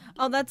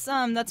 Oh, that's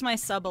my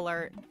sub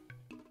alert.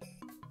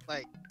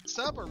 Like,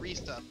 sub or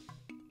restub?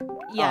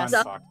 Yes.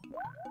 Oh, fuck.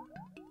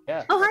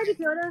 Yeah. Oh, hi,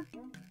 Dakota.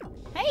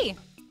 Hey.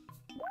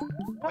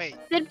 Wait,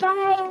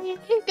 Goodbye.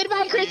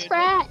 Goodbye, Chris you-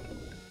 Pratt.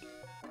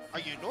 are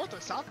you North or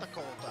South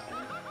Dakota?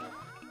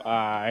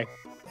 Bye.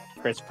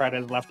 Chris Pratt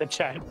has left the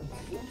chat.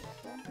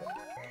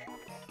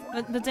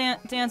 But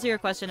to answer your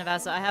question,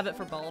 Avessa, I have it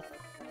for both.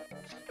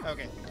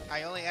 Okay,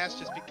 I only asked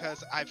just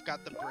because I've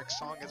got the Brick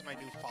song as my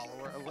new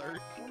follower alert.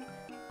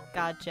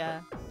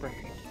 Gotcha.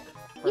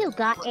 You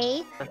got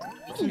A.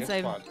 Since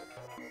I've...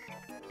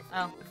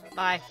 Oh,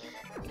 bye.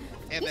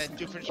 And then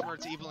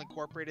Doofenshmirtz Evil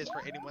Incorporated is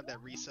for anyone that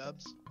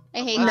resubs. I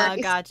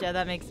hate Gotcha,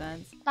 that makes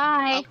sense.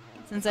 Bye.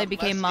 Since I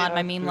became mod,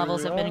 my meme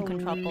levels have been in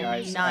control.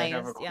 Guys, Nice, I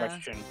have a yeah.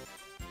 question.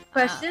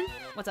 Question?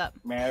 What's up?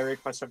 May I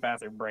request a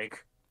bathroom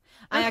break?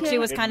 I actually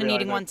was I kind of didn't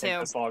needing one realize too. I'd take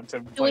this long to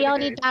Do play we all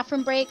the need game.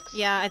 bathroom breaks?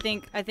 Yeah, I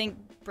think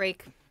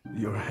break.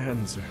 Your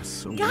hands are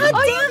so God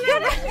warm.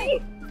 damn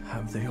it!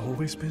 Have they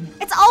always been?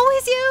 It's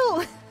always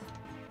you!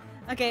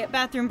 Okay,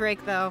 bathroom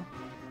break though.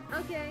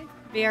 Okay.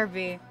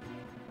 BRB.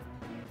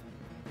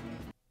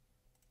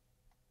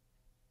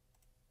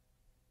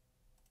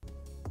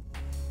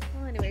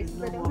 Well,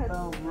 anyways, I don't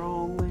have...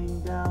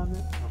 rolling down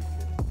it.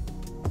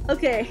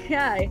 Okay,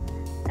 hi.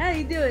 How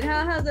you doing?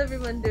 How's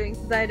everyone doing?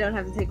 Since I don't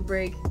have to take a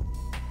break.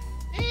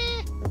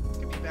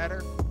 Could be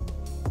better.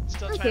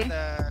 Still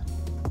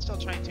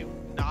trying to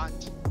not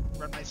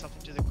run myself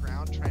into the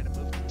ground, trying to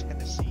move to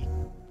Tennessee.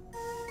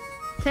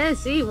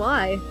 Tennessee?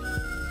 Why? He's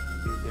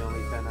the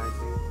only 10 I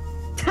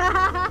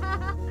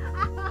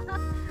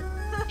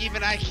see.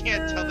 Even I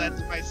can't tell that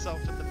to myself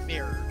in the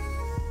mirror.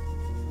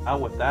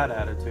 Out with that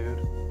attitude.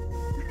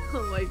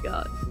 Oh my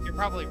god. You're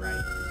probably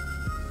right.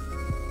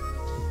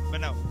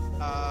 But no,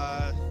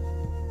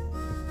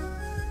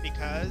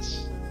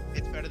 because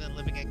it's better than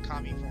living in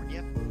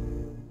California.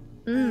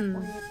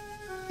 Mmm.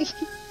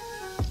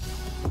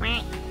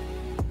 Me.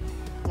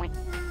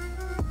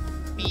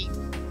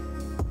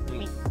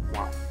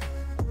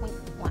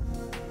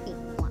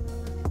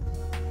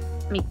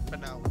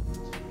 But no,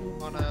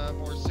 on a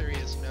more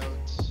serious note,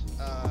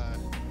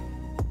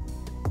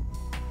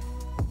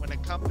 when a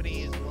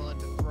company is willing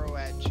to throw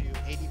at you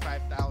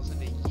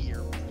 $85,000 a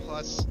year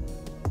plus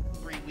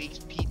 3 weeks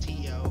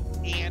PTO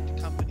and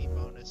company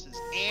bonuses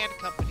and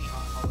company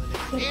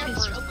holidays and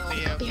personal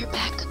leave,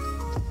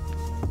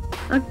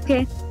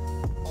 Okay.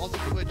 all to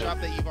do a job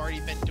that you've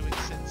already been doing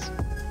since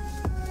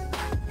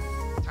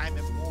time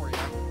immemorial.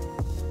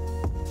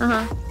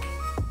 Uh-huh.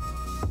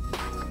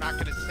 I'm not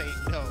gonna say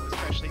no,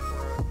 especially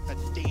for a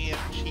damn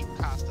cheap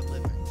cost of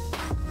living.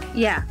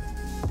 Yeah.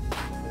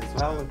 It's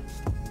valid.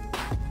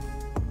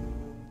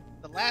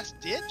 The last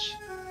ditch?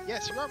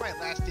 Yes, you are my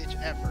last ditch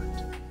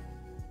effort.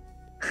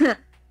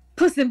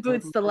 Puss in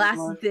Boots, the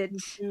last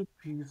ditch.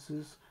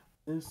 Pieces.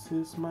 This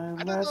is my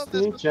I don't know last if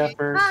that's ditch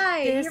effort.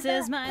 Hi! This you're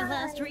is my back.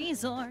 last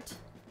resort.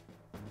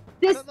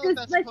 This I don't know if is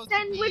that's my supposed to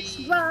sandwich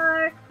be-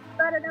 bar.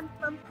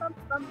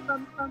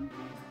 Ba-da-dum-bum-bum-bum-bum-bum.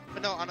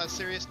 But no, on a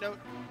serious note,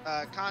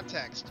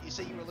 context. You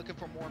say you were looking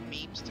for more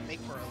memes to make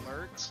for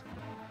alerts.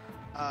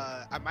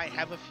 I might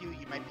have a few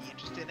you might be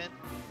interested in,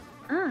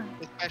 Ah.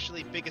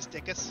 especially Biggest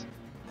Dickus.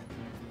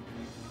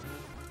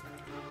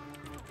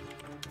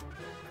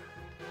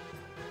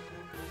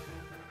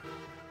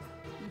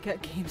 You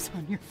got games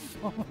on your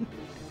phone.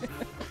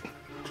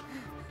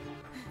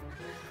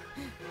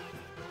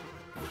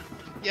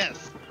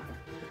 Yes.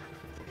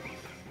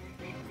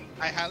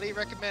 I highly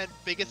recommend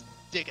Biggest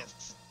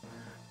Dickus.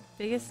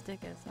 Biggest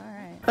Dickus,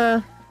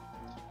 alright.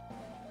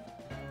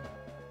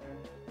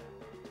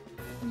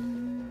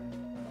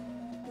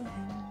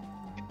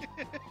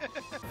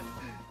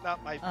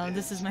 Not my Oh, biz.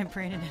 this is my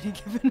brain at any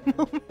given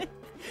moment.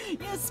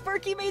 Yes,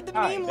 Sparky made the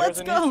Hi, meme, there's let's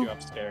an go! issue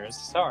upstairs.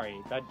 Sorry,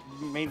 that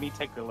made me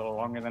take a little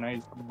longer than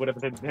I would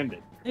have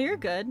intended. You're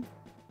good.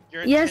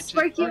 Your Yes,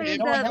 intentions Sparky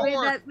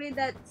are made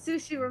that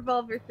sushi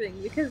revolver thing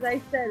because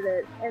I said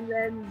it, and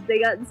then they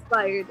got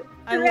inspired.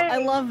 I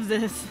Hooray! love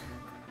this.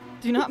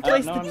 Do not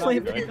place No, the I'm not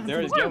playback good. on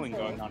There is the- yelling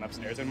going on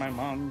upstairs, and my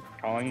mom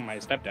calling my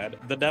stepdad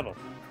the devil.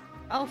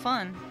 Oh,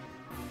 fun.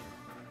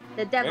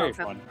 The devil Very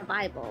from fun. the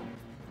Bible.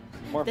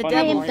 More The fun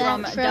devil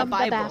than Mario from Kart. the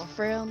Bible.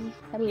 bathroom.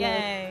 Hello.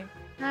 Yay.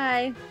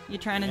 Hi. You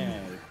trying to...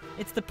 Yay.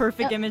 It's the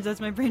perfect Yep. image, that's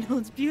my brain.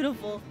 It's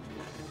beautiful.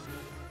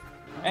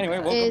 Anyway,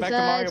 welcome Is, back to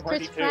Mario is Party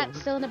Chris 2. Pratt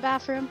still in the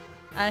bathroom?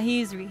 He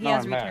has I'm back.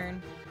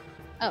 returned.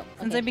 Oh,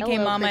 Since okay. I became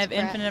Hello, mom, I Chris have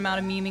Pratt. infinite amount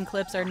of meming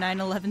clips. Our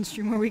 9/11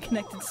 stream where we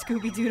connected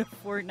Scooby-Doo to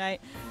Fortnite.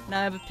 Now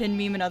I have a pin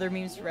meme and other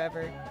memes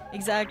forever.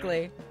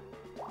 Exactly.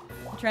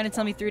 You're trying to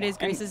tell me 3 days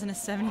grace isn't a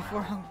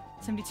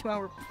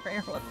 72-hour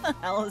prayer? What the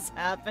hell is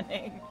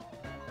happening?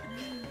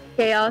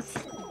 Chaos.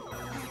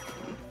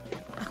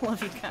 I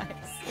love you guys.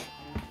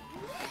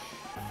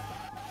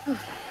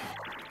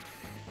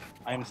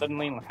 I am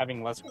suddenly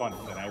having less fun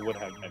than I would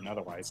have been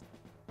otherwise.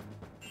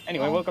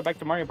 Anyway, welcome back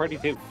to Mario Party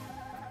 2.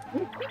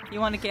 You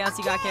want a chaos?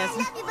 You got chaos.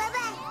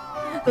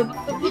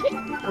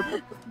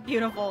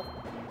 Beautiful.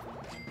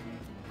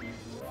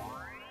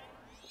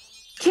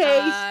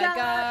 I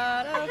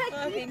got a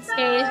fucking star.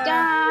 He's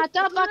got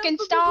the fucking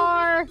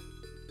star.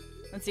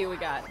 Let's see what we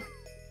got.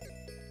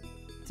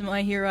 Some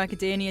My Hero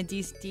Academia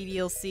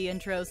DDLC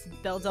intros,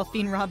 Belle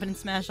Delphine, Robin, and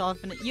Smash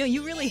Off. And yo,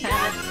 you really had.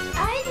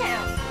 I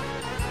know.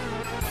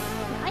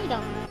 I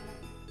don't.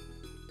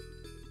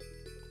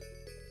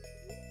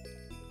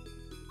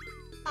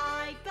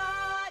 I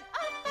got.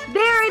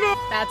 There it is!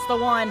 That's the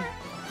one.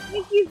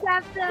 Thank you,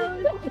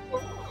 Zapdos.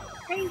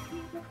 Thank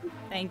you.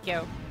 Thank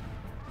you.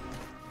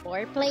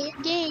 4-player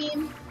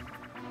game.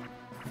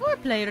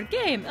 4-player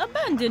game.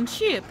 Abandoned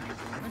ship.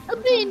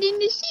 Abandon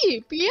the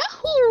ship,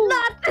 yahoo!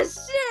 Not the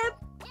ship!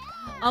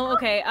 Oh,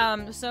 okay,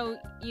 so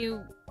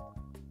you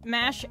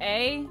mash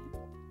A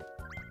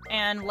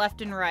and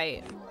left and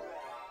right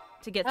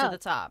to get to the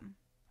top.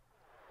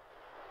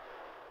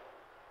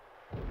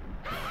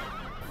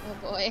 Oh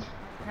boy.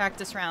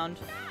 Practice round.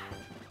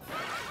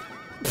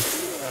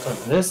 So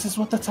this is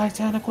what the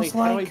Titanic was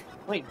like?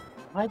 Wait,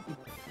 what?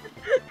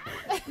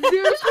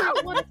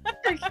 0.1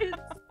 seconds.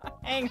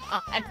 Hang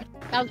on.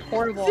 That was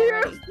horrible.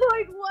 0.1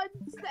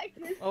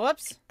 seconds. Oh,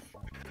 whoops.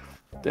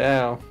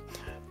 Damn.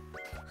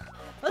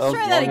 Let's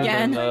try that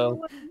again. 1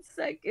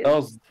 second. That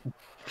was...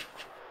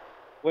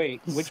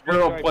 Wait, which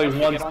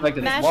 0.1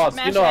 seconds Mash- lost.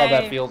 mash You know how A.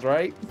 that feels,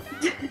 right?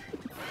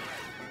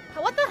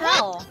 What the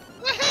hell?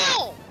 What the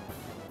hell?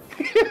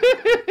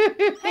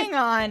 Hang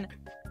on.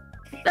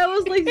 That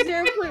was like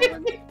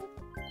 0.1.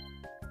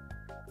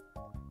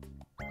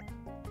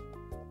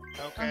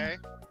 Okay.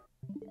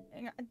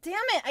 Hang on. Damn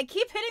it! I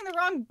keep hitting the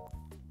wrong.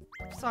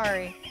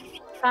 Sorry.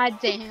 God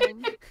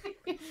damn.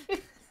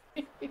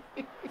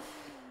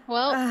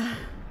 Well,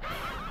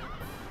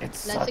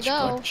 It's let's such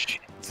go. good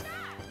shit.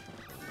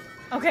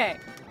 Okay.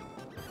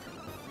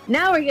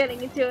 Now we're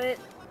getting into it.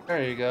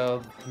 There you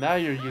go. Now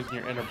you're using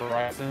your inner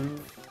Bryson.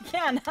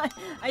 Yeah, no,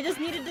 I just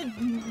needed to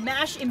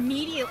mash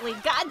immediately.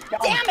 God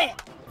damn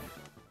it!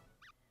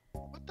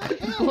 What the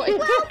hell?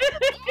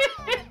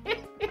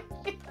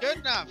 Good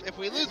enough. If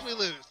we lose, we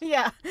lose.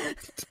 Yeah.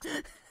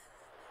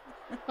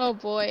 Oh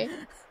boy.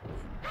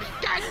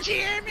 God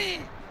damn it!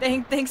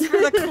 Thanks for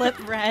the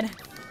clip, Red.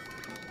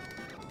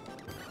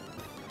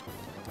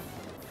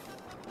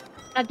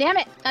 God damn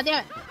it! God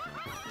damn it!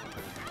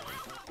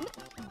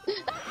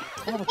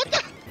 What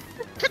the?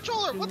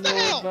 Controller, what the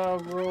hell?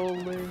 About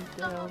rolling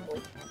down.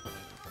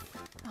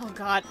 Oh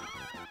god.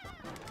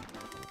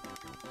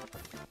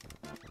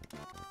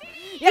 You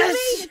Yes!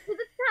 made it to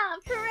the top!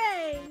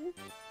 Hooray!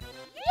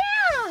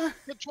 Yeah!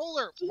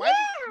 Controller, why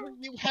were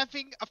you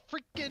having a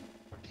freaking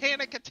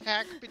panic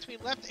attack between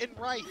left and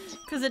right?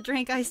 Because it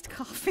drank iced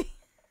coffee.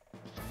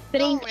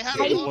 No, it had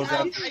a little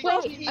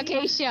Wait,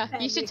 Acacia,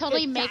 you should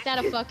totally make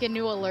that a fucking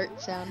new alert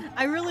sound.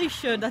 I really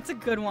should. That's a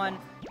good one.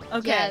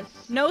 Okay. Yes.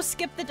 No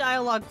skip the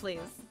dialogue, please.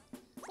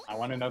 I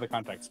want to know the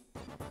context.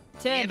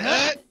 10.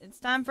 It's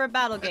time for a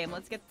battle game.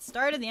 Let's get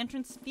started. The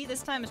entrance fee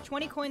this time is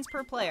 20 coins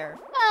per player.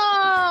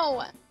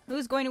 No!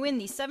 Who's going to win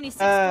these 76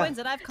 coins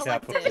that I've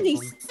collected?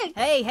 76.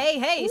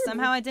 Hey,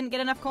 somehow I didn't get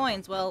enough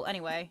coins. Well,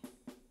 anyway.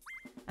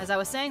 As I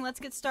was saying, let's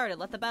get started.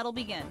 Let the battle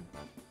begin.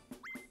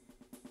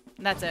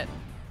 That's it.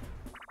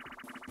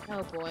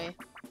 Oh boy.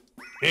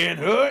 Can't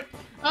hurt.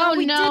 Oh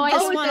we no, did I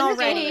this was one in the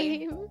already.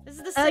 game. This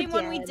is the same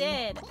one we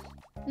Again. did.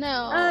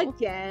 No.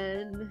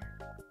 Again.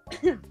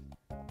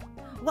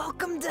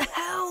 Welcome to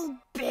hell,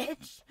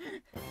 bitch!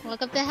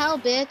 Welcome to hell,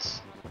 bitch.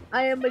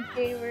 I am a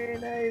gamer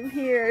and I am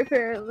here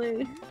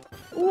apparently.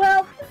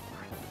 Well,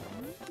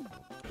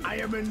 I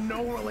am in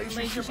no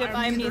relationship.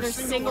 I am neither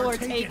single or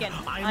taken.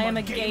 I am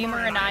a gamer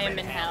and I am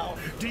in hell.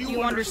 Do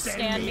you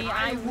understand me?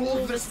 I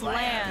rule this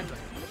land.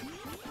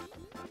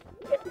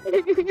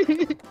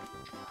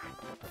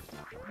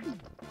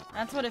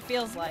 That's what it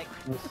feels like.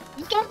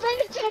 Don't bring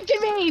attention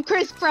to me,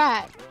 Chris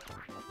Pratt.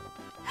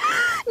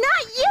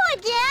 Not you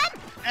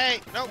again! Hey,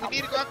 no, we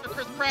need to go after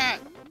Chris Pratt.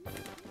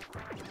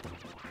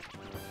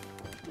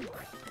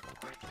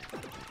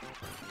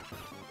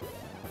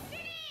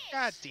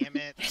 God damn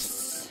it.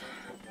 Yes.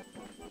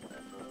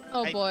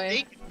 Oh I boy.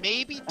 think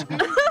maybe two, look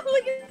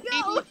at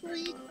go. maybe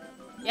three.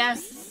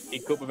 Yes. A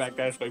Koopa back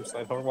dash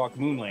website Thorwalk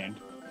Moonland.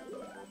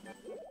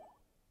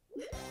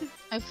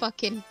 I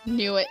fucking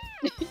knew it.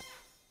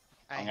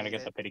 I'm gonna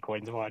get the pity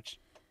coins to watch.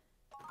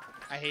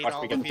 I hate Watch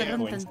all me get of the you. pity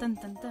coins.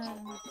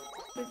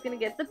 Who's gonna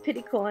get the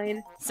pity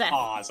coin? Seth.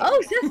 Aw, so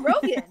Oh, good. Seth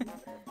Rogen!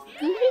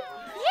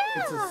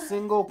 It's a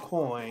single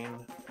coin.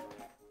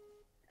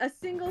 A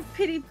single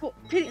pity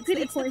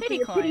It's coin the for pity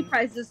your pity coin.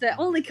 prizes that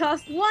only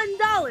cost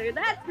 $1.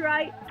 That's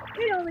right.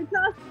 It only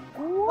costs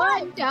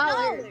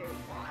 $1.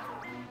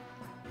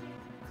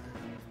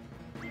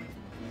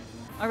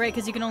 Alright,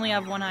 because you can only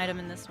have one item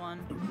in this one.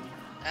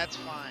 That's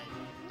fine.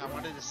 I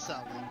wanted to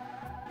sell it.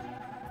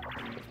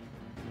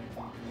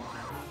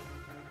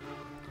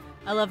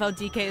 I love how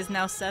DK is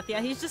now Seth.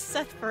 Yeah, he's just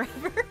Seth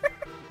forever.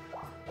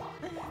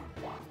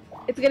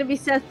 It's gonna be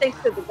Seth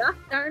thanks to the gosh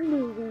darn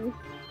movie.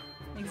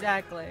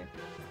 Exactly.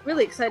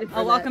 Really excited for Oh,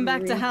 that welcome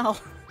back to movie. hell.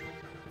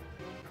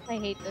 I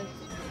hate this.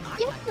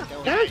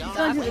 Dark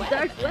Sons of the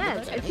Dark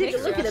Web. I take a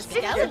look at a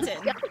picture of the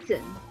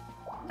skeleton.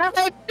 I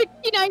have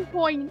 59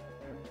 points.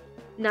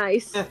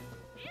 Nice.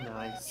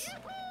 Nice.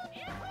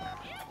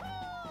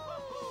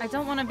 I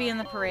don't want to be in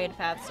the parade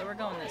path, so we're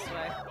going this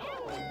way.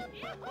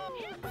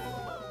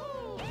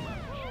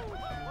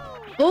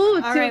 Oh,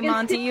 it's Alright,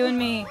 Monty, you and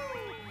me.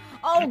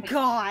 Oh,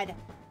 God!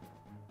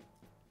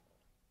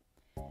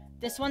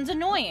 This one's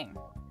annoying.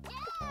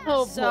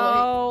 Oh,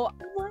 So,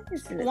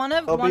 one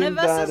of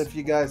us is... if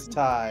you guys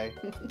tie.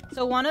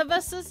 So one of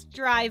us is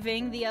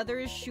driving, the other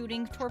is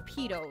shooting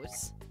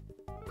torpedoes.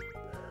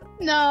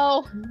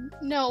 No.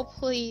 No,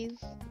 please.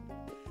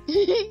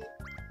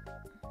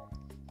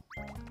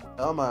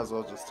 I might as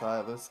well just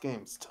tie. This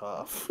game's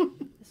tough.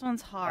 This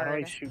one's hard. How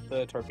do I shoot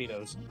the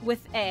torpedoes?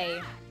 With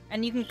A,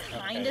 and you can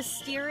kind of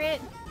steer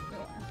it.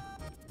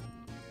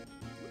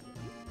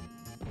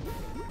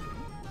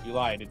 You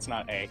lied. It's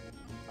not A.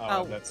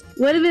 Oh. That's.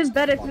 Would have been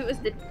better if it was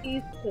the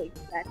Cheesecake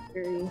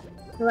Factory.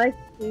 I like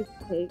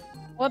cheesecake.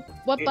 What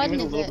button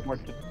is it?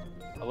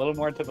 A little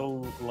more to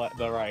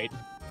the right.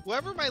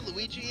 Whoever my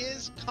Luigi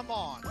is, come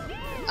on.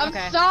 I'm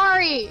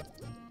sorry.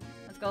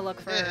 Let's go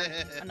look for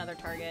another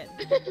target.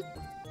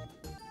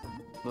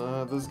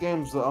 This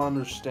game's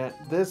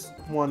This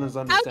one is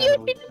How do understandably.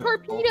 you hit the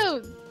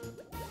torpedoes?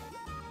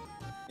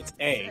 It's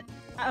A.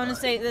 I want to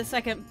say the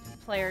second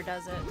player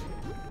does it.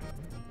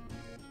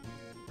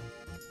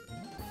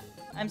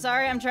 I'm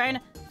sorry, I'm trying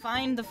to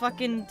find the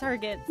fucking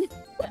targets,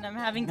 and I'm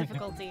having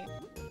difficulty.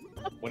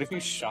 What if you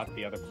shot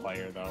the other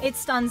player, though? It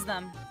stuns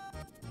them.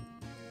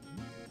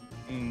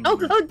 Oh,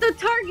 the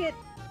target!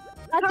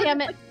 God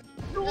damn it.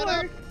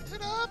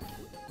 Hit up!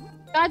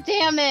 God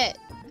damn it!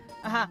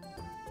 Aha.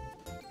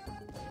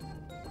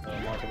 A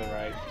little more to the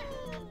right.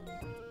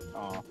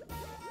 Aw.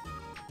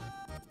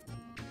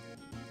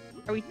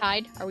 Are we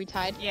tied? Are we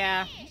tied?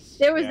 Yeah.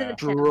 There was Yeah. an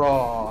attempt.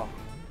 Draw.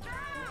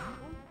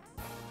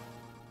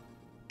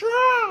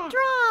 Draw!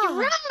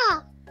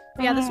 Draw!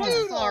 Yeah, this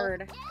one's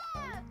hard.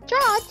 Draw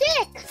a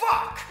dick!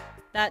 Fuck!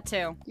 That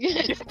too.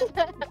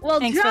 Well,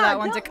 Thanks draw, for that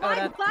one, don't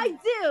Dakota. mind if I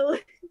do.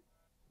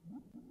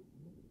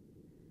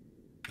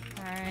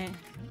 Alright.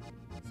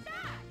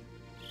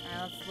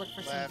 Alright, let's look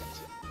for some. Left.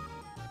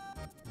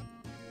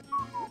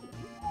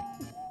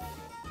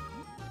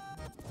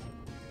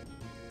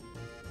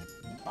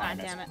 Ah,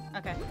 damn it.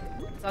 Okay.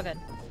 It's all good.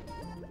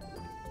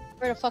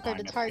 Where the fuck are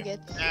the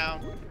targets?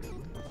 Down.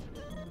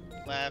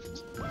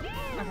 Left. Okay.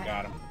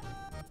 Got him.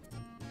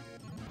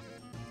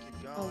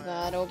 Keep going. Oh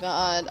god, oh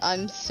god.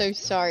 I'm so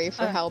sorry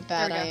for how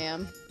bad I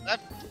am.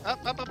 Left.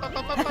 Up, up, up, up,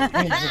 up, up, up.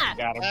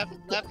 Got him. Left,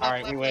 left, All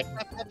right, left, we left, win.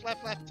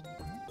 left.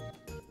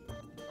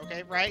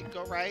 Okay, right,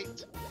 go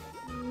right.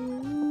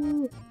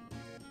 Don't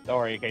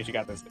worry, Case, you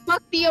got this.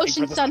 Fuck the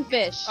ocean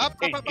sunfish! Up,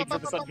 Hey, up, aim up, for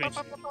up, the up, up, sunfish.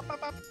 up, up, up,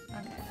 up, up.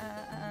 Okay,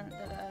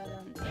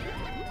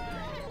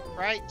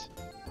 Right.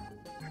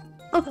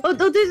 Oh,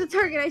 there's a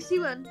target. I see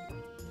one.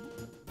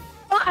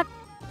 Ah!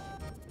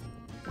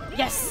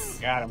 Yes!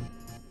 Got him.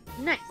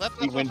 Nice. Left,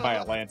 We left, win left, by a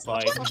left,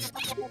 landslide. Up,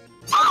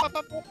 up,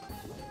 up, up.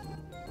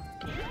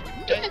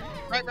 Okay,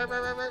 right,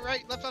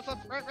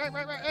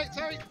 right,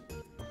 sorry.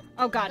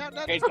 Oh god.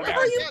 No, Case, no, go no, down.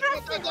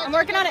 I'm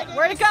working on it.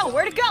 Where'd it go?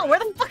 Where'd it go? Where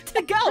the fuck did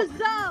it go?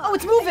 Oh,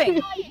 it's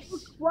moving!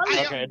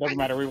 Okay, it doesn't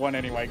matter. We won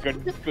anyway.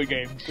 Good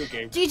game. Good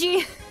game.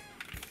 GG.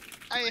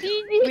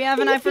 We have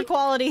an eye for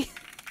quality.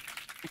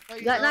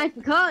 You got an eye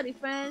for quality,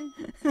 friend.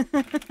 You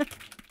got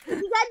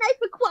an eye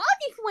for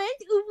quality, friend.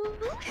 Ooh.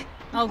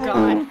 Oh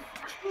god.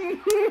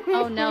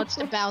 Oh no, it's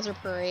the Bowser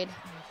Parade.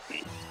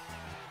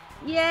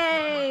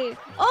 Yay!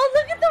 Oh,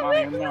 look at the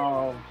Mario, ring!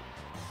 no.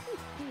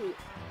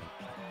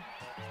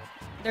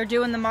 They're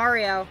doing the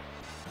Mario.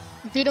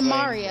 Do the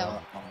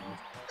Mario.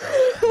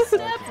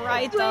 Step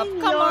right up.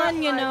 Come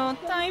on, you know.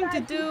 Time to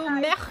do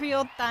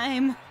Mario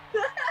time.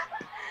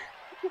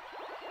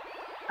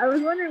 I was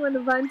wondering when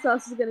the vine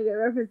sauce is gonna get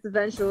referenced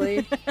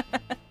eventually.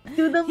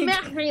 To the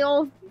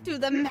Mario! To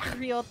the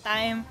Mario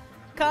time.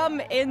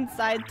 Come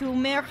inside to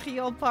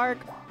Mario Park.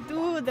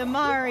 Do the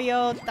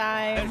Mario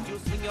time.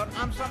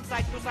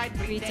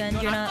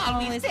 Pretend you're not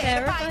always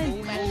terrified.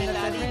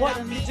 What?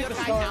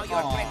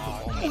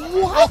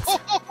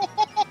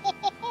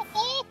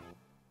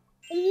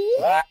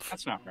 What?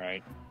 That's not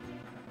right.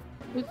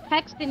 Who's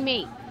texting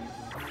me?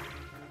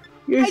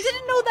 I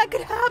didn't know that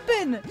could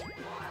happen.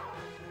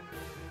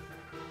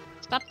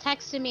 Stop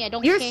texting me. I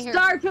don't Your care.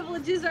 star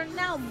privileges are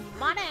now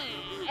money!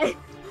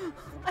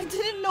 I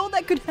didn't know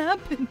that could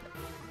happen.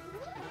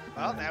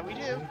 Well, now we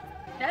do.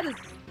 That is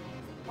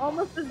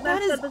almost as That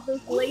messed is up as those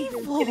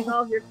lasers evil. getting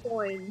all of your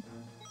coins.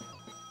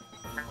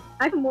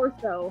 I can more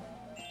so.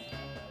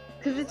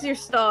 Because it's your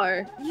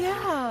star.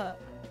 Yeah.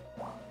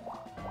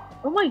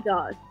 Oh my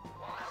god.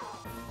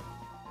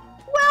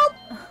 Well,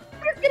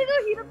 we're just gonna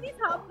go heat up these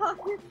hot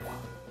pockets.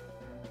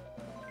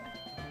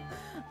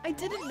 I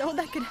didn't know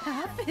that could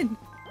happen.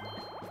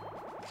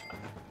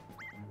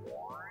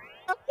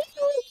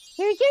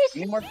 Here, here's.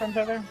 Any more from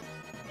Heather?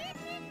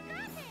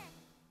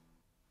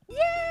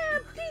 Yeah,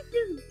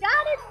 Peaches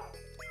got it.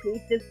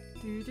 Peaches.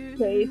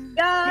 Case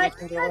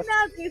got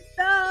another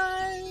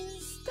star.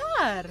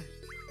 Star.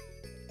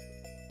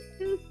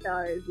 2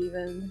 stars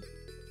even.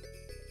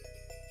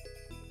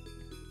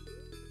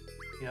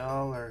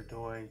 Y'all are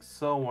doing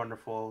so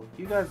wonderful.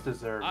 You guys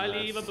deserve I this.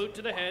 leave a boot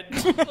to the head.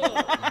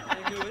 Oh,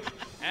 I knew it.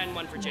 And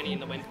one for Jenny in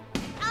the wind.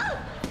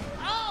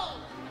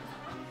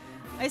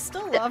 I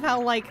still love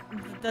how, like,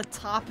 the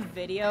top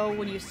video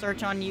when you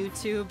search on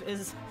YouTube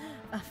is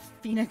a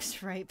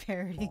Phoenix Wright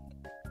parody.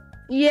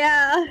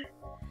 Yeah.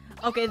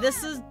 Okay,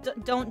 this is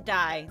Don't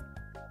Die.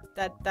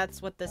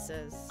 That's what this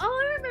is.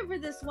 Oh, I remember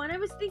this one. I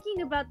was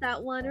thinking about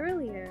that one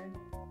earlier.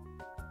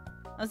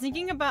 I was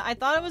thinking about, I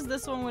thought it was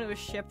this one when it was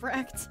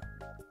Shipwrecked.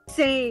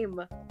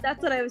 Same.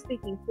 That's what I was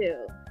thinking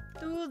too.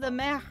 Do the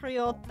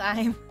Mario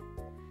time.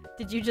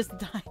 Did you just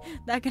die?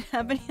 That could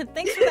happen.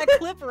 Thanks for that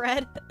clip,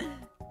 Red.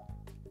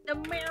 The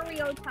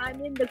Mario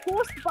time in the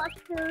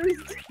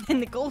Ghostbusters. In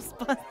the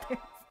Ghostbusters.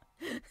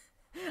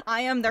 I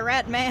am the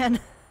Rat Man.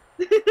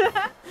 Eat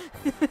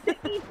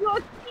your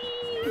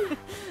teeth.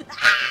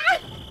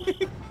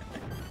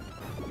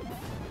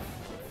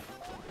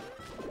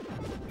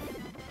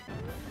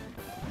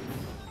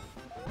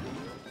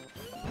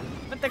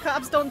 But the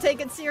cops don't take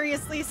it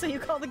seriously, so you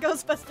call the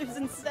Ghostbusters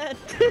instead.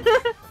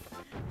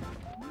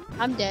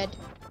 I'm dead.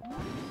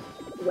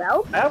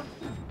 Well,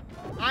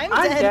 I'm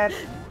dead.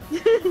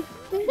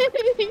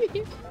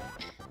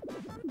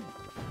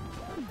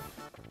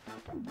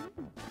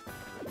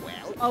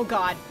 Well, oh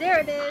god. There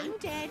it is. I'm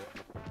dead.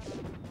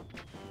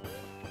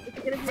 It's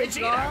gonna be a Vegeta,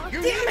 draw.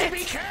 you need to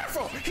be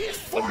careful! He's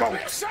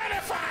forklift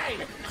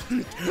certified!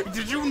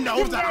 Did you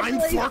know that I'm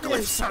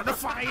forklift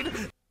certified?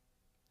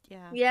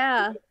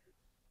 Yeah.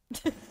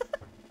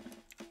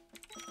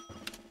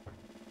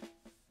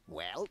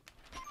 Well,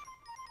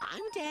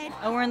 I'm dead.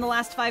 Oh, we're in the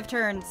last 5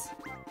 turns.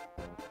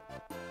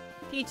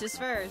 Peach is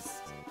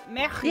first.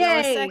 Mario is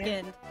Yay.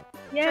 second.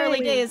 Yay. Charlie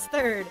Day is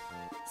third.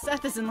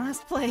 Seth is in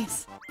last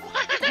place.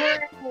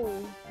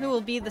 Who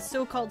will be the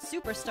so-called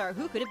superstar?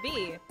 Who could it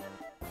be?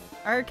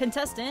 Our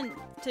contestant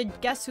to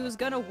guess who's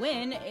gonna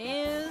win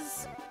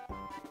is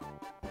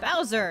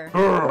Bowser.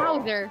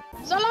 Bowser.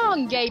 So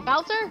long, gay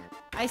Bowser.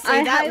 I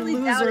say that highly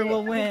doubt loser it.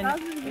 will win.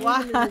 Bowser's losing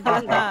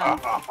Wow.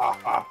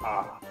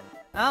 the game.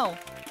 Oh,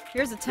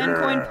 here's a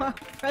 10-coin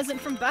present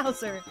from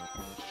Bowser.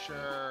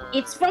 Sure.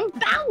 It's from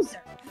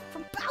Bowser.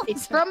 From Bowser.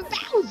 It's from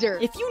Bowser.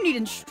 If you need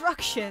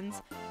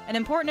instructions, an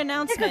important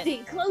announcement.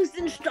 Difficulty, closed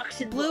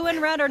instructions. Blue and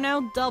red are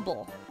now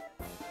double.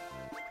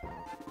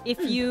 If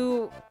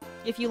you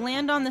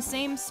land on the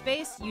same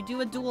space, you do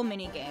a dual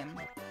minigame.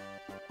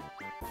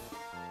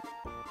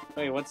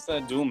 Wait, what's the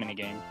dual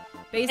minigame?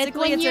 Basically, it's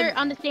when you're a,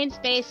 on the same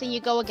space and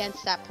you go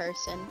against that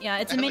person. yeah,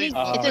 it's a At mini. least-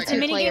 It's a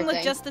two-player minigame with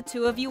thing. just the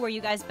 2 of you, where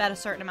you guys bet a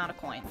certain amount of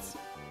coins.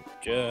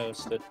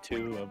 Just the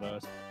 2 of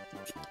us.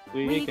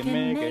 We can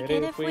make it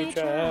if we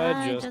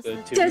try. Just the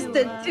 2 Just of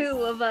the us. 2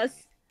 of us.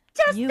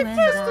 Just You the and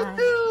just I. the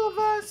 2 of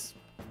us.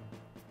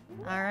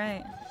 All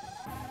right,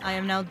 I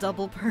am now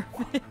double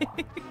perfect.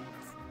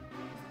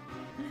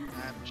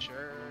 I'm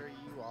sure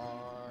you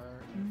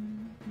are.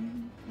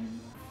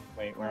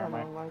 Wait, where am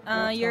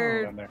I?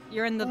 You're Down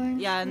there. in the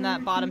in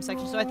that bottom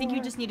section. So I think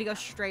you just need to go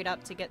straight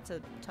up to get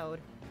to Toad.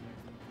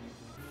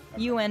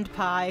 You and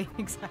Pie,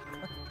 exactly.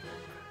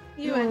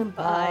 You and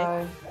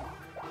Pie.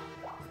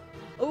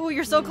 Oh,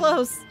 you're so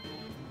close.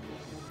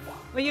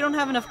 Well, you don't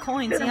have enough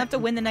coins. So you have to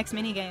win the next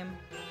minigame.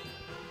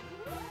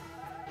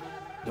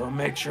 Don't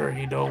make sure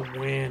he don't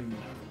win.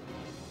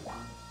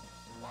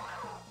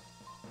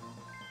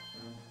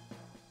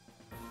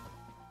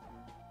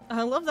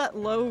 I love that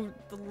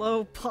the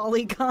low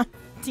polygon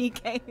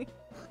DK.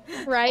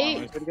 Right?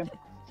 What is it again?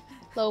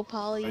 Low What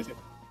poly. is it?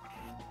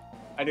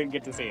 I didn't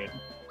get to see it.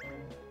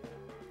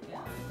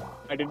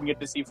 I didn't get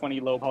to see funny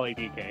low poly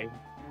DK.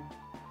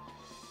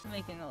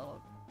 Making a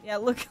little. Yeah,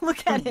 look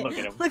at it. Look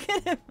at him. Look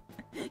at him.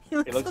 He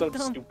looks, It looks so so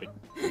dumb. stupid.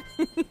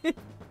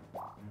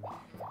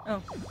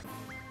 Oh.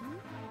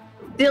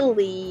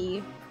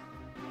 Billy.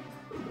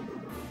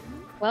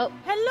 Well,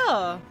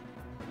 Hello.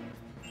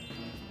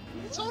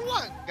 So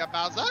long,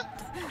 Bowser.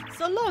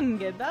 So long,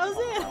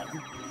 Bowser.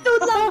 So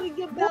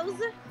long,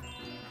 Bowser.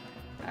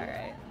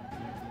 Alright.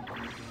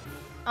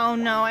 Oh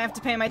no, I have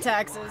to pay my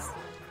taxes.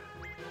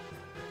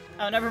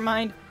 Oh, never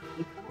mind.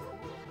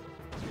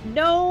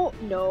 No.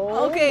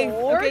 Okay,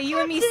 more okay, you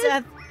and me, taxes.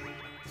 Seth.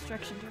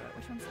 Destruction to it.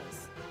 Which one's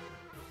this?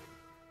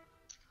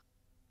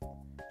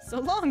 So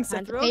long, time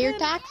Seth to pay your Rogen.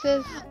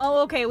 taxes.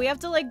 Oh, okay, we have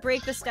to, like,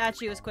 break the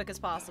statue as quick as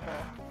possible.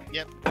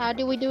 Yep. How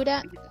do we do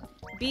that?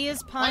 B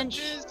is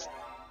punch.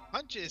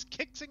 Punches,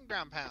 kicks, and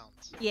ground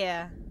pounds.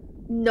 Yeah.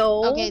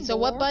 No. Okay, so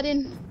what more.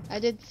 button? I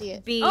did see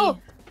it. B. Oh.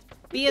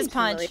 B is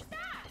punch.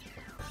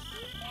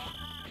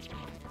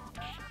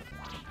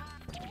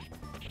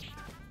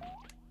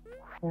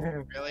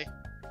 Really? Really?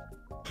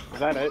 Is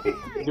that it?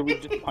 Do we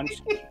just punch?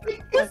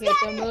 Okay,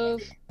 so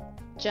move,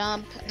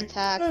 jump,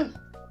 attack.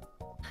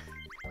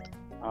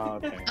 Oh,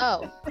 okay.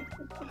 Oh.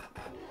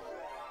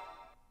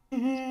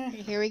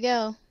 Here we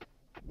go.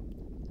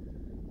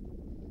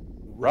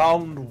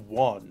 Round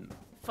 1.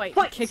 Fight.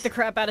 Fight. Kick the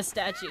crap out of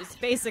statues,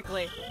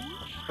 basically.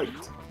 Fight.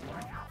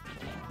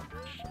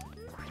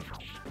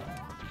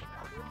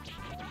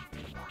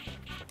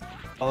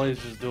 Ollie's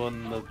just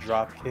doing the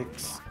drop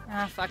kicks.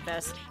 Ah, fuck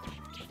this.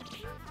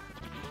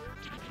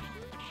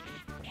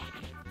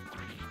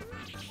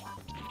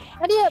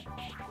 Ready up.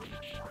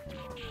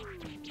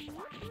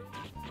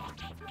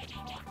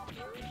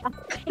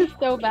 It's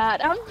so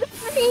bad. I'm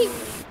sorry.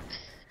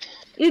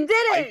 You did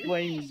I it.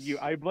 blame you.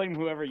 I blame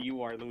whoever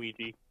you are,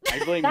 Luigi.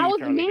 I blame That you, was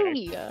Charlie Day.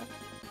 me.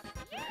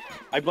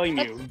 I blame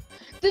you.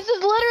 This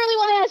is literally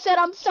what I said.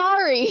 I'm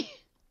sorry.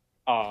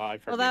 Oh, I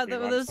Well, forgive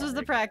you. I'm this was the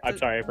sorry. practice. I'm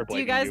sorry for Do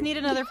blaming you guys need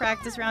another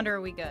practice round, or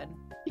are we good?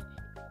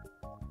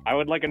 I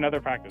would like another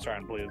practice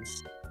round,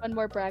 please. One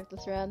more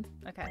practice round.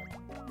 Okay.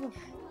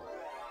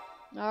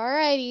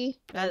 Alrighty.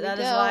 That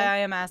is why I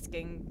am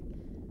asking.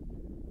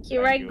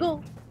 Here I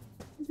go.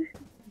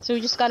 So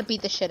we just gotta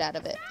beat the shit out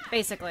of it.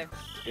 Basically.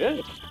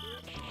 Yeah.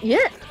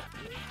 Yeah.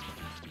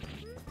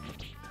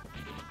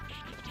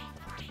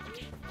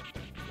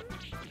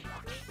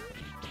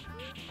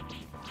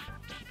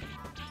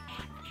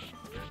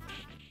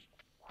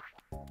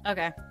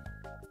 Okay.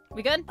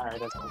 We good? Alright,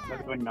 that's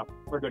good enough.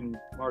 We're good.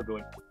 We're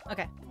good.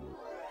 Okay.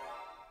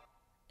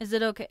 Is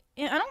it okay?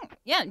 Yeah, I don't.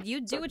 Yeah, you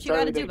do what you Sorry,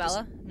 gotta do, just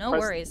Bella. No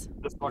press worries.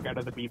 The fuck out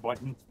of the B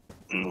button.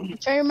 I'm trying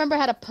to remember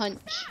how to punch.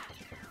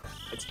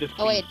 It's just.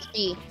 Oh wait, it's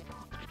B.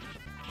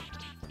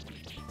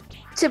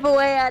 Chip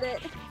away at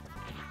it.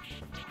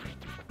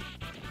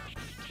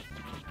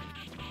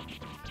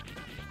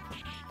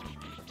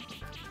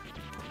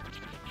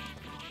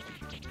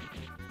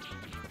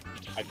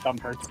 My thumb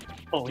hurts.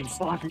 Holy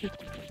fuck.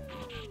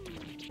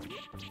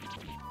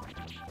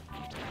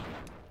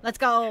 Let's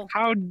go.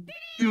 How do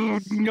you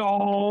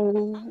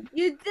know?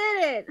 You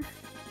did it.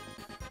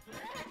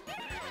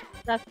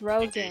 That's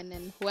Rogan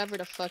and whoever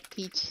the fuck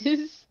Peach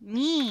is.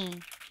 Me.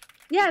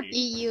 Yeah,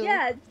 EU.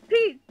 Yeah, it's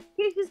Peach.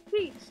 Peach is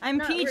Peach. I'm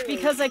Not Peach really.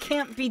 because I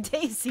can't be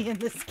Daisy in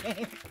this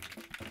game.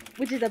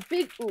 Which is a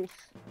big oof.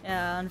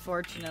 Yeah,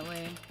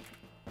 unfortunately.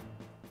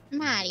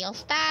 Mario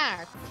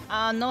Star.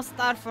 No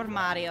star for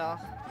Mario.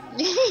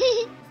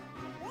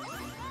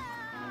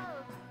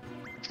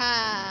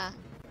 Ha.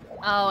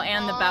 Oh,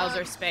 and the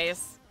Bowser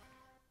space.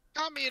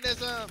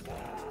 Communism.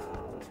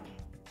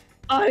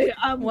 I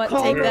am. What?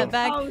 Take that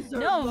back? Bowser.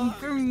 No,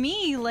 for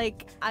me,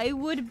 like, I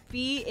would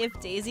be, if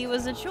Daisy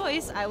was a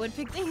choice, I would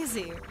pick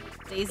Daisy.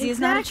 Daisy is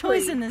not a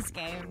choice in this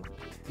game.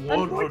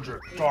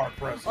 100 star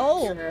presents.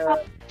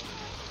 Oh.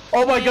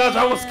 Oh my gosh,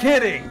 I was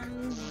kidding.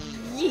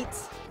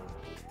 Yeet.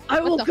 I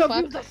will the give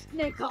fuck? you the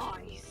snake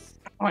eyes.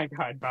 Oh my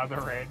god, Bowser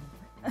ran.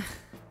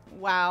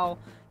 Wow.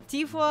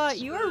 Tifa,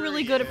 you are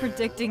really good at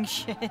predicting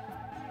shit.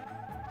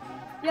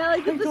 Yeah,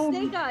 like the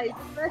snake eyes,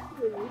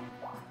 especially.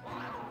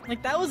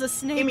 Like, that was a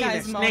Snake Give me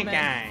Eyes the moment. snake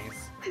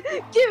eyes.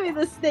 Give me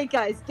the snake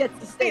eyes. Get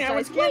the snake I eyes.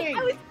 was kidding.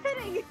 Wait, I was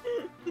kidding.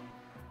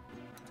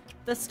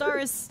 The star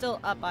is still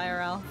up,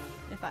 IRL.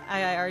 If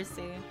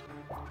IIRC.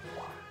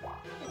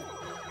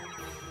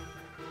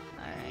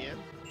 Yep.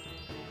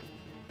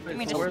 Give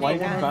me So the why snake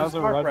did eyes.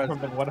 Bowser run from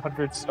the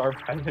 100 star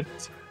planet?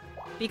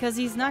 Because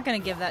he's not gonna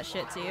give that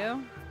shit to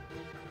you.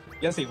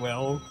 Yes, he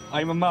will.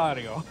 I'm a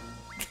Mario.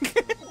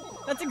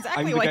 That's I'm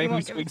exactly the why guy he who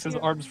won't give it swings to his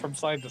you. arms from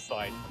side to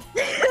side.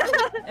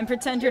 And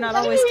pretend you're not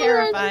always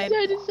terrified.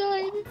 Side to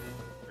side.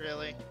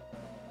 Really?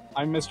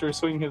 I'm Mr.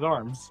 Swing His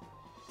Arms.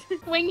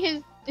 Swing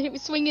his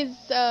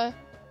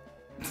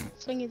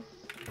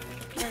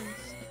arms.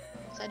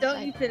 Side to Don't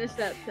side. you finish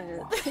that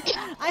sentence.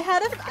 I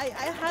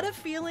had a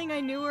feeling I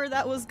knew where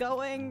that was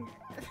going.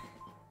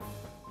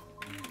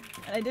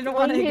 And I didn't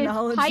want to Swing his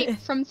acknowledge height it.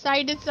 from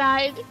side to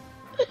side.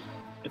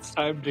 It's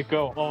time to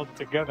go all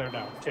together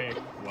now. Take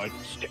one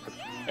step.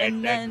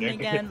 And then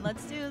again,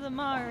 let's do the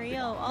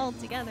Mario all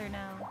together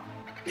now.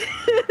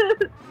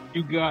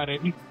 You got it.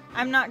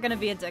 I'm not gonna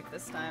be a dick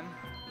this time.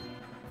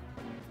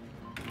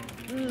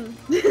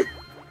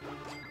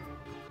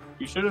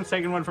 You should have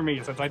taken one for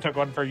me since I took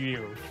one for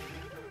you.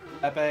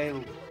 Pepe.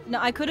 No,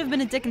 I could have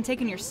been a dick and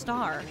taken your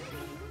star.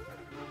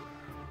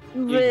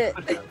 You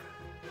could have.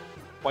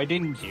 Why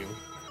didn't you?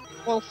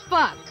 Well,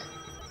 fuck.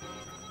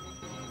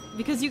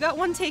 Because you got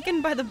one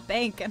taken by the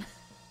bank and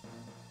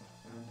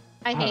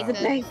I hate The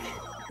this. bank.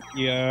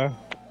 Yeah.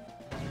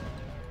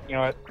 You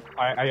know what?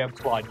 I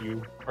applaud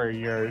you for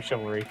your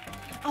chivalry.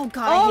 oh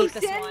god, I Oh, hate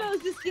this Sand one.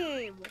 Moses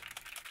game.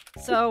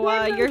 So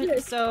Sand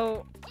Moses.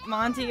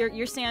 Monty,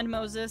 you're Sand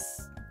Moses.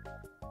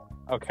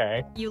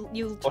 Okay. You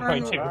What do I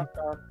turn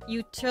do?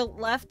 you tilt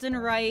left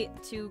and right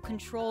to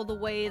control the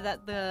way that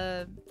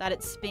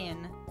it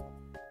spin,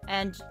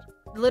 and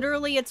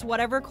literally it's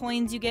whatever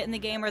coins you get in the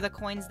game are the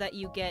coins that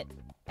you get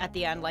at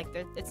the end. Like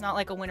it's not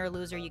like a winner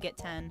loser. You get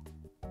 10.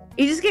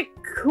 You just get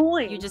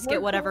coins. You just More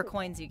get whatever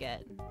coins. coins you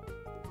get.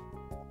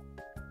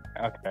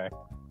 Okay. So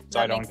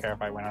That I don't makes- care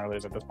if I win or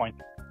lose at this point.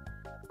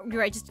 You're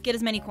right. Just get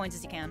as many coins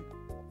as you can.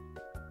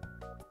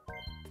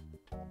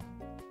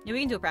 Yeah, we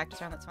can do a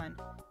practice round. That's fine.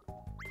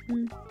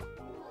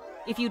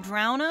 If you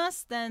drown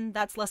us, then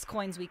that's less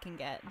coins we can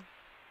get.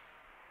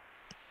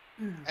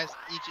 As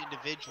each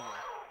individual.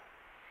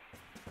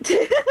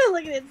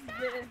 Look at it.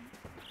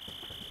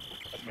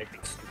 That's making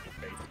stupid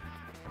face.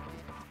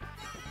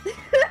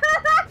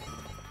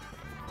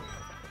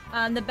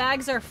 The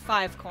bags are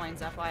 5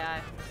 coins,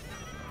 FYI.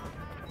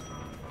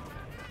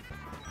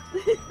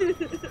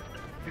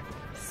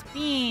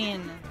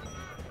 Spin.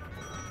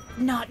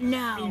 Not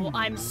now.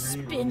 I'm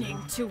spinning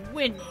to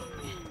winning.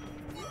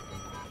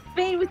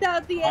 Spain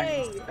without the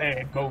A. I'm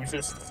Sand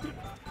Moses.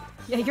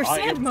 Yeah, you're I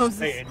Sand am Moses.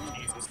 Sand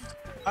Jesus.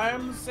 I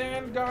am the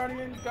Sand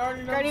Guardian,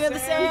 Guardian of the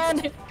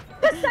Sand.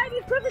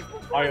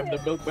 I am the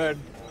milkman.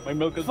 My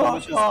milk is Fuck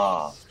delicious.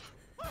 off.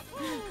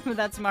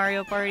 That's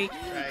Mario Party. Try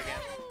again.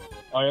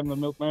 I am the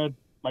milkman.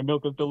 My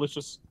milk is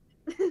delicious.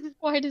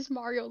 Why does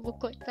Mario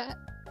look like that?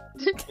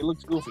 It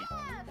looks goofy.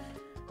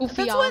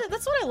 Goofy.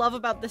 That's what I love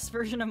about this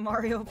version of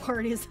Mario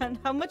Party is that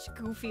how much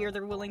goofier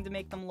they're willing to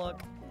make them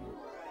look.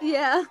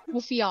 Yeah.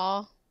 Goofy.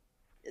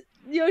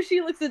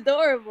 Yoshi looks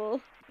adorable.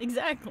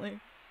 Exactly.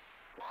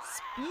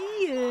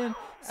 Spin.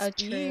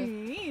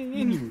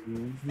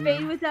 Spin.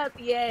 Spin without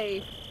the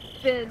A.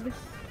 Spin.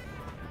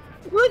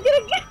 Look at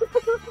it go!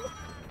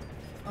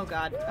 Oh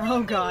god.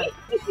 Oh god.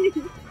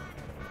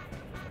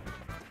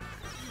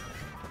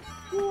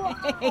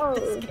 I hate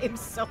this game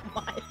so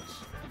much.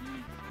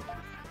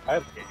 I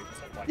hate it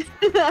so much.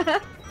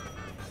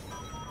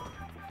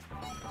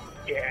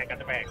 Yeah, I got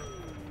the bag.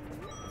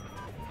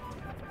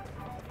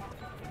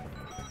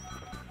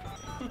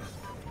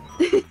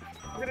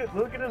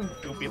 Look at him,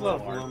 goofy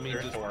little arms.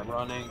 Just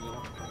running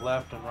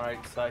left and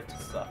right, side to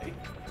side.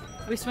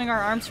 We swing our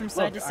arms from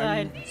side to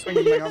side. I'm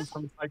swinging my arms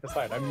from side to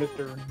side. I'm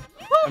Mr.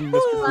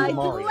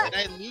 Mario. Did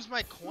I lose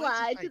my coins?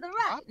 Slide to the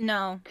right.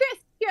 No.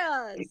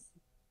 Crisscross.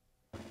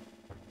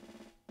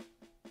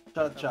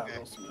 Cha-cha,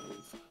 real smooth.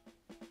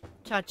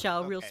 Cha-cha,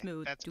 real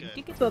smooth. That's good.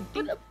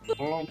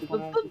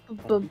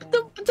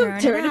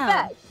 Turn it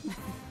back.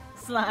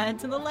 Slide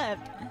to the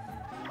left.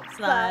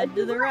 Slide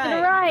to the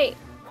right. right.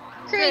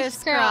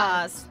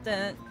 Crisscross.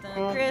 Dun,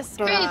 dun,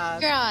 crisscross.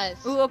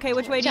 Crisscross. Ooh, okay,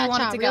 which way do you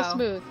want it to real go?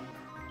 Smooth.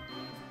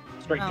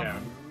 Straight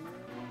down.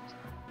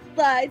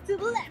 Slide to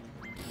the left.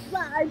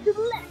 Slide to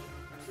the left.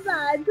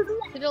 Slide to the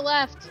left. To the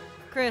left.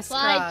 Crisscross.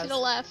 Slide to the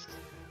left.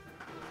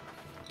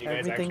 You guys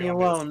Everything actually you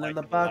want me to own slide in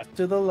the to box left?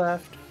 to the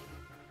left.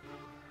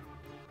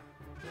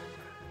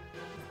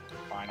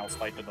 Fine, I'll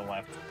slide to the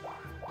left.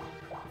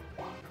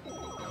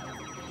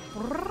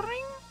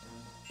 Ring.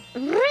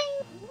 Good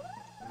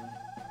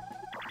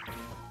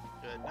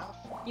enough.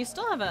 You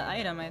still have an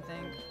item, I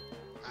think.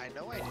 I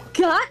know I did.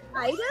 Got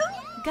item?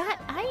 Got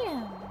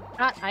item.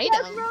 Got Seth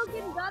item.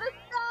 Rogen got a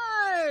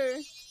star.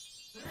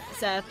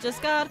 Seth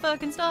just got a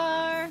fucking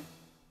star.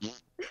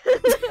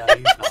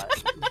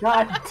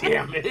 God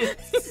damn it!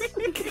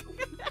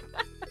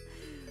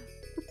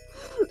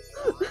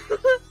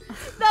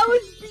 That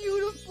was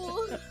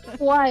beautiful.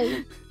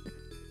 Why?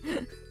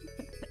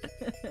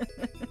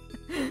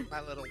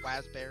 My little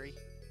raspberry.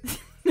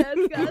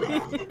 Seth got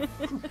it.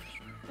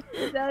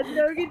 Seth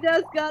Rogen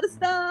just got a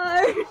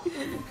star.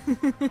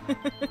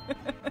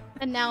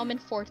 And now I'm in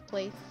 4th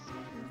place.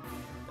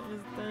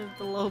 There's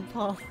the low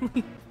poly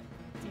DK.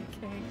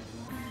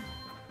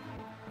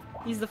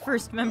 He's the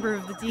first member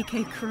of the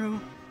DK crew.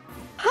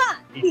 Ha!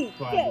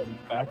 DK.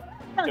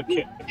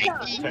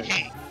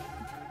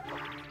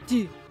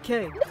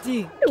 DK,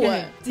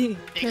 DK,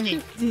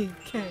 DK,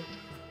 DK.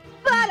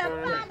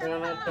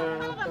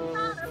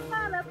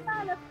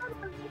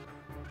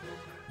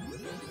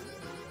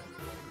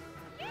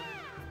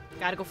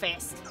 Gotta go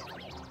fast.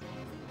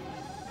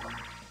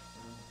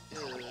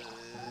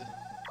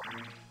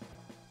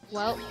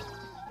 Well.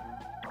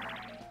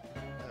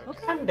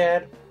 Okay. I'm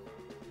dead.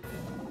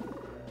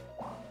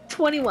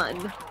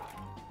 21.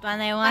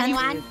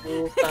 21.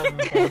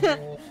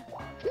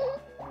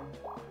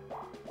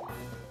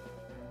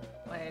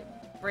 Wait,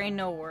 brain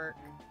no work.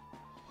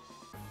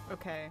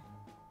 Okay.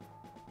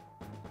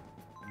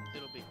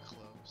 It'll be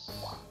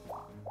close.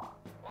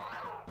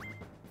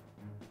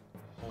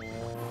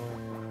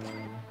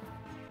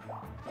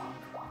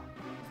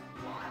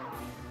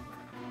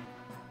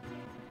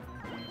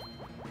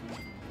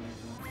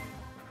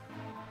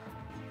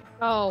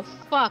 Oh,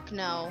 fuck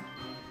no.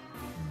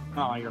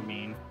 Oh, you're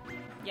mean.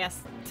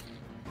 Yes.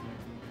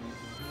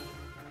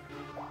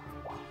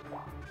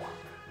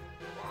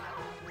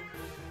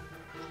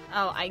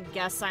 Oh, I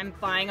guess I'm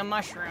buying a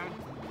mushroom.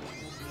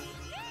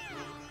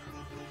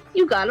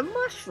 You got a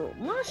mushroom.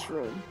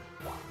 Mushroom.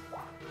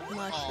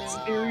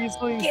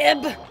 Seriously?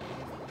 Gib!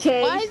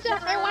 Okay. Why is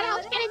everyone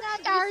else getting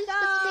stars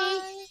but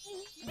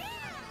me?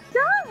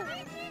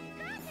 Stars!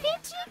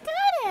 Peachy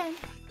got it!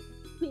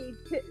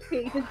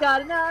 Peach has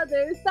got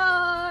another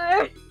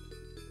star!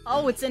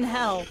 Oh, it's in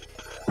hell.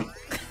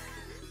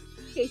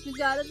 Peach has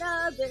got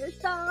another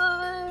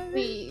star!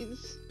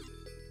 Please.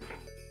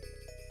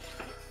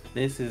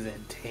 This is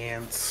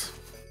intense.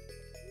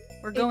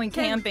 We're going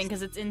Intense. camping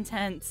because it's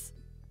intense.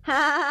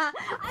 Ha!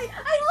 I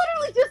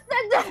literally just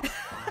said that!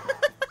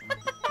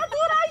 That's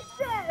what I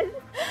said!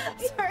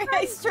 Sorry,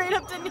 I straight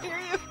up didn't hear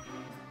you.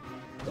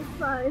 It's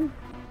fine.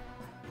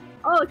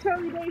 Oh,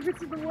 Charlie Day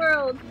versus the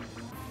world.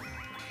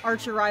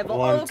 Archer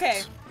rival. Oh,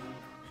 okay.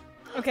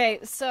 Okay,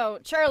 so,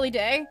 Charlie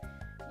Day,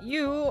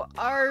 you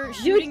are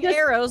shooting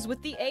arrows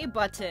with the A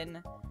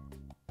button.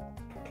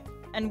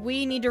 And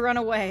we need to run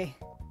away.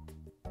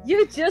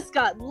 You just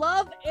got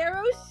love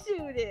arrow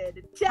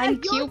shooted.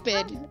 I'm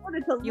Cupid.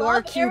 You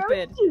are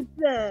Cupid.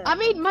 I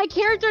mean, my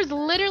character's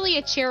literally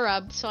a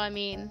cherub, so I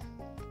mean...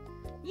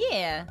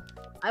 Yeah.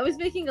 I was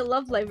making a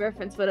Love Live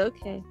reference, but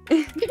okay.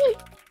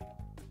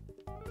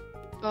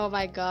 Oh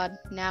my god,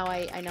 now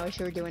I know what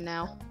you were doing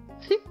now.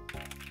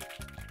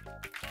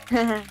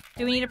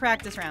 Do we need a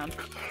practice round?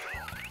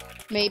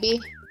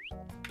 Maybe.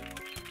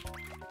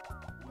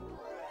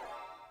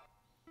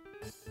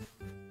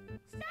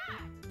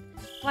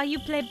 Why you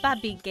play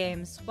Barbie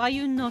games? Why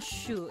you no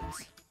shoot?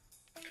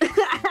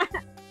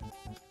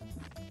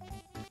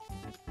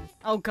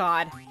 Oh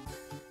god.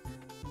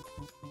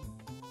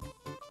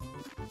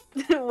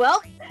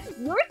 Well,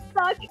 you're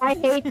stuck. I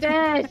hate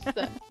this.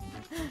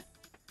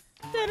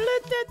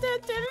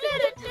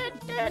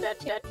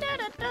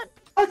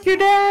 Fuck your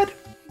dad.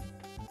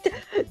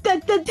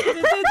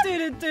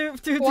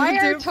 Why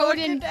are Toad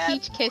and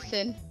Peach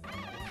kissing?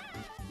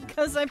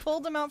 Because I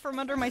pulled him out from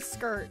under my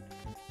skirt.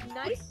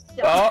 Nice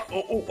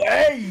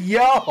Hey,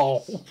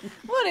 yo!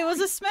 What? It was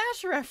a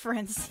Smash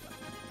reference.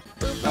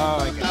 Oh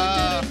my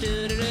god.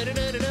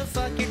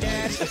 Fuck your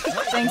dad.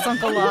 Thanks,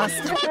 Uncle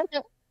Lost.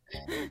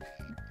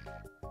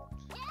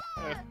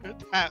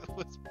 That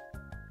was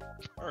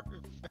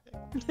perfect.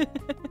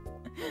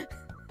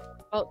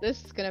 Oh,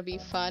 this is gonna be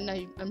fun.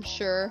 I'm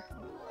sure.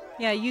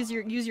 Yeah, use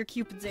your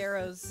Cupid's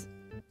arrows.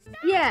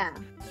 Yeah.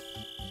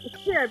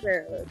 Care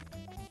Bears.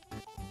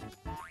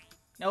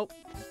 Nope.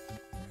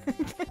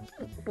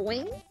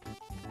 Boing.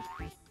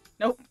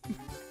 Nope.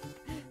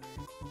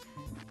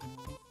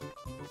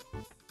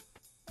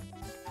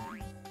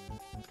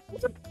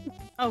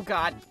 Oh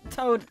god,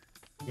 Toad.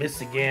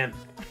 Miss again.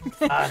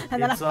 And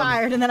then I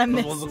fired, and then I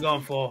missed. What was I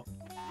going for?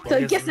 So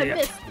I guess I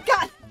missed.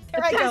 God,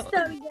 there I go.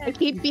 I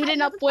keep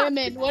beating up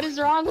women. What is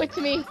wrong with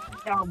me?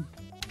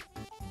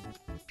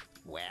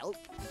 Well,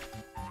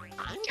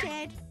 I'm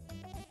dead.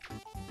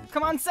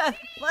 Come on, Seth.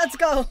 Let's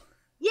go.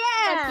 Yeah.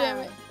 God damn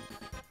it.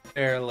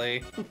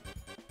 Barely.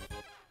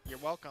 You're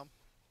welcome.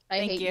 I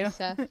Thank hate you.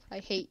 Seth. I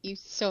hate you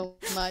so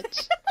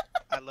much.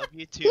 I love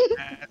you too,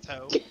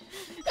 Atto.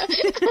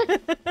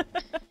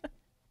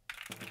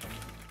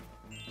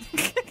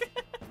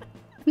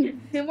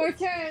 2 more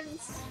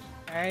turns.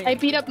 Alright. I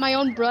beat up my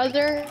own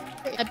brother.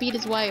 I beat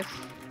his wife.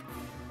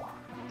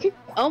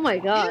 Oh my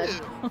god.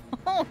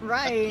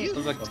 Alright. That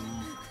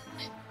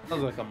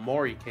was like a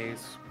Mori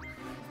case.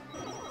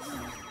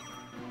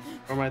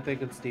 Or am I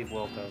thinking Steve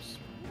Wilkos?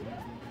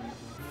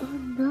 Oh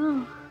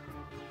no.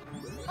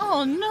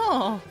 Oh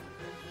no.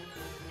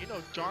 You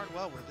know darn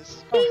well where this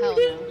is Oh hell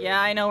no. Yeah,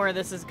 I know where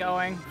this is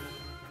going.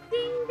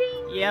 Ding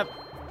ding. Yep.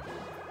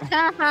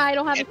 Haha, I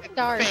don't have a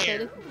star, so Fair.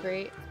 this is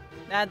great.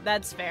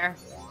 That's fair.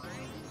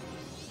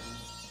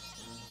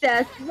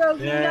 Seth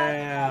Rogen.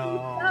 Yeah.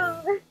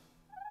 Oh.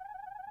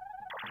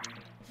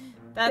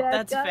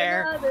 That's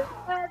fair.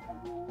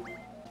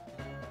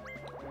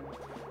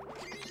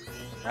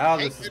 Now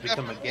this has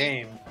become a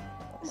game.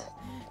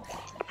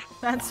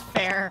 That's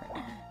fair.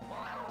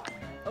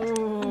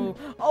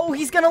 Oh,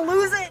 he's gonna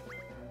lose it.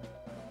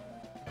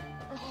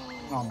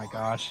 Oh my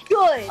gosh.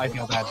 Good. I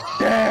feel bad.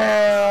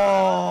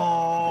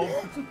 Damn!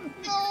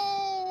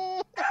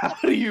 How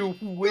do you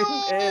win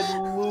and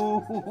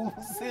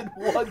lose in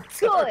one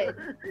turn?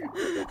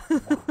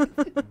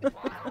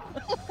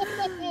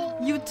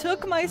 You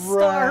took my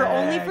star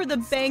only for the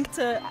bank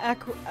to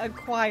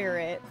acquire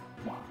it.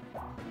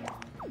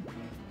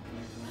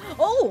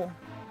 Oh!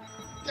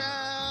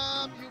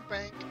 Damn you,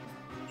 bank.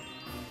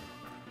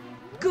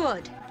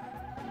 Good.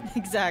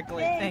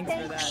 Exactly. Yay, Thanks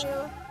for that.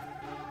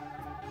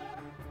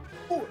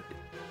 You.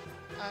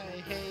 I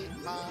hate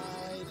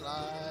my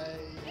life.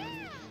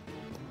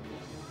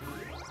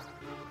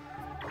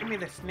 Give me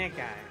the snake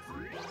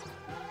eyes.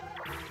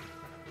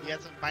 He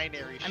has some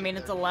binary shit. I mean,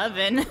 it's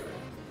 11.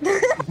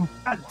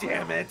 God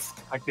damn it!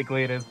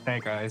 Technically, it is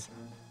Snake Eyes.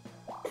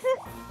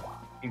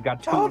 You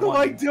got 2 How do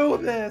I ones. do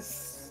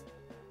this?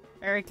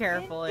 Very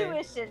carefully.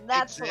 Intuition,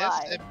 that's Exist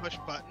why. and push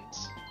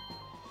buttons.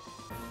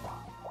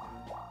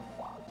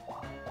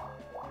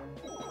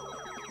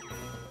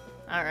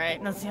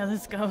 Alright, let's see how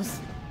this goes.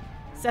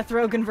 Seth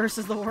Rogen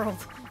versus the world.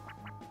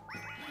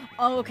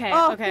 Oh, okay,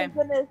 Oh, okay. thank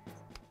goodness.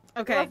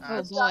 Okay.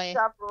 Oh boy.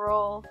 Stop,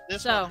 roll.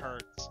 This So- one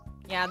hurts.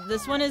 Yeah,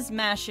 this one is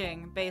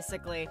mashing,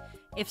 basically.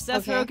 If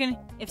Seth Okay.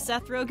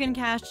 Rogen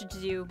cashed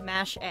you,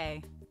 mash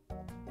A.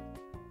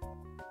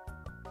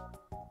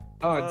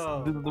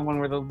 Oh, this is the one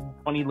where the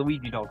funny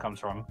Luigi doll comes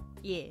from.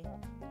 Yeah.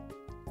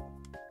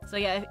 So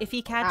yeah, if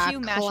he catch you,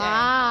 mash A.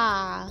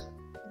 Claw.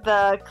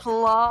 The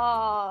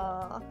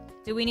claw.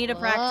 Do we need a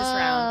practice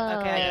round?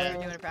 Okay, I Yeah. guess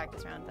we're doing a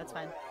practice round. That's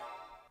fine.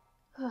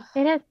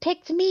 It has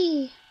picked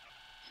me.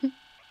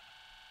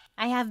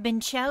 I have been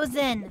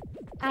chosen.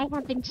 I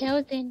have been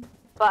chosen.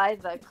 By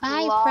the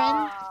Bye, claw.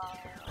 friend.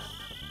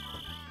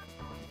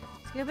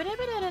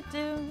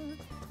 Scooby-Dooby-Doo-Doo.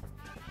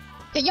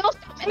 Can y'all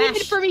stop aiming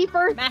Mash. for me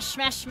first? Mash,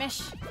 smash,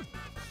 smash.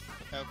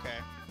 Okay.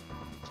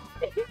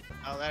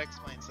 Oh, that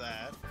explains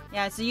that.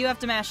 Yeah, so you have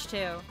to mash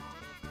too.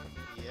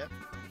 Yep.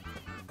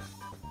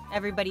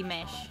 Everybody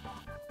mash.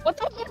 What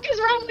the fuck is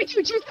wrong with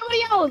you? Choose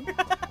somebody else.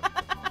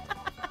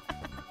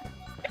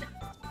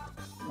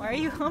 Why are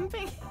you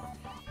humping?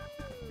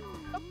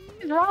 What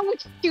is wrong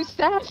with you,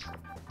 Seth?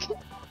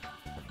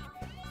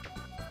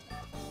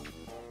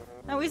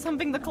 Now he's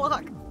humping the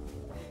clock.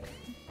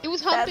 It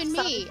was humping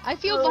That's me. I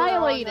feel so wrong.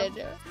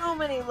 violated. So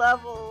many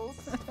levels.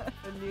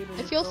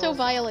 I feel so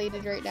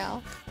violated right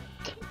now.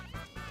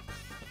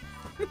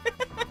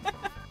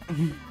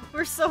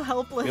 We're so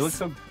helpless. We look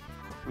so.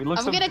 We look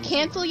I'm so gonna goofy.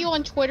 cancel you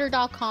on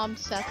twitter.com,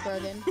 Seth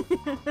Rogen.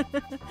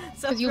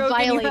 Seth you Rogen,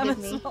 violated have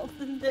me.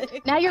 assaulted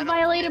dick. Now you're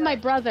violating my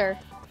brother.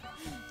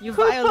 You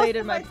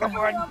violated my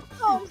brother.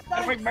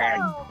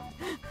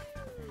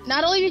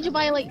 Not only did you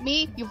violate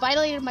me, you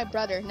violated my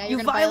brother. Now you're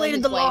gonna violated violate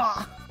his the wife.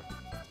 law.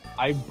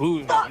 I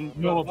booed.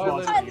 No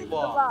applause for you.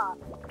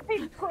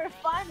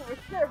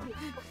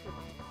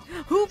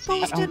 Who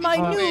posted my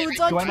nudes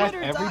on Do I mash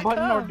Twitter.com? every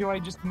button or do I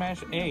just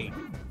mash A?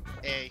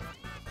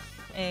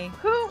 A.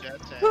 Who?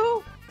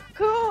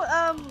 No.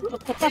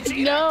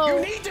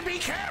 You need to be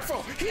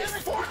careful. He's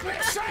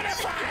forklift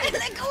certified.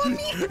 Let go of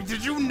me.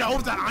 Did you know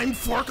that I'm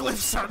forklift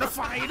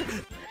certified?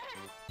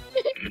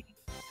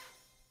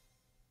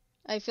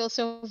 I feel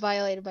so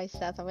violated by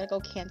Seth. I'm gonna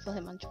go cancel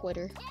him on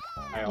Twitter.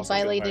 I He also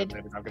violated.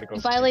 I'm gonna go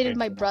He violated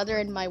my brother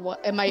and my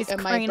He's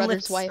my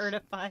brother's wife.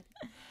 certified.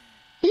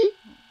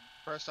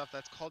 First off,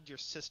 that's called your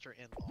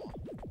sister-in-law.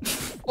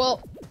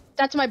 Well,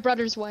 that's my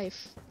brother's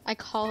wife. I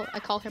call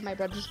her my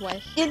brother's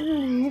wife. You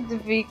need to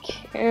be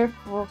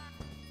careful.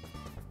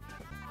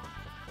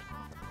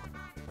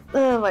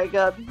 Oh my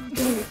god.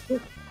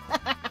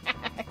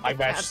 I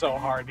mashed so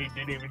hard he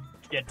didn't even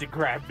get to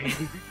grab me.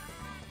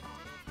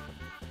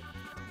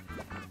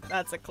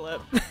 That's a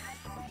clip.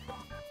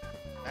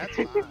 That's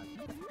hot.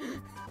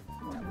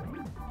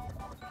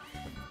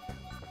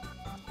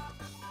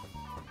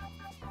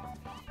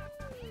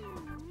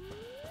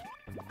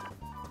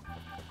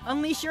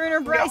 Unleash your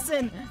inner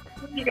Bryson.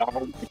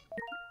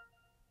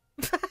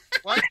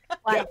 What?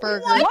 Flat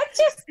burger. What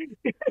just?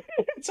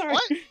 Sorry.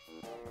 What?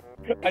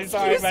 I'm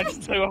sorry, I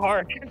mashed so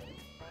hard.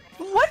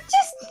 What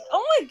just?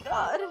 Oh my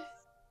god.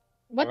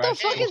 What the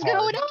fuck is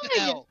going on?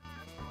 Hell.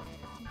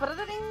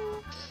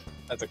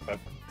 That's a clip.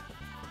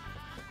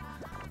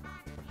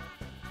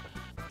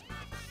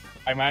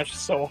 I mashed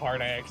so hard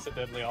I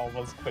accidentally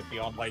almost quit the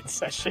online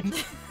session.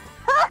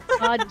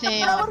 God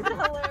damn. That would have been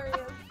hilarious.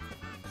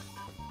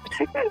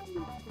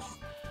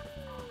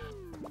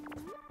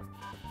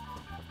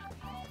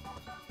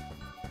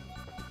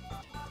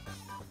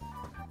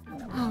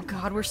 Oh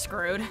god, we're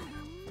screwed.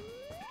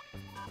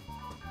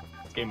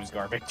 This game is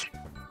garbage.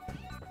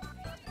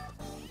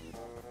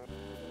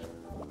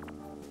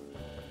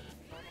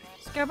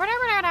 Oh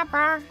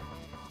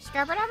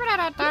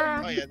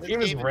yeah, this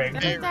Game is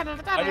rigged. very-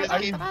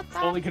 I'm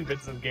fully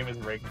convinced this game is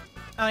rigged.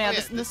 Oh yeah, Oh,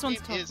 this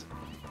one's game is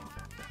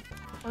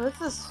Oh,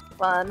 this is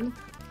fun.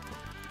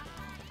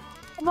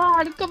 Come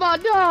on,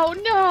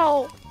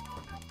 no!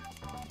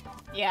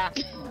 Yeah.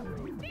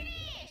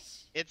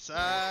 It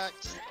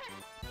sucks.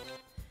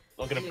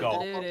 Look at him go.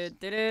 Look at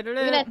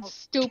that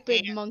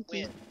stupid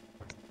monkey.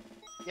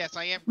 Yes,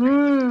 I am.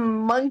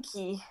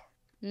 Monkey.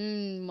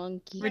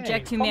 Monkey.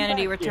 Reject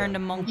humanity, return to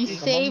monkey. You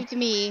saved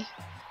me.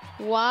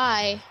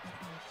 Why?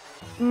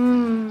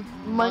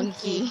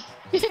 Monkey.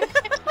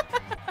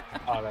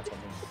 Oh, that's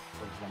something.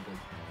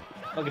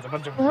 Look, it's a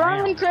bunch of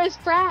Run, Chris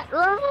Pratt,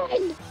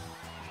 run!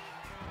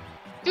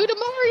 Do the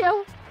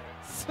Mario!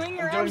 Swing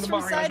your I'm doing arms the from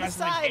Mario side to as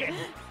best I side.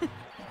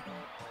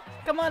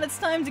 Come on, it's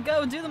time to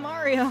go. Do the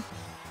Mario.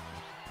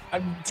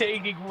 I'm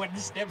taking one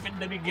step and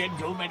then again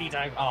too many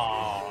times.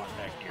 Oh,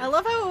 thank you. I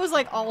love how it was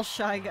like all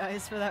Shy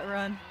Guys for that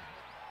run.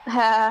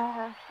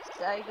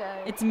 Shy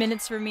guy. It's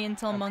minutes for me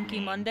until Monkey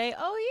Monday.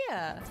 Oh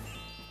yeah.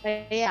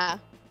 Yeah.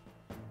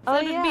 Oh,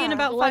 That'd be in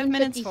about 5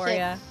 minutes for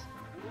you.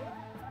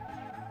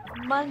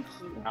 Monkey.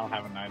 I don't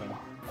have an item.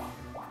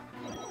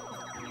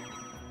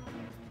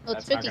 Well,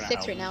 it's That's not gonna 56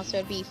 help. right now, so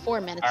it'd be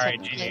 4 minutes.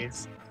 Alright, technically.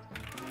 GG's.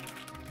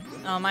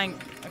 Oh mine.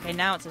 Okay,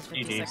 now it says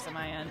 56 on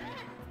my end.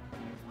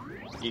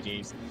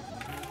 GG's.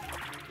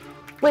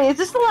 Wait, is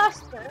this the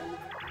last turn?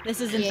 This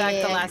is in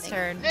fact the last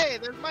turn. Hey,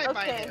 there's my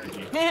Okay.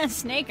 binary.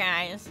 Snake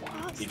Eyes.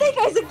 Snake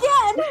Eyes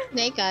again!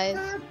 Snake Eyes.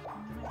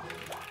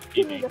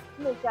 Give me the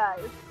Snake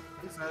Eyes.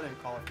 At least I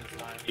didn't call it this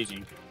time.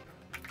 GG.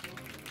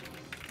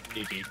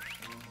 GG.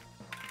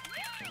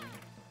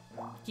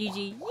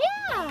 GG.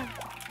 Yeah!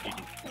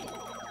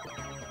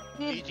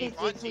 GG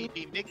on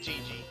GG, Nick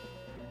GG.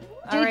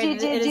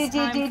 Alright,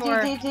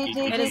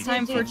 it is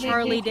time for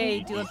Charlie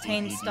Day to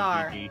obtain the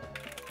star.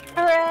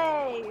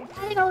 Hooray!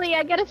 Finally,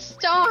 I get a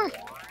star!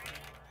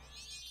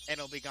 And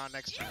it'll be gone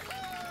next turn.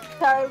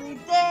 Charlie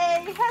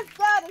Day has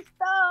got a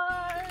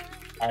star!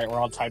 Alright, we're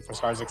all tied for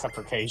stars except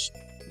for Cage.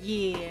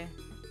 Yeah.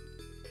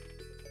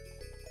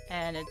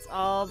 And it's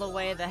all the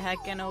way the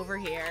heckin' over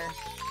here.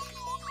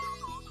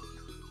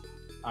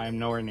 I am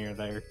nowhere near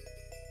there.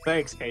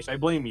 Thanks, Cage. I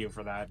blame you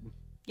for that.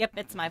 Yep,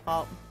 it's my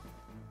fault.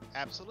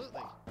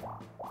 Absolutely.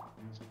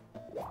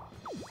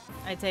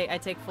 I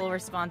take full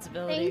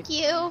responsibility. Thank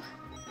you.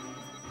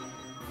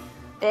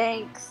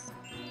 Thanks.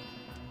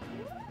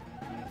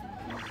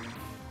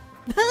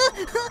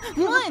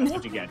 One!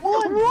 What'd you get?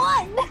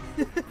 One!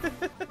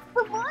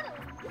 Come on!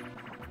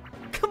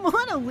 Come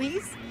on,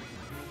 Elise!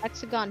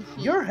 Hexagon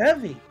heat. You're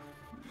heavy.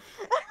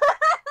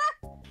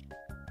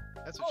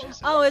 That's what she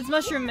said. Oh, it's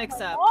mushroom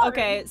mix-up.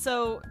 Okay,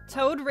 so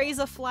Toad raise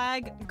a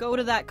flag, go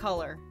to that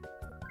color.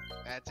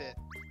 That's it.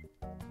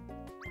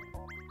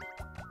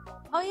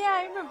 Oh yeah,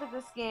 I remember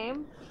this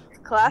game.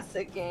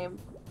 Classic game.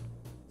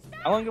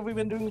 How long have we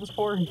been doing this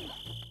for?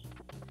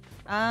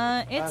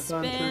 It's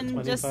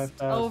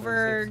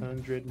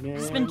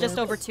been just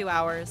over 2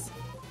 hours.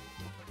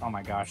 Oh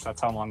my gosh,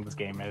 that's how long this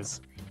game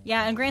is.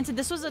 Yeah, and granted,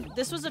 this was a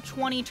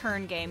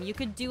 20-turn game. You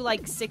could do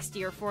like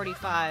 60 or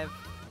 45.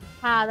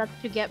 Ah, that's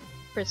to get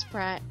Chris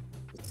Pratt.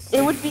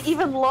 It would be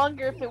even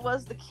longer if it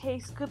was the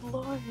case. Good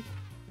lord.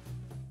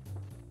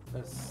 A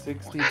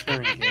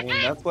 60-turn game.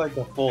 That's like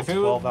a full If it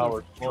was 12-hour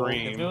a full-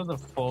 stream. If it was a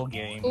full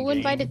game, Who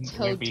invited we'd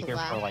Toad be to here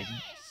laugh? for like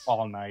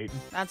all night.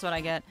 That's what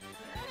I get.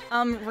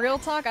 Real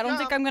talk, I don't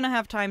think I'm gonna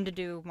have time to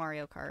do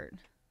Mario Kart.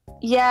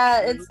 Yeah,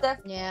 it's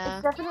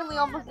definitely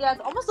almost it's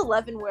almost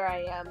 11 where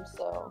I am.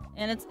 So.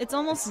 And it's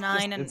almost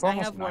 9, and it's I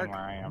almost have 9 work. where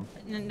I am.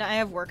 And I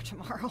have work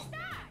tomorrow.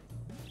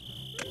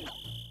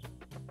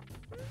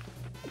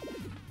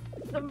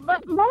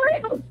 But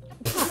Mario.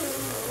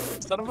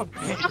 Son of a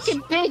bitch.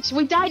 Fucking bitch!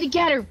 We die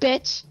together,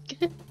 bitch!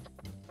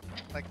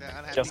 Like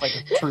that. Just like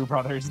True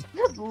Brothers.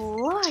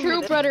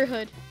 True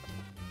brotherhood.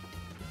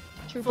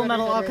 True Full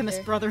Metal brotherhood Alchemist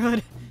right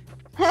Brotherhood.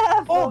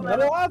 Full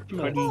Metal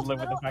Alchemist. Couldn't live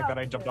with the fact that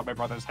I jumped on my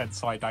brother's head,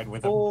 so I died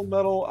with him. Full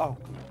Metal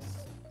Alchemist.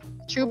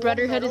 there. True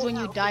brotherhood is when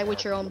you die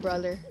with your own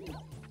brother.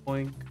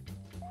 Boink.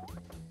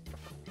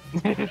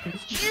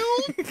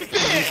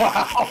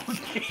 Wow,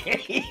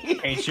 okay.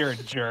 Hey, you're a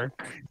jerk.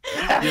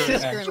 You're an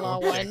Sister-in-law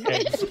actual one.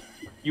 dickhead.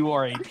 You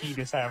are a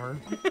penis hammer.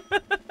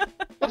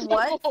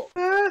 What? What?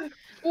 That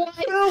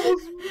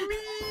was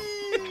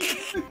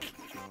me.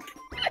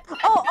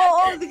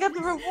 Oh, they got the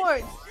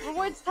rewards.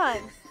 Rewards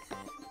time.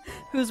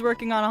 Who's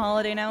working on a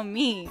holiday now?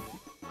 Me.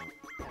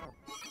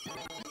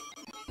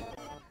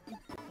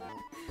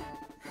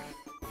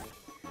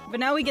 But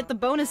now we get the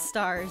bonus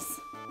stars.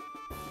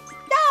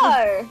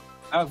 Star!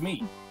 That was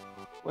me.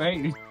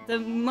 Wait, The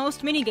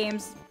most mini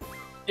games.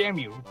 damn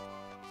you.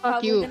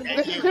 Fuck you. I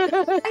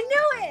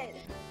knew it!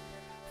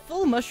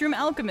 Full Mushroom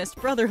Alchemist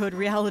Brotherhood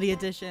Reality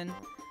Edition.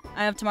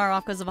 I have tomorrow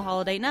off because of a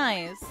holiday.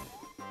 Nice.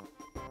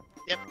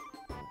 Yep.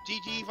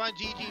 GG, Von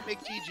GG, Big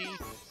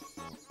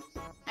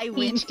GG. I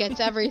win. Peach gets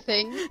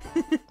everything.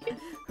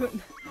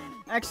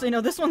 Actually,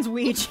 no, this one's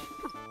Weech.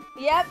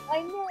 Yep,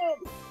 I knew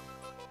it.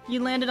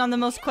 You landed on the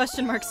most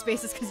question mark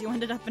spaces because you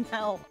ended up in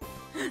hell.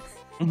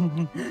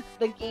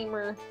 The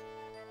gamer.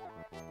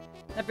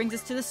 That brings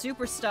us to the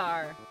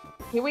Superstar.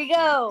 Here we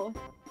go.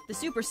 The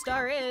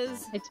Superstar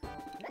is... It's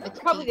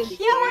probably gonna be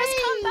Yeah, where's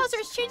Kong Bowser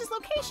has changed his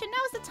location.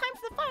 Now is the time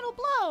for the final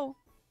blow.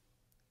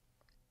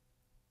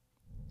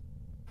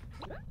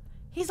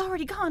 He's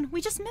already gone.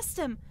 We just missed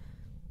him.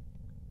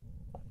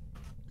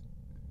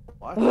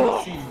 Why did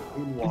I see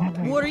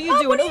moonwalking? What are you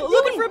doing? what are you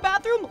Looking doing? for a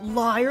bathroom?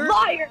 Liar!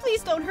 Liar!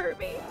 Please don't hurt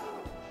me.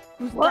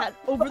 Who's What? that?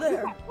 Over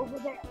there. Over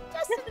there.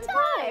 Just in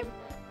time.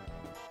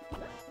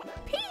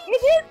 It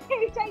is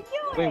Peach, I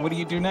knew it! Wait, what do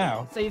you do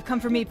now? So you've come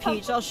for me,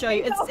 Peach. I'll show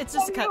you. It's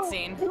just a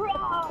cutscene. Look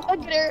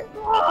at her.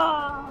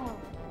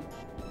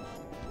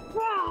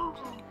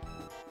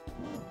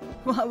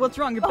 What's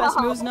wrong? Your best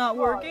move's not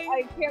working?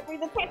 I can't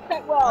read the text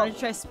that Why well. don't you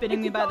try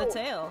spinning me by the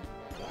tail?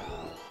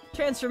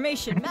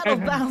 Transformation, Metal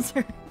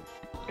Bowser.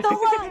 The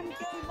one,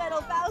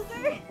 Metal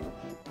Bowser.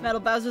 Metal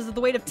Bowser's at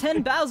the weight of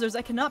 10 Bowsers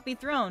that cannot be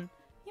thrown.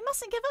 You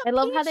mustn't give up, I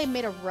love how Peach. they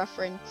made a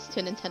reference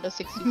to Nintendo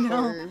 64.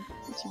 No.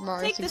 To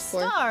Mario Take the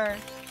 64. star.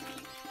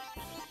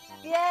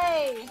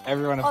 Yay!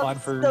 Everyone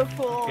applaud for so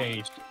cool.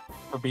 Gage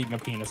for being a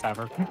penis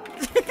hammer.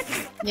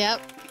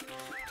 Yep.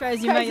 Try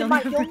as you might, you'll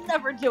never... You'll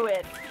never do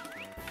it.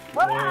 So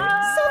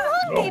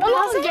long, Gabe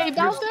Hello, Bowser. Gabe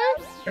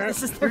Bowser.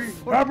 This is their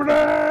fourth. Happening!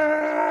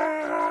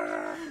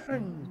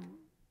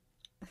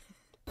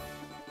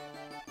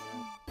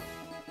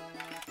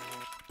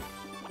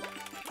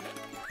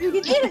 You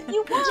did it!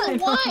 You won! You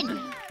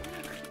won!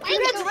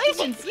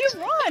 Congratulations, you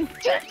won!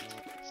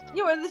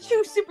 You are the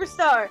true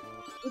superstar!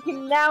 You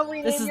can now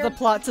rename This is your... the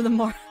plot to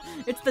the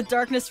It's the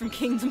darkness from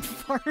Kingdom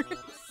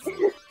Hearts.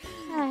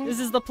 This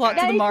is the plot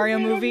to the Mario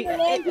movie.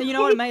 You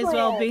know what? It might as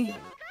well be.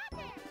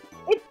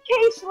 It's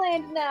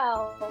Cageland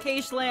now!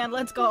 Cageland,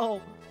 let's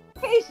go.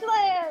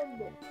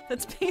 Cageland!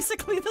 That's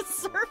basically the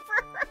surfer.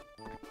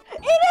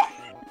 It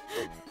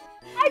is!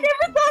 I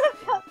never thought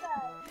about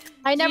that!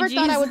 I never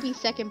thought I GG's. would be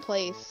second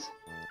place.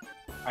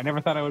 I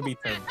never thought I would be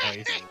third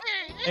place.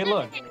 Hey,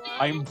 look,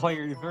 I'm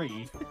player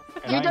 3.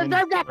 and You I'm in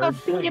deserve that for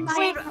third beating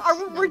place.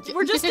 Wait,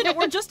 we're just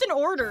in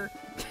order.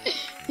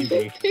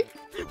 GG.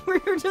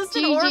 We're just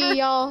in order. GG,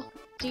 y'all.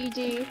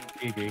 GG.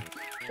 GG.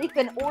 It's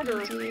an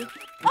order. GG.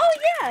 Oh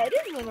yeah, it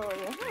is an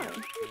order,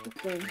 huh?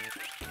 Interesting.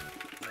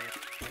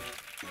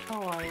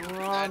 Oh,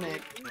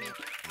 ironic.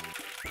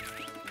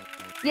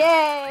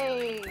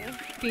 Yay!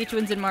 Peach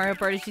wins in Mario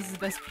Party. She's the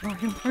best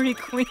Mario Party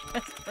queen.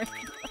 Best friend.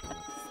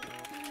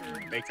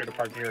 Make sure to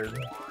park your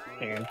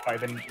hand by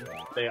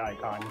the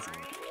icons.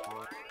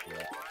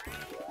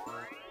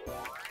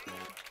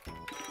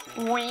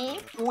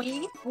 Weep,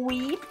 weep,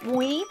 weep,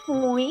 weep,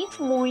 weep,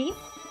 weep.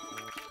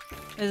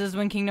 This is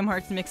when Kingdom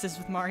Hearts mixes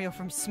with Mario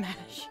from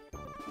Smash. Oh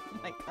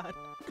my god.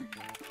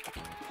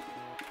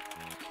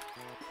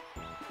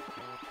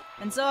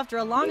 And so after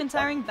a long and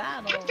tiring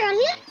battle...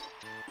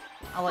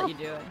 I'll let you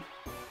do it.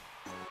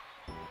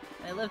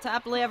 They lived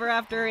happily ever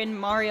after in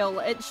Mario.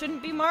 It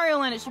shouldn't be Mario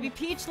Land. It should be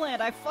Peach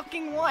Land. I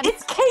fucking won.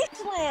 It's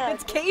Cage Land.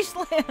 It's Cage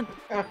Land.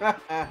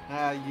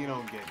 You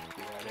don't get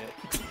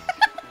credit.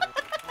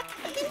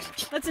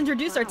 Let's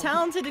introduce our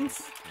talented and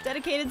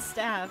dedicated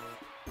staff.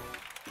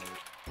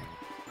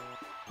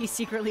 He's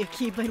secretly a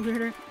Keyblade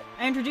weirder.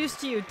 I introduced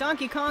to you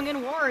Donkey Kong and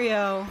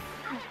Wario.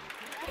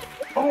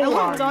 I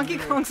love Donkey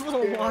Kong's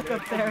little walk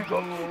up there.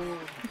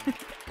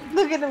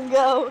 Look at him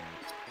go.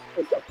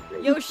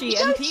 Yoshi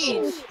and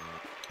Peach.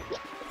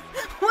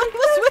 What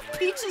was with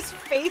Peach's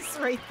face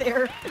right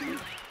there?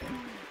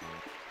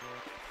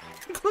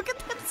 Look at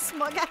that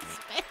smug ass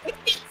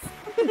face.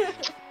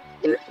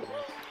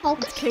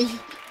 Okay.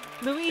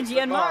 Luigi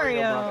and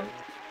Mario.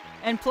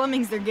 And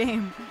plumbing's their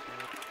game.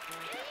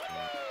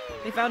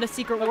 They found a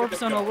secret warp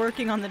zone while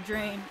working on the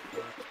drain.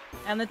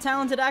 And the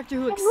talented actor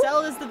who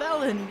excelled as the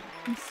villain,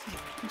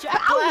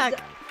 Jack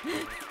Black.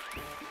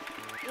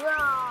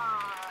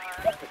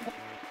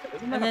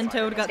 And then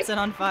Toad got set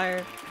on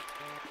fire.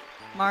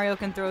 Mario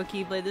can throw a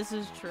Keyblade, this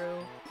is true.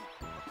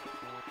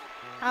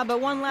 How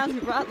about one last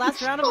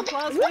round of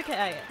applause for the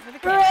K?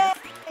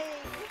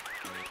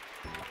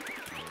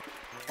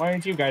 Why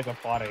aren't you guys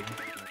applauding?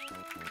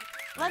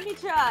 Let me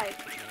try.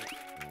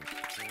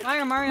 Why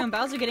are Mario and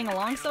Bowser getting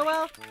along so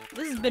well?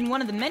 This has been one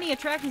of the many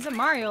attractions at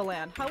Mario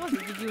Land. How was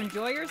it? Did you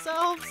enjoy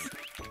yourselves?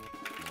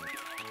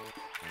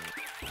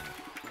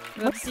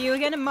 We hope to see you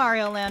again at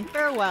Mario Land.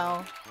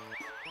 Farewell.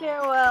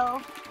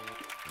 Farewell.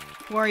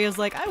 Wario's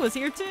like, I was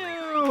here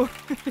too!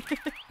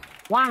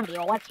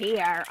 Wario was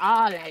here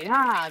all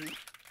along.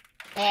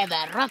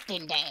 Ever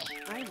rotting day.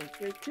 I was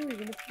here too,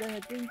 even if I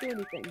didn't do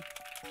anything.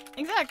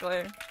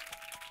 Exactly.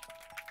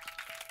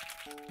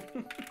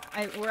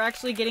 We're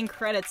actually getting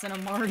credits in a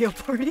Mario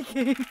Party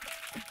game.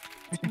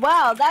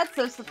 Wow, that's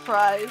a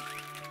surprise.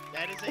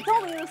 That is It's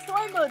only in the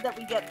story mode that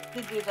we get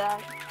to do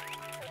that.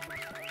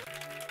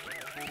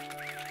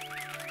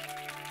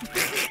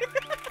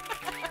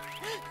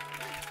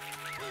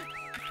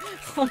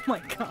 Oh my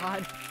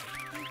god.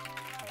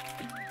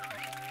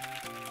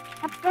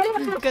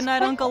 Good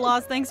night, Uncle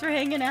Lost. Thanks for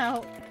hanging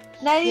out.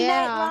 Nighty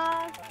night,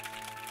 Lost.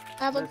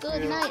 Have a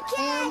good night,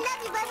 fam.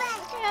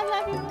 I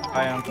love you.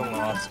 Hi, Uncle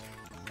Lost.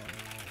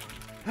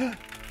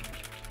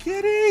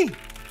 Kitty!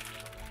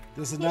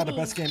 This is not the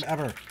best game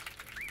ever.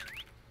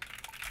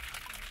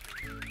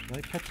 Will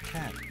I pet the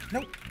cat?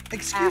 No,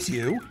 excuse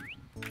you.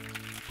 Oh,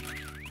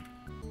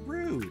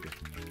 Rude.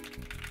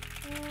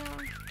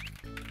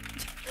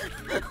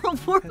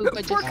 poor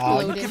Koopa just Oh,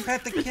 you floated. can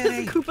pet the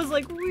kitty. Koopa's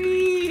like,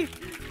 wee!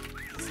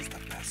 This is the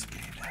best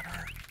game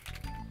ever.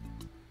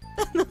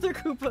 Another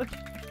Koopa.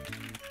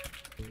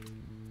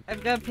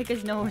 I've got to pick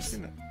his nose.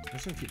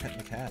 Listen if you pet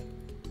the cat.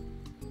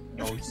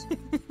 Nose.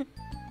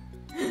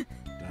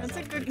 That's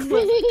a good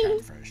clip.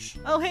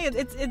 Oh hey,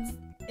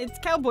 it's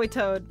Cowboy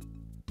Toad.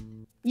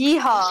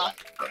 Yeehaw.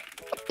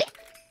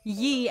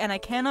 Yee, and I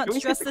cannot Can we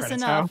stress skip the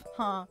this credits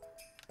enough.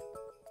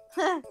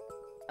 Huh.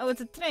 Oh,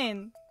 it's a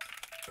train.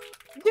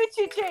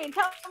 Choo-choo train,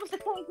 Thomas the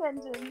Tank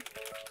Engine.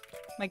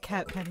 My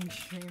cat petting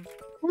stream.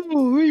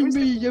 Oh, hey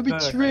me, I'm a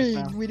the train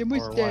credits with a or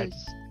what?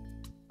 mustache.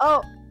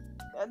 Oh,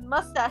 a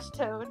mustache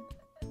Toad.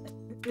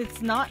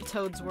 It's not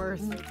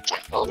Toadsworth.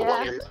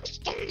 Yeah.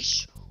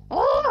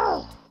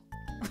 Oh!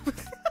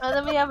 And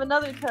then we have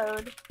another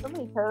Toad. So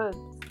many Toads.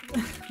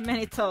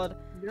 Many Toad.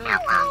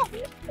 Hello!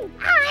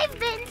 I've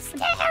been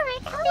staring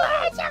at the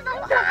edge of the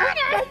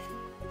water!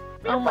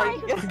 Oh my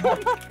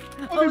god.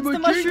 Oh, it's the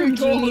Mushroom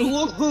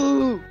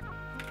Genie.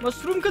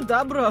 Mushroom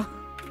Kadabra.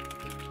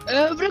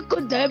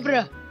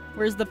 Abracadabra.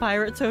 Where's the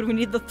Pirate Toad? We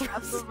need the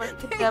thrust.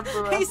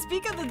 Abracadabra. Hey,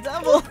 speak of the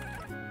devil.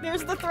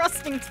 There's the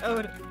thrusting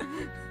Toad.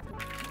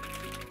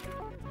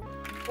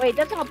 Wait,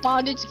 that's not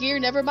bondage gear.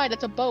 Never mind,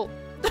 that's a boat.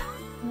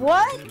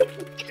 What?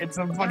 It's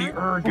a funny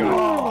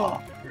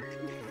ergo.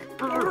 I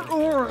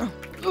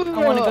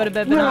want to go to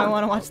bed, but now I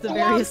want to watch the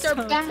various Swamps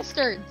are Toads.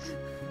 bastards.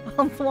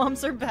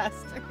 Swamps are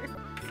bastards.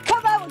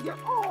 Come out with your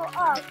oar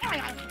up!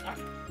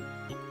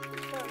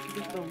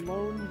 Just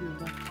alone,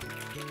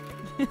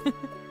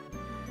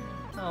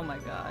 Oh my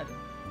god.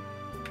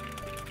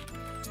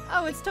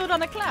 Oh, it's Toad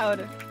on a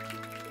cloud.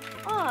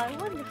 Oh,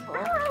 wonderful.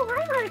 Oh,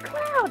 I'm on a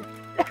cloud!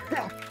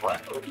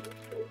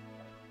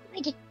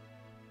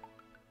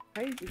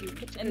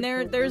 And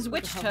there's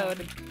Witch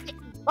Toad.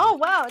 Oh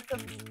wow, it's a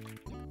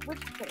witch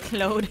Toad.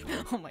 Claude.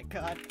 Oh my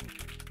god.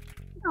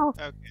 Oh.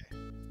 Okay.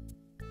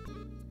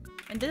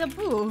 And there's a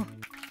boo.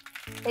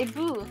 A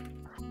boo.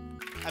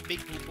 A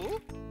big boo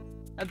boo?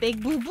 A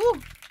big boo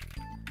boo.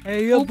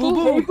 Hey, a boo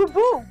Hey, boo. boo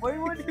boo. Why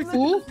you want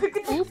to pick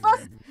it up?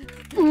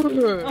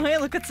 Oh hey,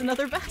 look, it's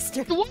another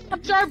bastard.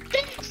 Swamps are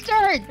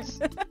bastards!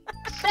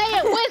 Say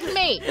it with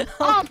me!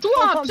 Oh,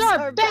 Swamps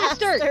are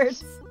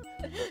bastards!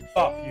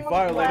 Oh, you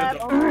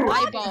violated the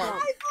Eyeball.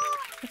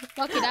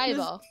 Fucking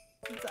eyeball.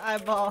 It's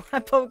eyeball. I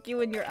poke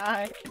you in your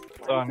eye.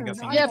 So I'm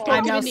guessing. Yeah, I'm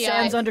poke now in the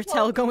Sans eye.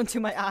 Undertale going to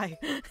my eye.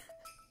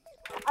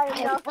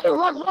 I know.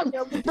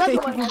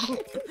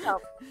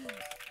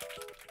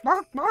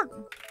 Mark.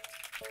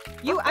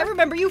 I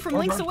remember you from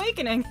Link's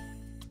Awakening.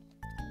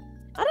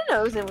 I didn't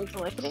know it was in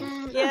Lethal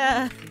Awakening.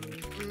 Yeah.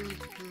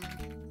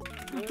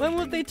 When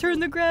will they turn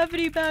the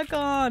gravity back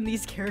on?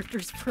 These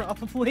characters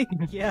probably.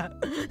 Yeah.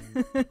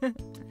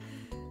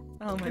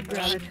 Oh my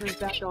god. Turns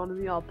back on and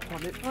we all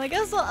plummet. Well, I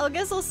guess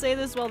I'll say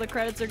this while the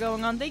credits are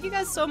going on. Thank you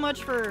guys so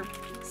much for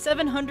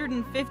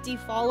 750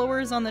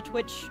 followers on the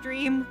Twitch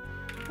stream.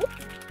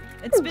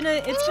 It's been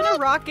a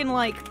rockin'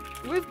 like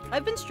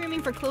I've been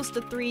streaming for close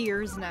to 3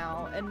 years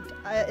now, and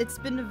it's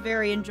been a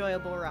very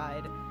enjoyable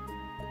ride.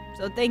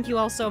 So thank you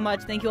all so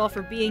much. Thank you all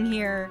for being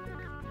here.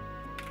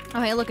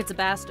 Oh hey, look, it's a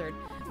bastard.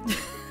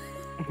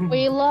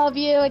 We love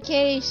you,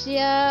 Acacia.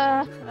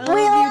 I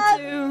love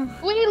you too.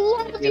 We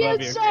love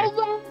you so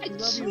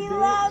much.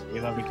 We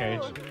love you,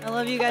 Cage. I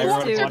love you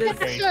guys too.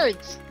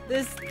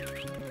 This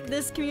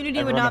This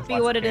community would not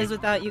be what it is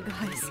without you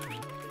guys.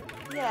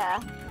 Yeah.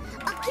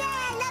 Okay,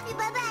 I love you,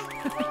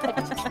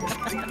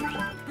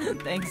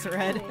 bye-bye. Thanks,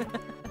 Red.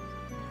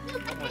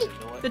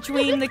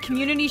 Between the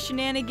community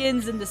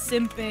shenanigans and the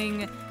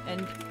simping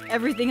and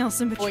everything else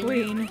in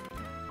between.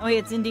 Oh yeah,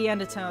 it's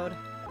Indiana Toad.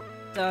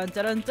 Dun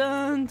dun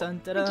dun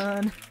dun dun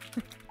dun.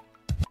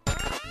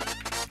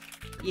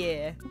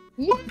 Yeah.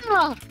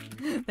 Yeah.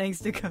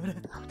 Thanks, Dakota.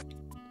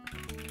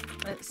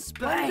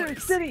 Thunder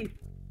City.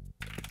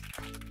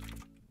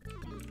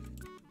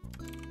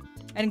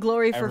 And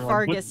glory for Everyone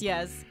Fargus,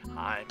 yes.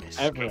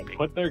 Everyone,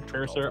 put their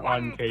cursor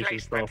on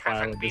Casey's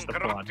profile and just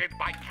applaud.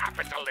 by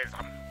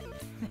capitalism.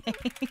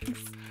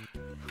 Thanks.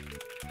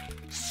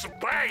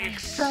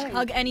 Space.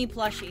 Hug any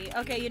plushie.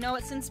 Okay, you know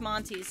what? Since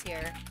Monty's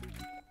here,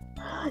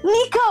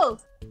 Nico!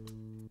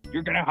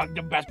 You're gonna hug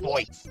the best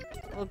boy.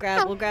 we'll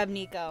grab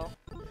Nico.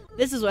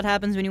 This is what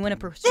happens when you win a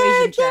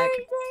persuasion check.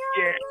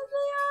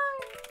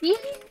 Yes.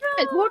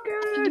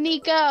 Hug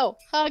Nico.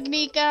 Hug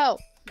Nico.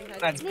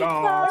 Let's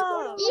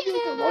go. Yeah.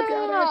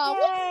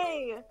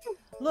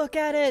 Look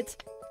at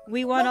it.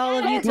 We want all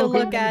of you to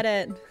look at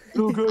it.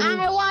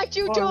 I want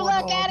you to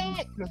look at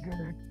it.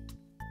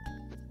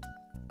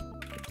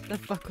 The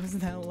fuck was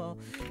that, lol?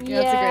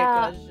 Yeah, that's a great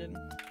question.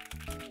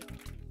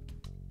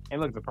 Hey,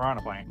 look, the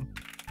piranha plant.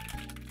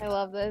 I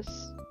love this.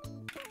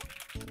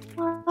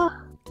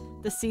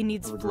 The scene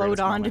needs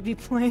float on to be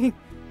playing.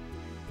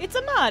 It's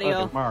a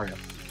Mario. Mario.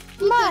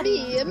 Come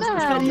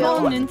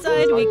on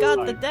inside, we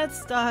got the Death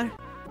Star.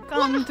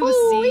 Come to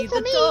see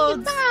the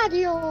Toads.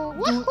 Mario.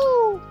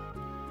 Woohoo!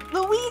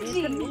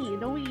 Luigi!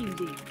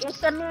 Luigi.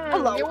 It's a man.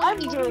 Hello, I'm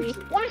Luigi.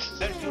 It's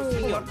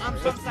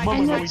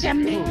a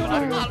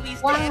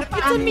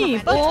me,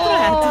 but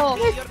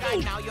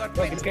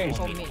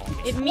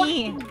It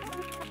me.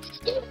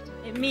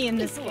 It me in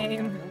this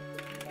game.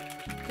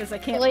 Because I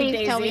can't be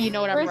Daisy. Tell me you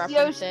know what I'm Where's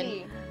referencing.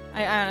 Yoshi?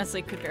 I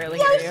honestly could barely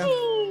hear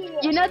you.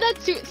 You know that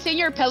Sing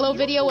Your Pillow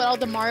video with all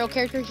the Mario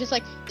characters just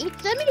like,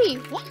 it's a me.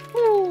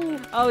 Woohoo!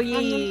 Oh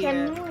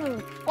yeah.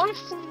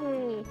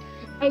 Wahoo!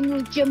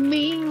 And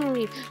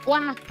Jamie.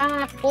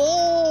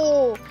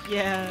 Wahoo!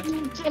 Yeah.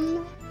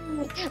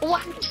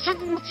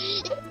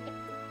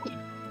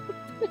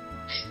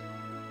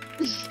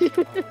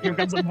 Here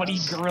comes the money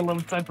gorilla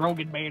with Seth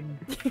Rogen, man.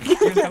 Here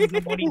comes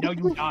the money, now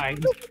you die.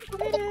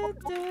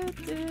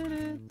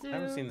 I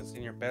haven't seen the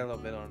Senior Bello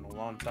video in a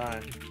long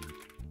time.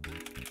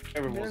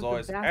 Everyone was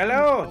always,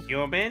 hello,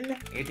 human.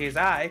 It is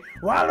I,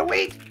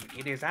 Waluigi.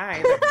 It is I,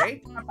 the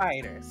great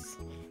fighters.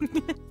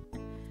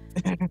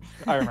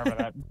 I remember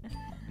that.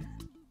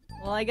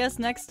 Well, I guess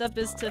next up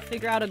is to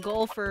figure out a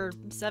goal for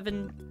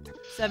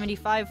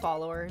 775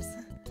 followers.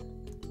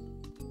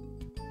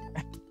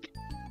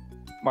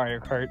 Mario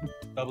Kart.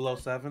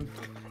 007.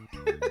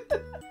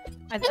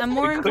 I'm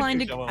more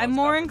inclined to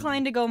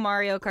go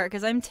Mario Kart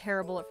because I'm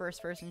terrible at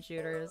first-person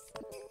shooters.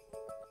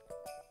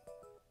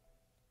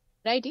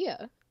 Good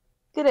idea.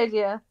 Good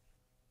idea.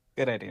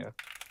 Good idea.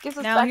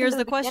 Now here's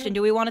the question: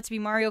 do we want it to be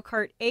Mario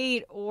Kart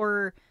 8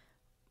 or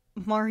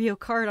Mario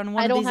Kart on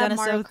one of these NSO things? I don't have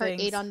Mario Kart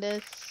 8 on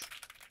this.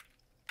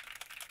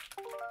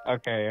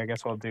 Okay, I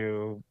guess we'll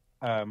do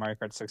Mario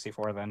Kart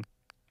 64 then.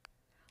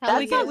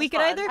 We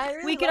could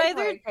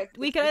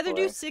either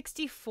do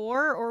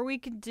 64 or we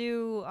could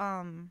do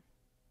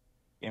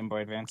Game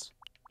Boy Advance.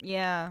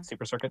 Yeah.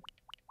 Super Circuit.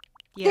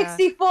 Yeah.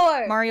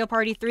 64. Mario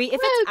Party 3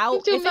 if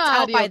it's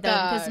out by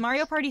then, because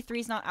Mario Party 3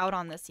 is not out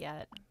on this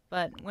yet.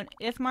 But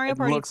if Mario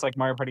Party looks like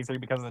Mario Party 3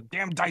 because of the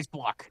damn dice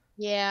block.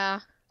 Yeah.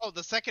 Oh,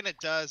 the second it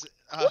does.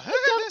 Welcome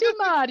to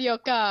Mario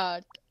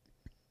Kart.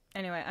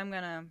 Anyway, I'm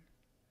gonna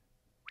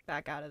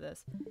back out of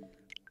this.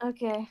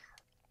 Okay.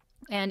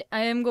 And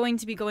I am going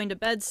to be going to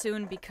bed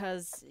soon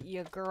because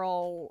your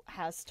girl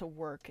has to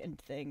work and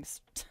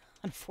things,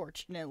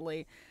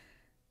 unfortunately.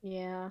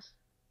 Yeah.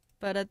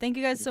 But thank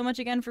you guys so much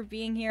again for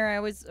being here. I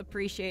always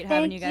appreciate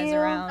having you guys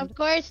around. Of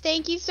course,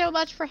 thank you so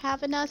much for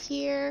having us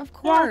here. Of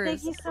course. Yeah,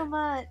 thank you so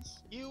much.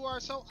 You are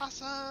so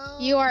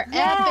awesome. You are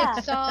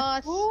epic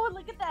sauce. Ooh,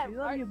 look at that.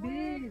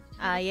 Artwork.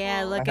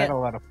 Yeah, look I had a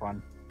lot of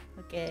fun.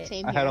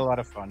 Okay. I had a lot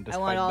of fun. I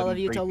want all of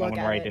you to look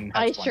at it.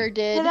 I sure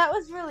did. Yeah, that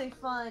was really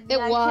fun. It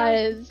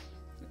was.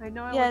 I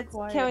know I Yeah, was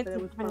quiet, can't wait but to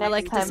it was for fun. I'd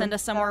like to time. send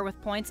us somewhere with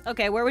points.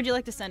 Okay, where would you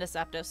like to send us,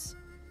 Aptos?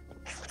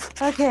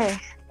 Okay.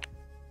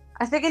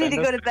 I think I need to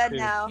go to bed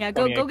now. Yeah,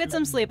 go get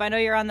some sleep. I know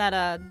you're on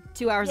that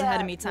 2 hours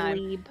ahead of me time.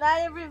 Good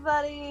night,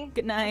 everybody.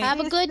 Good night. Have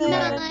a good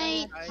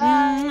night.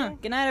 Bye.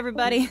 Good night,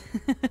 everybody.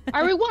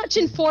 Are we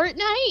watching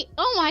Fortnite?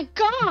 Oh my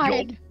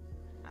god.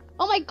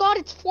 Oh my god,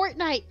 it's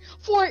Fortnite.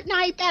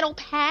 Fortnite Battle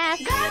Pass.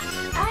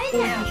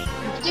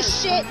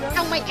 Just shit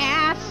on my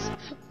ass.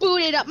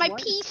 Booted up my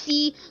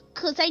PC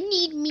because I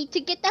need me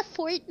to get that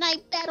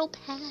Fortnite Battle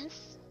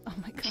Pass. Oh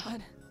my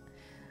god.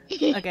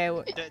 Okay. Hey,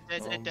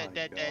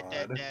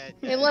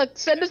 look,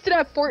 send us to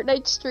that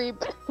Fortnite stream.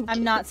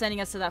 I'm not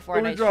sending us to that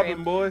Fortnite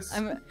stream. Boys?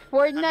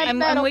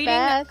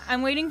 Fortnite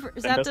I'm waiting for.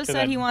 Zapdos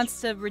said he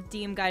wants to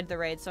redeem Guide the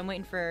Raid, so I'm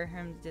waiting for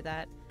him to do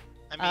that.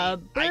 I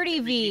mean, Birdie I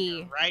can V.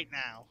 redeem it right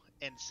now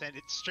and send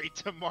it straight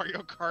to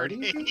Mario Kart 8.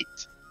 I don't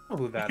know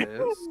who that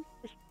is.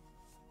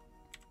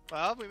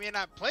 Well, we may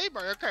not play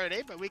Mario Kart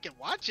 8, but we can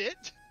watch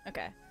it.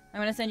 Okay.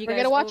 I'm gonna send you We're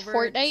guys gonna watch over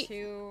Fortnite?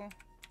 to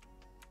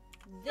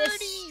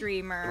this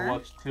streamer. I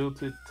watch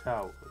Tilted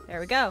Tower. There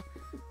we go.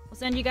 We'll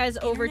send you guys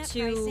over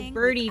to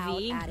Birdie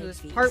V, who's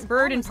part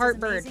bird and part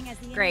bird.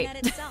 Great.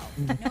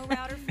 No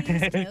router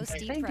fees, no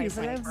steep price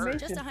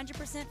hikes. Just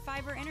 100%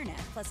 fiber internet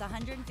plus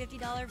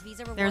 $150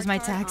 Visa reward There's my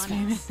card tax on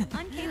payment. us.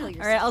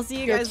 Uncable All right, I'll see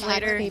you Your guys tax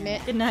later.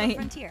 payment. Good night.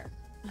 Frontier.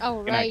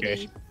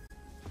 Alrighty.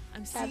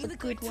 I'm Have a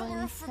good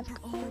one.